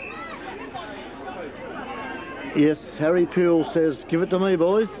 Yes, Harry Peel says, give it to me,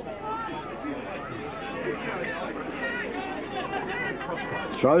 boys.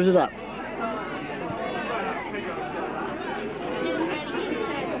 Throws it up.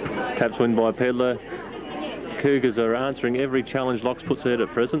 Taps win by Pedlar. Cougars are answering every challenge Locks puts out at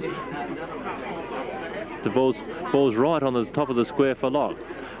present. The ball's right on the top of the square for Lock.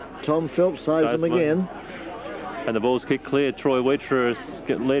 Tom Phelps saves them again. And the ball's kicked clear. Troy Witcher is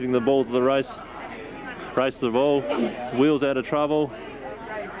leading the ball to the race. Race to the ball. Wheels out of trouble.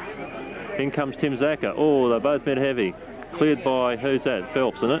 In comes Tim Zaka. Oh, they both met heavy. Cleared by, who's that?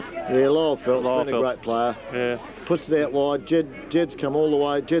 Phelps, isn't it? Yeah, Lyle Phelps, been a great player. Yeah. Puts it out wide. Jed's come all the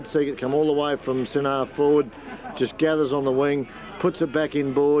way. Jed Seagate come all the way from centre half forward. Just gathers on the wing, puts it back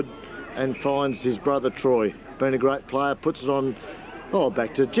inboard, and finds his brother Troy. Been a great player. Puts it on. Oh,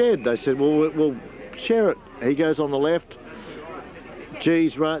 back to Jed. They said, well, we'll share it. He goes on the left.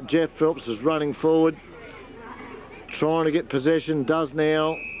 Jeff Phelps is running forward, trying to get possession. Does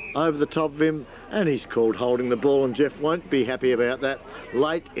now. Over the top of him, and he's called holding the ball, and Jeff won't be happy about that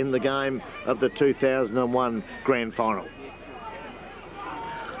late in the game of the 2001 grand final.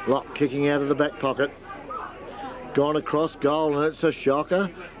 Lock kicking out of the back pocket, gone across goal, and it's a shocker.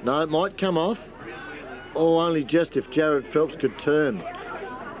 No, it might come off, or only just if Jared Phelps could turn.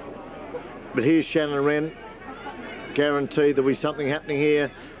 But here's Shannon Wren, guaranteed there'll be something happening here.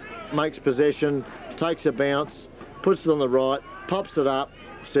 Makes possession, takes a bounce, puts it on the right, pops it up,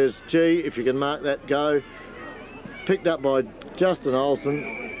 says, gee, if you can mark that, go. Picked up by Justin Olsen,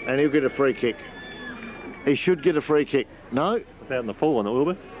 and he'll get a free kick. He should get a free kick. No? Out in the full one, it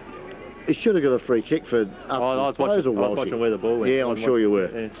will be. He should have got a free kick for I was watching where the ball went. Yeah, I'm sure you were.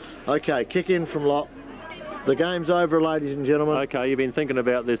 Yeah. Okay, kick in from Lock. The game's over, ladies and gentlemen. Okay, you've been thinking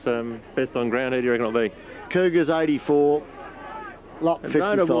about this best on ground. Who do you reckon it'll be? Cougars 84. Lock 55.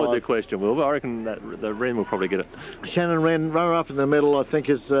 Don't avoid the question, Wilbur. I reckon that the Wren will probably get it. Shannon Wren, runner up in the middle, I think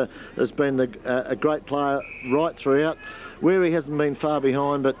has been a great player right throughout. Wary hasn't been far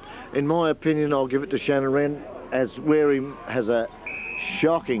behind, but in my opinion, I'll give it to Shannon Wren, as Wary has a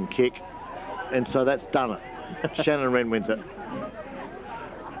shocking kick, and so that's done it. Shannon Wren wins it.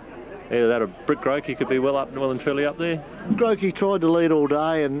 Either that or Brick Grokey could be well and truly up there. Grokey tried to lead all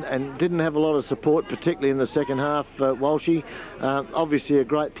day and didn't have a lot of support, particularly in the second half. Walshy, obviously a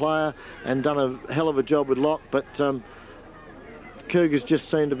great player and done a hell of a job with Lock, but Cougars just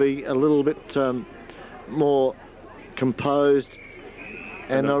seemed to be a little bit more composed.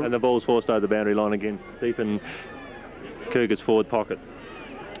 And the ball's forced over the boundary line again, deep in Cougars' forward pocket.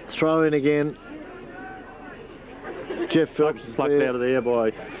 Throw in again. Jeff Phelps is plucked out of the air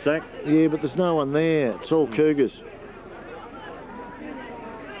by Zach. Yeah, but there's no one there. It's all Cougars.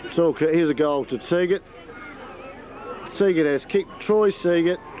 Here's a goal to Seagate. Seagate has kicked. Troy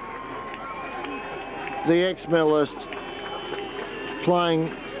Seagate, the ex-medalist,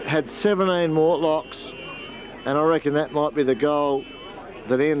 had 17 more locks, and I reckon that might be the goal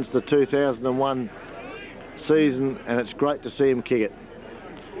that ends the 2001 season, and it's great to see him kick it.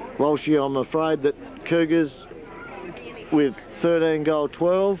 Walshy, I'm afraid that Cougars with 13 goal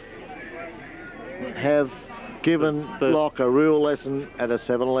 12 have given Locke a real lesson at a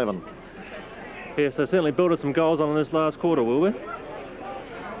 7-11. Yes, they certainly built some goals on in this last quarter, Wilbur.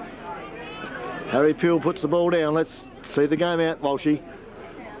 Harry Peel puts the ball down. Let's see the game out, Walshy.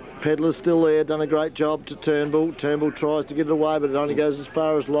 Pedlar's still there, done a great job to Turnbull. Turnbull tries to get it away, but it only goes as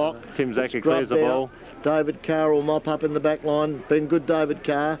far as Locke. Tim Zacher clears the ball. David Carr will mop up in the back line. Been good, David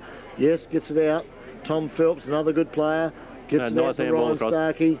Carr. Yes, gets it out. Tom Phelps, another good player. Gets it out to Ryan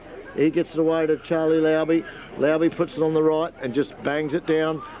Starkey. He gets it away to Charlie Lauby. Lauby puts it on the right and just bangs it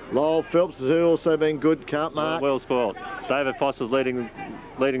down. Lyle Phelps has also been good, can't mark. Well spoiled. David Foster's leading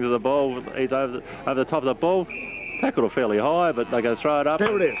to the ball. He's over the top of the ball. Tackled fairly high, but they go throw it up.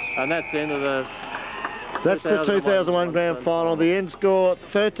 There it is. And that's the end of the... That's the 2001 Grand Final. The end score,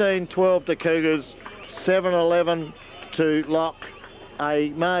 13-12 to Cougars, 7-11 to Locke. A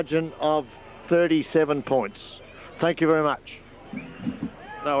margin of 37 points. Thank you very much.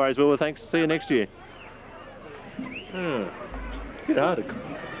 No worries, Wilbur. Thanks. See you next year. Get hard.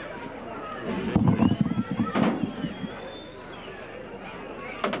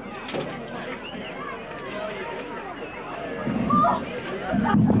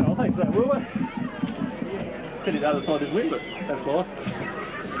 Oh, thanks for that, Wilbur. Pity the other side didn't win, but that's life.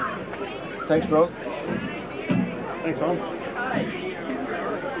 Thanks, Rob. Thanks, Ron.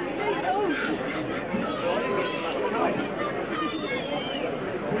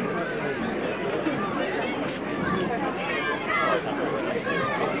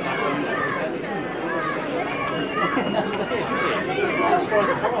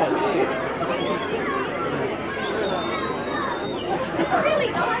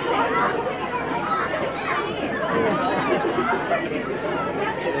 Really nice.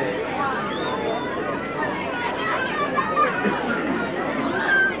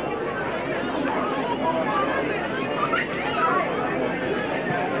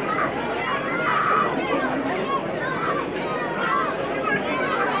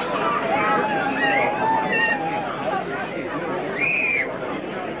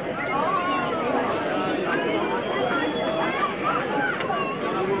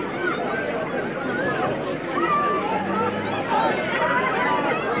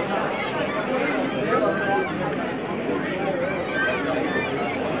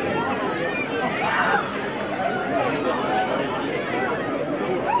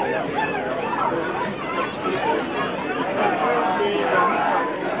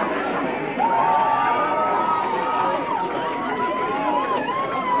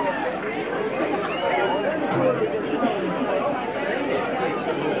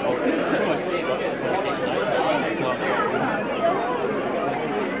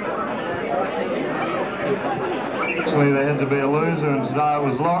 They had to be a loser, and today it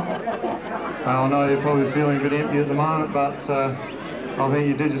was Locke. I know you're probably feeling a bit empty at the moment, but I think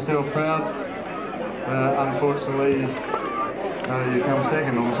you did yourself proud. Unfortunately, you come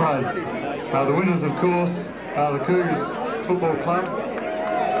second, I'm afraid. The winners, of course, are the Cougars Football Club.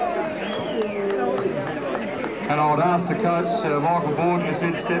 And I would ask the coach, Michael Borden, if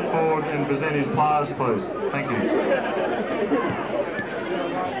he'd step forward and present his players, please. Thank you.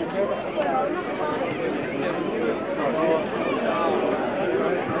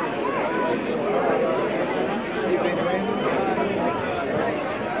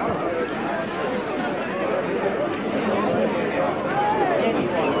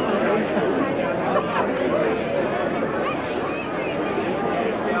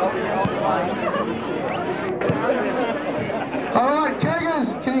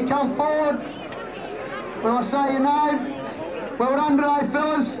 Can you come forward when I say your name? Well done today,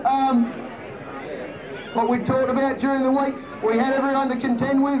 fellas. What we talked about during the week, we had everyone to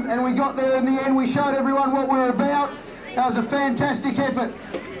contend with, and we got there in the end. We showed everyone what we were about. That was a fantastic effort.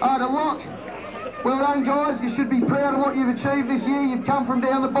 To Locke, well done, guys. You should be proud of what you've achieved this year. You've come from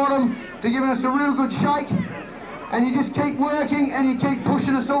down the bottom to giving us a real good shake, and you just keep working and you keep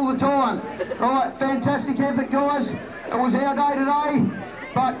pushing us all the time. All right, fantastic effort, guys. It was our day today.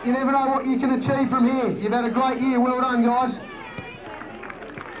 But you never know what you can achieve from here. You've had a great year. Well done, guys.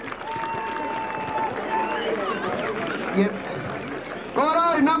 Yep.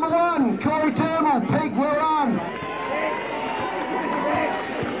 Righto, number 1, Corey Turnbull. Pig, well done.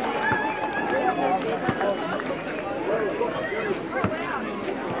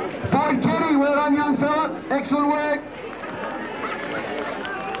 Boyd Kenny, well done, young fella. Excellent work.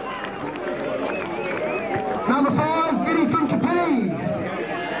 Number 5, Giddy from Kapinnie.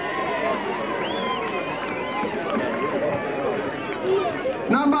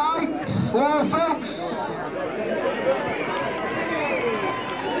 Number 8, Lyle Phelps.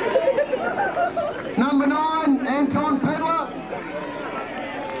 Number 9,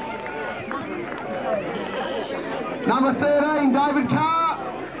 Number 13, David Carr.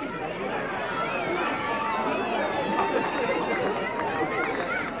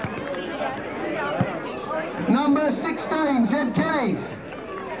 Number 16, Zed Kenny.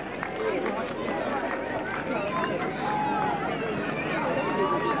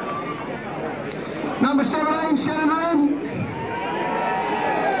 Number 17, Shannon Wren.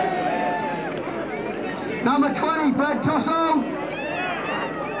 Number 20, Brad Tosso.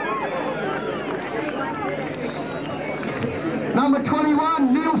 Number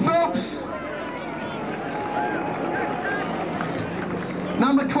 21, Neil Phelps.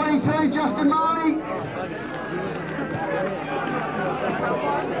 Number 22, Justin Marley.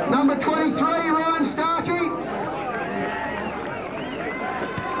 Number 23, Ryan Starkey.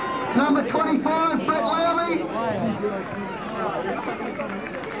 Number 25, Brett Lowley.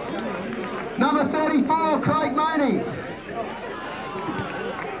 Number 34, Craig Maney.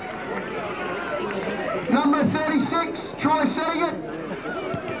 Number 36, Troy Seagate.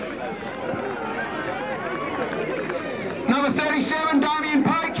 Number 37, Damien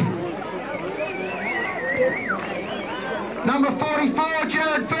Pake. Number 44,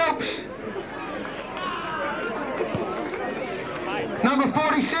 Jared Phelps. Number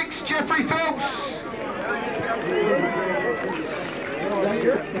 46, Jeffrey Phelps.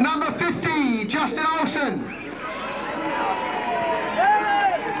 Number 50, Justin Olsen.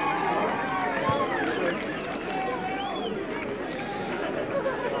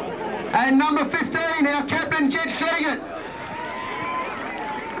 And number 15, our captain, Jed Seagate.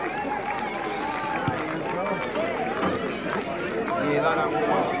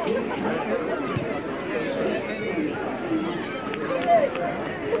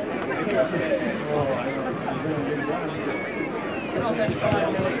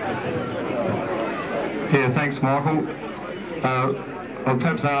 Yeah, thanks, Michael. I'll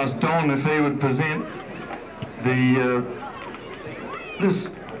perhaps ask Don if he would present the this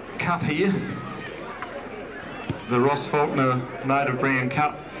cup here, the Ross Faulkner Native Brand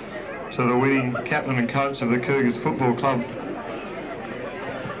Cup, to the winning captain and coach of the Cougars Football Club.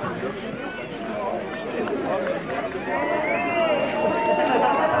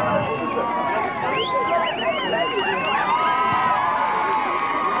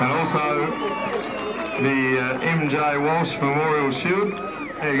 And also the MJ Walsh Memorial Shield.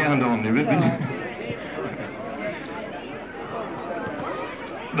 How you going, Don? You a bit busy?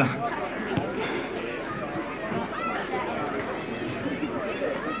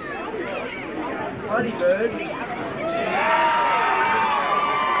 Hardy bird.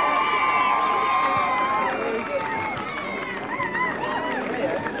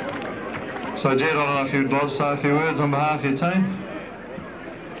 So Jed, I don't know if you'd like to say a few words on behalf of your team.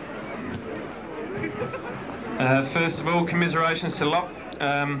 First of all, commiserations to Locke.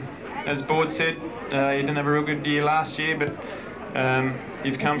 As Board said, you didn't have a real good year last year, but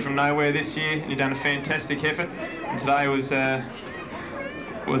you've come from nowhere this year. You've done a fantastic effort, and today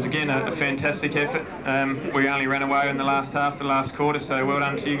was again a fantastic effort. We only ran away in the last half, the last quarter, so well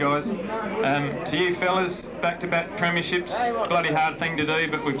done to you guys. To you fellas, back-to-back premierships, bloody hard thing to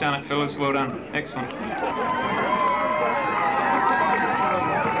do, but we've done it, fellas. Well done. Excellent.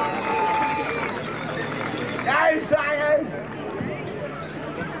 Go, Sires!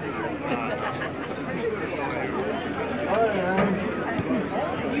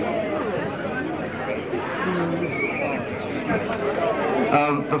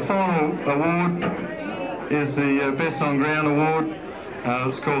 The final award is the Best on Ground award.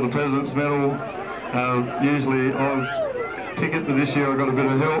 It's called the President's Medal. Usually I pick it, but this year I got a bit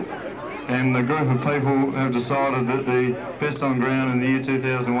of help, and a group of people have decided that the Best on Ground in the year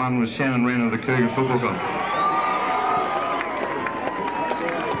 2001 was Shannon Wren of the Cougar Football Club.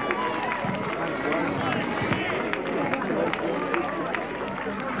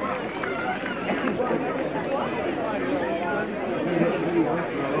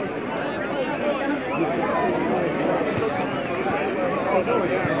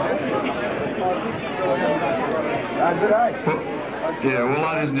 Yeah, well,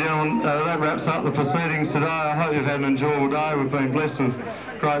 ladies and gentlemen, that wraps up the proceedings today. I hope you've had an enjoyable day. We've been blessed with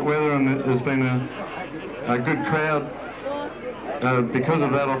great weather, and there's been a good crowd because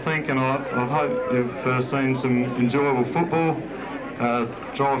of that, I think, and I hope you've seen some enjoyable football.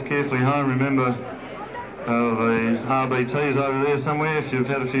 Drive carefully home. Remember the RBT's over there somewhere if you've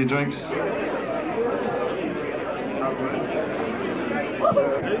had a few drinks.